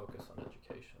wanting to focus on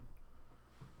education,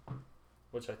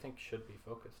 which I think should be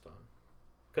focused on.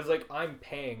 Because, like, I'm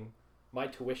paying, my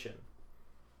tuition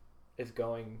is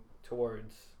going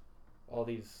towards all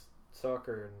these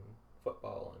soccer and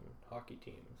football and hockey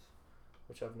teams,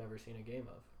 which I've never seen a game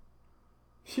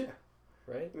of. Yeah.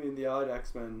 Right? I mean, the odd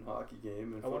X-Men hockey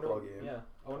game and football game. Yeah.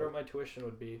 I wonder what my tuition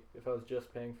would be if I was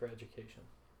just paying for education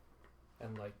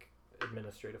and, like,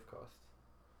 administrative costs.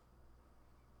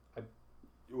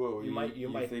 Whoa, you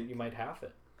might half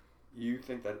it. You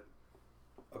think that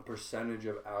a percentage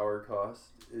of our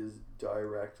cost is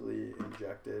directly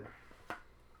injected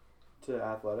to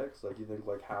athletics? Like, you think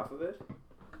like half of it?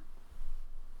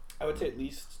 I would say at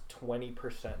least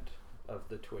 20% of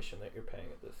the tuition that you're paying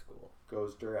at this school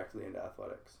goes directly into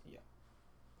athletics. Yeah,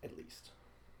 at least.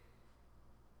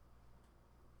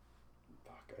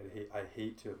 Fuck, I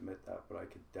hate to admit that, but I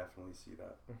could definitely see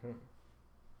that.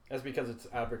 That's because it's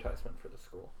advertisement for the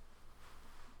school.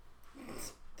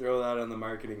 Throw that on the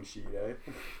marketing sheet, eh?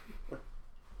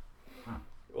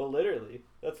 Well, literally,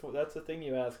 that's the thing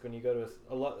you ask when you go to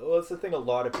a lot. Well, it's the thing a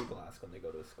lot of people ask when they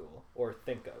go to a school or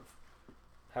think of.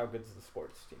 How good is the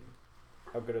sports team?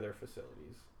 How good are their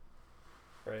facilities?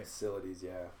 Right. Facilities,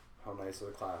 yeah. How nice are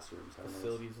the classrooms? How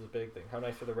Facilities is a big thing. How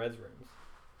nice are the res rooms?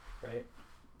 Right.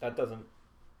 That doesn't.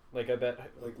 Like I bet.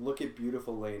 Like look at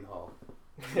beautiful Lane Hall.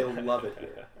 You'll love it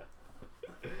here.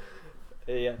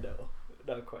 Yeah, no,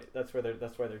 not quite. That's why they're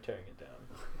tearing it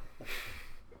down.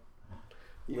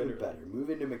 Even Literally. better. Move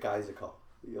into McIsaac Hall.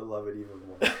 You'll love it even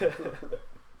more.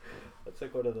 That's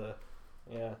like one of the,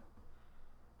 yeah.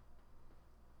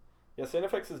 Yeah, St.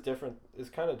 FX is different. Is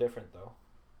kind of different though,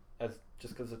 as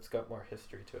just because it's got more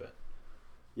history to it.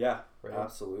 Yeah, Right?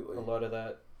 absolutely. A lot of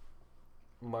that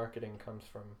marketing comes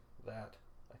from that.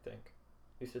 I think,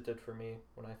 at least it did for me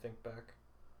when I think back.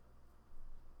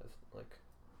 As like,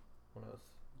 when I was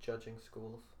judging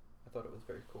schools, I thought it was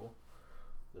very cool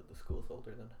that the school's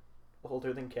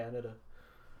older than Canada.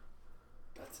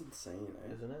 That's insane,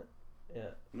 eh? Isn't it?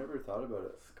 Yeah. Never thought about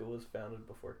it. School was founded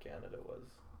before Canada was.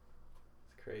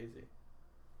 It's crazy.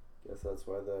 Guess that's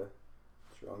why the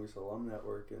strongest alum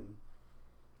network in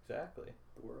Exactly.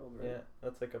 the world, right? Yeah,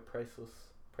 that's like a priceless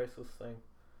thing.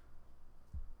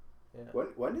 Yeah.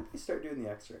 When did they start doing the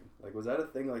X-ring? Like, was that a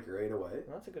thing like right away?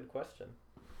 Well, that's a good question.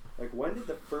 Like, when did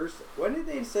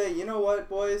they say, you know what,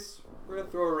 boys, we're gonna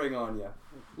throw a ring on you?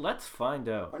 Let's find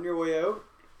out. On your way out,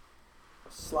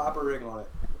 slap a ring on it.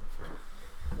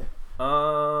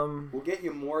 We'll get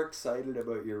you more excited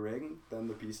about your ring than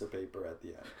the piece of paper at the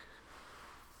end.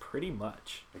 Pretty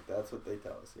much. Like, that's what they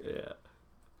tell us here. Yeah.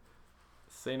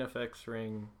 St. FX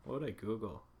ring. What would I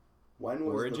Google? When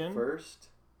was Origin? the first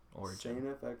Origin.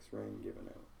 St. FX ring given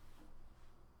out?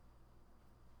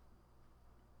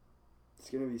 It's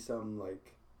gonna be something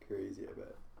like crazy, I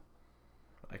bet.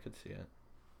 I could see it.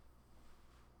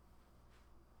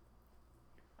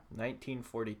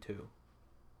 1942.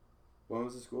 When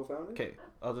was the school founded? Okay,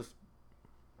 I'll just.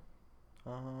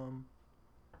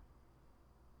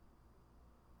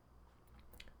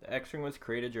 The X-ring was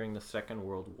created during the Second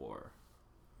World War.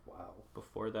 Wow.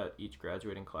 Before that, each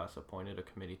graduating class appointed a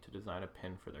committee to design a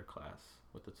pin for their class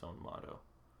with its own motto.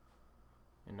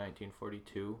 In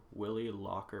 1942, Willie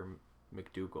Locker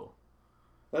McDougall.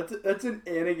 That's an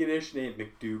Antigonish name,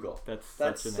 McDougall. That's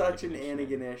such an name.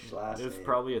 Antigonish last There's name.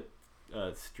 probably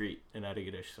a street in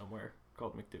Antigonish somewhere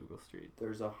called McDougall Street.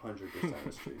 There's 100%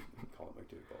 a street called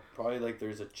McDougall. Probably like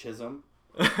there's a Chisholm,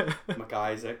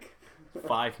 McIsaac.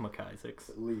 5 McIsaacs.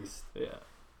 At least. Yeah.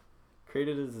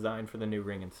 Created a design for the new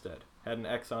ring instead. Had an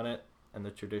X on it, and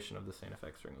the tradition of the St.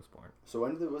 FX ring was born. So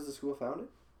when was the school founded?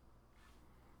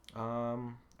 I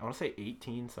want to say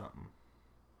 18 something.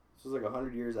 This was like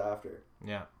 100 years after.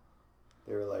 Yeah.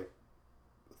 They were like,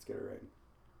 let's get a ring.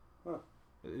 Huh.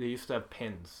 They used to have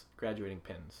pins, graduating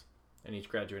pins, and each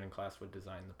graduating class would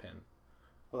design the pin.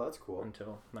 Well, that's cool.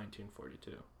 Until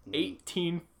 1942. And then-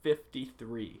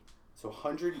 1853. So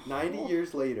 190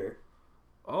 years later.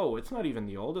 Oh, it's not even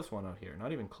the oldest one out here.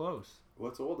 Not even close.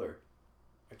 What's older?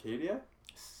 Acadia?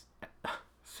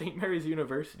 St. Mary's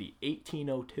University,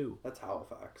 1802. That's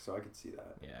Halifax, so I could see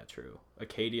that. Yeah, true.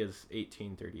 Acadia's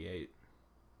 1838.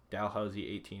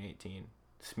 Dalhousie, 1818.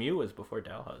 SMU was before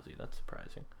Dalhousie. That's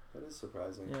surprising. That is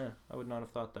surprising. Yeah, I would not have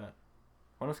thought that.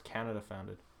 When was Canada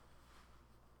founded?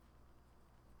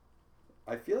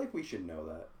 I feel like we should know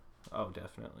that. Oh,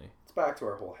 definitely. It's back to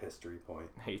our whole history point.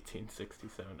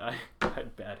 1867. I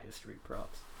had bad history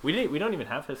props. We don't even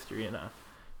have history in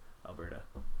Alberta.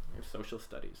 We have social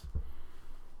studies.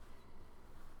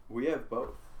 We have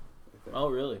both, I think. Oh,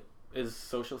 really? Is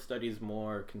social studies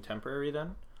more contemporary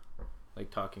then?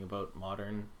 Like talking about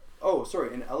modern... Oh,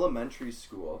 sorry. In elementary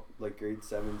school, like grade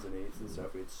 7s and 8s and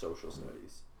stuff, we had social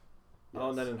studies. Oh,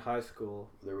 and Yes. then in high school...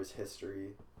 There was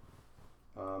history.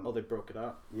 Oh, they broke it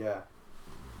up. Yeah.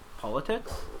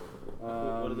 Politics?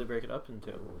 What did they break it up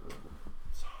into?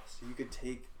 So you could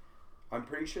take... I'm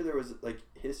pretty sure there was like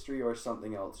history or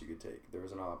something else you could take. There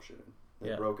was an option. They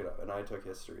Yeah. broke it up, and I took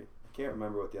history. I can't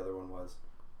remember what the other one was.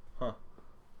 Huh.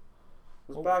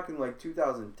 It was Oh. back in like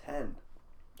 2010.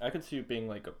 I could see it being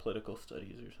like a political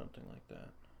studies or something like that.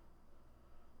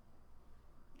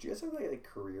 Did you guys have like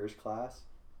careers class?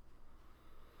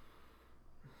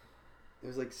 It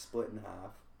was like split in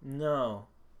half. No.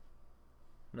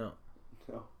 No.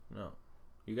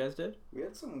 You guys did? We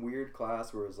had some weird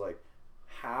class where it was like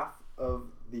half of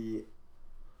the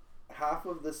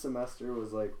semester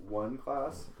was like one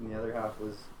class and the other half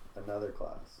was another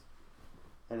class.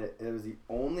 And it was the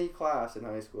only class in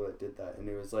high school that did that. And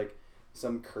it was like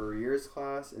some careers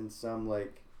class and some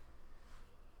like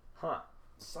Huh.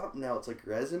 something else, like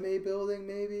resume building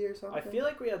maybe or something. I feel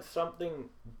like we had something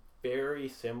very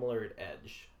similar at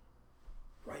Edge.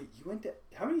 Right, you went to...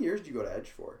 How many years did you go to Edge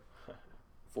for?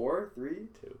 4? 3?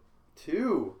 2.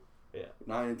 2? Yeah.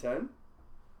 9 and 10?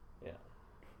 Yeah.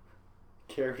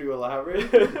 Care to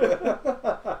elaborate?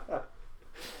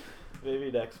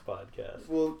 Maybe next podcast.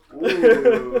 Well,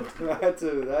 ooh,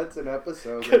 that's an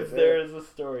episode. Because there is a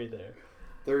story there.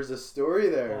 There's a story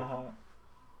there. Uh-huh.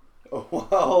 Oh,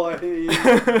 well, I mean...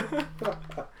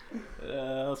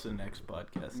 That's the next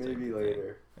podcast. Maybe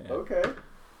later. Yeah. Okay.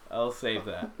 I'll save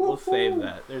that. We'll save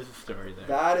that. There's a story there.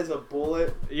 That is a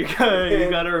bullet. You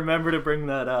gotta remember to bring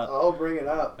that up. I'll bring it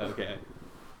up. Okay.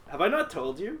 Have I not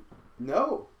told you?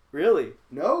 No. Really?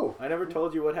 No. I never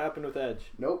told you what happened with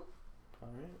Edge. Nope. All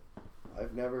right.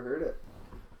 I've never heard it.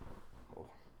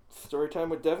 Story time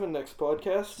with Devin next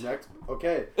podcast. Next.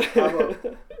 Okay. How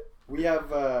about we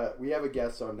have a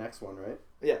guest on next one, right?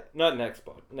 Yeah, not next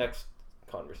next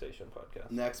conversation podcast.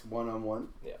 Next one-on-one.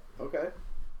 Yeah. Okay.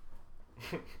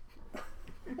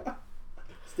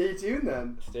 Stay tuned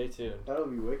then. Stay tuned. That'll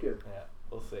be wicked. Yeah,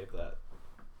 we'll save that.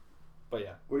 But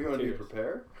yeah. What are you going to do? Cheers.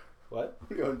 Prepare? What?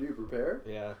 What are you going to do? Prepare?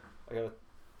 Yeah, I gotta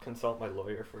consult my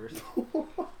lawyer first.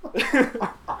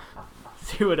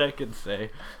 See what I can say.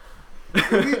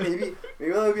 maybe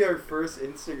that'll be our first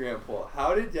Instagram poll.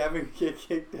 How did Devin get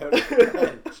kicked out of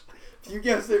Edge? If you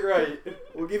guess it right,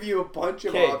 we'll give you a bunch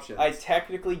of options. I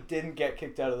technically didn't get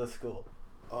kicked out of the school.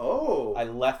 Oh. I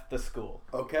left the school.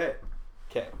 Okay.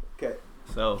 Okay.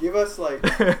 So. Give us like.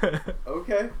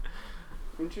 Okay.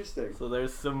 Interesting. So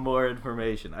there's some more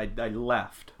information. I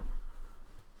left.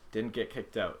 Didn't get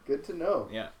kicked out. Good to know.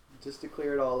 Yeah. Just to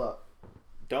clear it all up.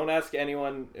 Don't ask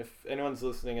anyone, if anyone's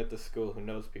listening at the school who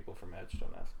knows people from Edge,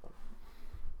 don't ask them.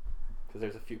 Because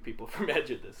there's a few people from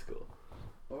Edge at this school.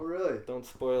 Oh, really? Don't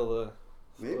spoil the...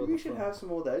 Maybe we should have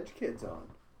some old Edge kids on.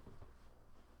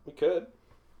 We could.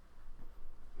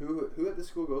 Who at the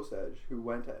school goes to Edge? Who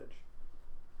went to Edge?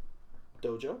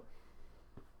 Dojo.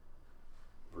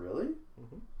 Really?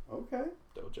 Mm-hmm. Okay.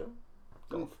 Dojo.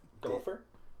 Golfer.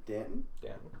 Danton.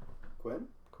 Quinn.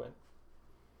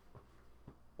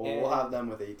 Well, we'll have them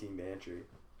with 18 Bantry.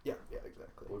 Yeah,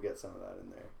 exactly. We'll get some of that in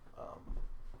there.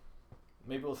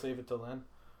 Maybe we'll save it till then.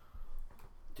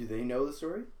 Do they know the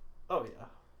story? Oh, yeah.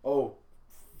 Oh,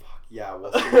 fuck. Yeah,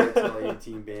 we'll save it till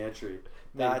 18 Bantry.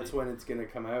 That's when it's going to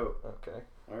come out. Okay.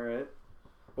 All right.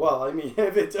 Well, I mean,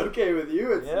 if it's okay with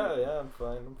you, it's... Yeah, I'm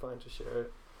fine. I'm fine to share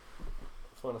it.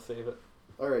 Just want to save it.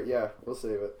 All right, yeah, we'll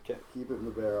save it. Okay. Keep it in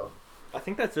the barrel. I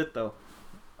think that's it, though.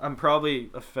 I'm probably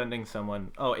offending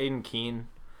someone. Oh, Aiden Keene.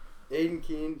 Aiden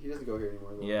Keene, he doesn't go here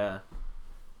anymore, though. Yeah.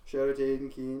 Shout out to Aiden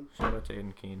Keene. Shout out to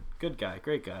Aiden Keene. Good guy.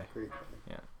 Great guy. Great guy.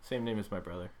 Yeah. Same name as my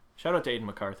brother. Shout out to Aiden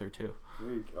MacArthur, too.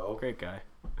 There you go. Great guy.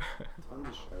 Tons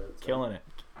of shout outs. Killing it.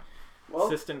 Well,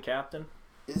 assistant captain.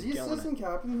 Is he assistant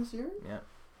captain this year? Yeah.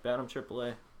 Bantam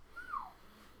AAA.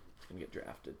 He's going to get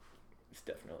drafted. He's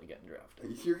definitely getting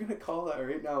drafted. You're going to call that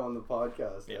right now on the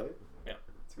podcast, yeah. right? Yeah.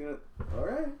 It's going to... All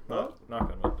right. Well,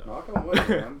 knock on wood, though. Knock on wood,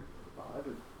 man.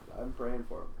 I'm praying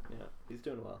for him. Yeah, he's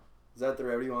doing well. Is that the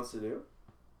route he wants to do?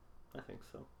 I think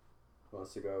so. He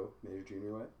wants to go major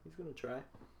junior way? He's going to try.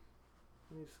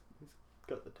 He's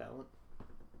got the talent.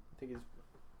 I think he's...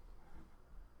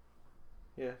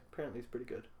 Yeah, apparently he's pretty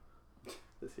good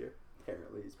this year.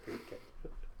 Apparently he's pretty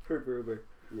good. Per Gruber.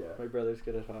 Yeah. My brother's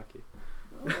good at hockey.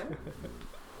 Okay.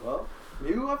 Well,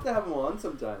 maybe we'll have to have him on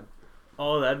sometime.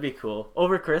 Oh, that'd be cool.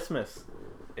 Over Christmas.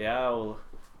 Yeah, we'll...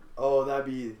 Oh, that'd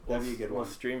be a good one. We'll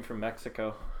stream from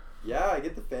Mexico. Yeah,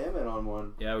 get the famine on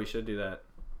one. Yeah, we should do that.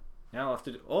 Now I'll have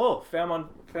to do... Oh, fam.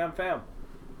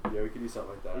 Yeah, we could do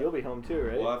something like that. You'll be home too,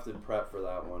 right? We'll have to prep for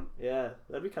that one. Yeah,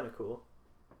 that'd be kind of cool.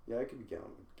 Yeah, I could be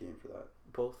game for that.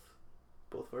 Both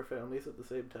of our families at the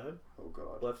same time. Oh,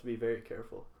 God. We'll have to be very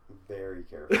careful. Very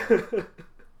careful.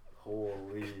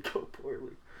 Holy. Go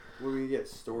poorly. Will we get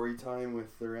story time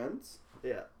with the rents?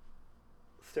 Yeah.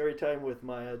 Story time with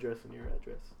my address and your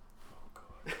address. Oh,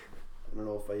 God. I don't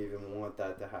know if I even want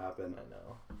that to happen. I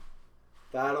know.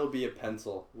 That'll be a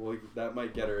pencil. That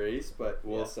might get erased, but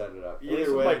we'll set it up.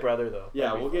 Either way, with my brother though.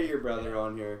 Yeah, we'll get your brother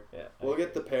on here. Yeah. We'll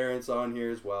get the parents on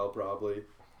here as well, probably.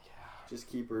 Yeah. Just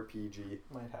keep her PG.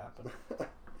 Might happen.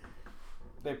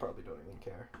 They probably don't even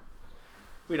care.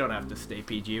 We don't have to stay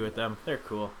PG with them. They're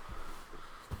cool.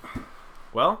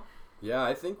 Well. Yeah,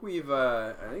 I think we've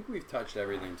touched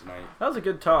everything tonight. That was a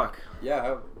good talk.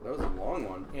 Yeah, that was a long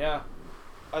one. Yeah.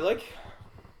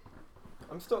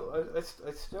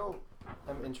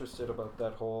 I'm interested about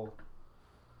that whole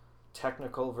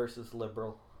technical versus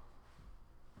liberal.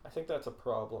 I think that's a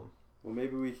problem. Well,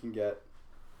 maybe we can get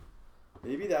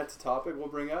maybe that's a topic we'll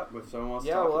bring up if someone wants to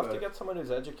Yeah, talk we'll about have to it. get someone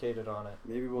who's educated on it.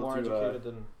 Maybe we'll More do educated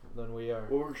than we are.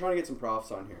 well, we're trying to get some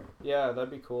profs on here. Yeah, that'd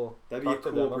be cool. That'd Talk be to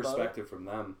a cool them about it. perspective from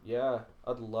them. Yeah,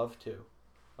 I'd love to.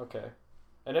 Okay.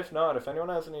 And if not, if anyone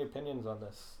has any opinions on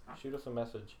this, shoot us a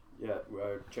message. Yeah,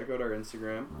 check out our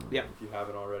Instagram. Yeah. If you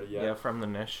haven't already yet. Yeah, from the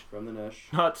niche. From the niche.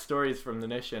 Not stories from the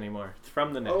niche anymore. It's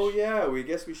from the niche. Oh yeah, we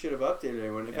guess we should have updated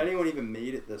anyone. If Yeah. anyone even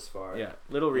made it this far. Yeah,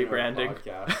 little in our rebranding.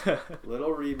 podcast. Little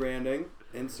rebranding.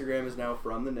 Instagram is now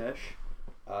from the niche.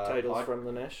 Titles from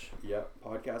the niche. Yeah,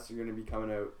 podcasts are going to be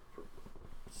coming out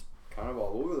kind of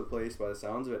all over the place by the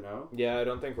sounds of it now. Yeah, I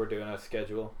don't think we're doing a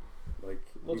schedule. Like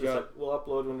We'll we'll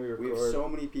upload when we record. we have so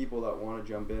many people that want to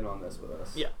jump in on this with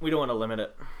us. Yeah, we don't want to limit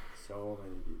it. So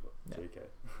many people.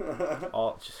 Yeah. JK.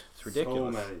 All it's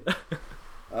ridiculous.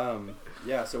 So many.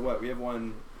 Yeah, so what? We have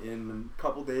one in a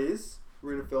couple days.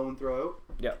 We're going to film and throw out.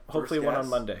 Yeah, hopefully one on guest.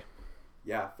 Monday.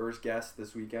 Yeah, first guest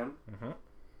this weekend. Mhm.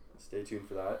 Stay tuned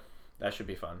for that. That should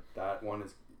be fun. That one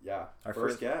is Our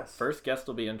first guest. First guest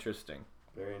will be interesting.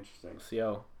 Very interesting. See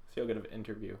how good of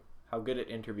interview. How good at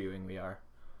interviewing we are.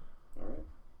 All right.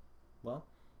 Well,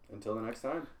 until the next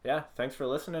time. Yeah, thanks for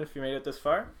listening. If you made it this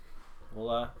far,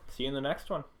 we'll see you in the next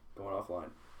one. Going offline.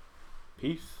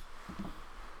 Peace.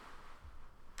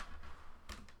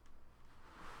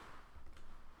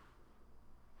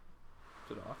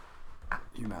 Is it off? Can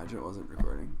you imagine it wasn't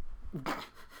recording?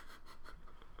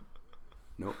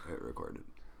 Nope, it recorded.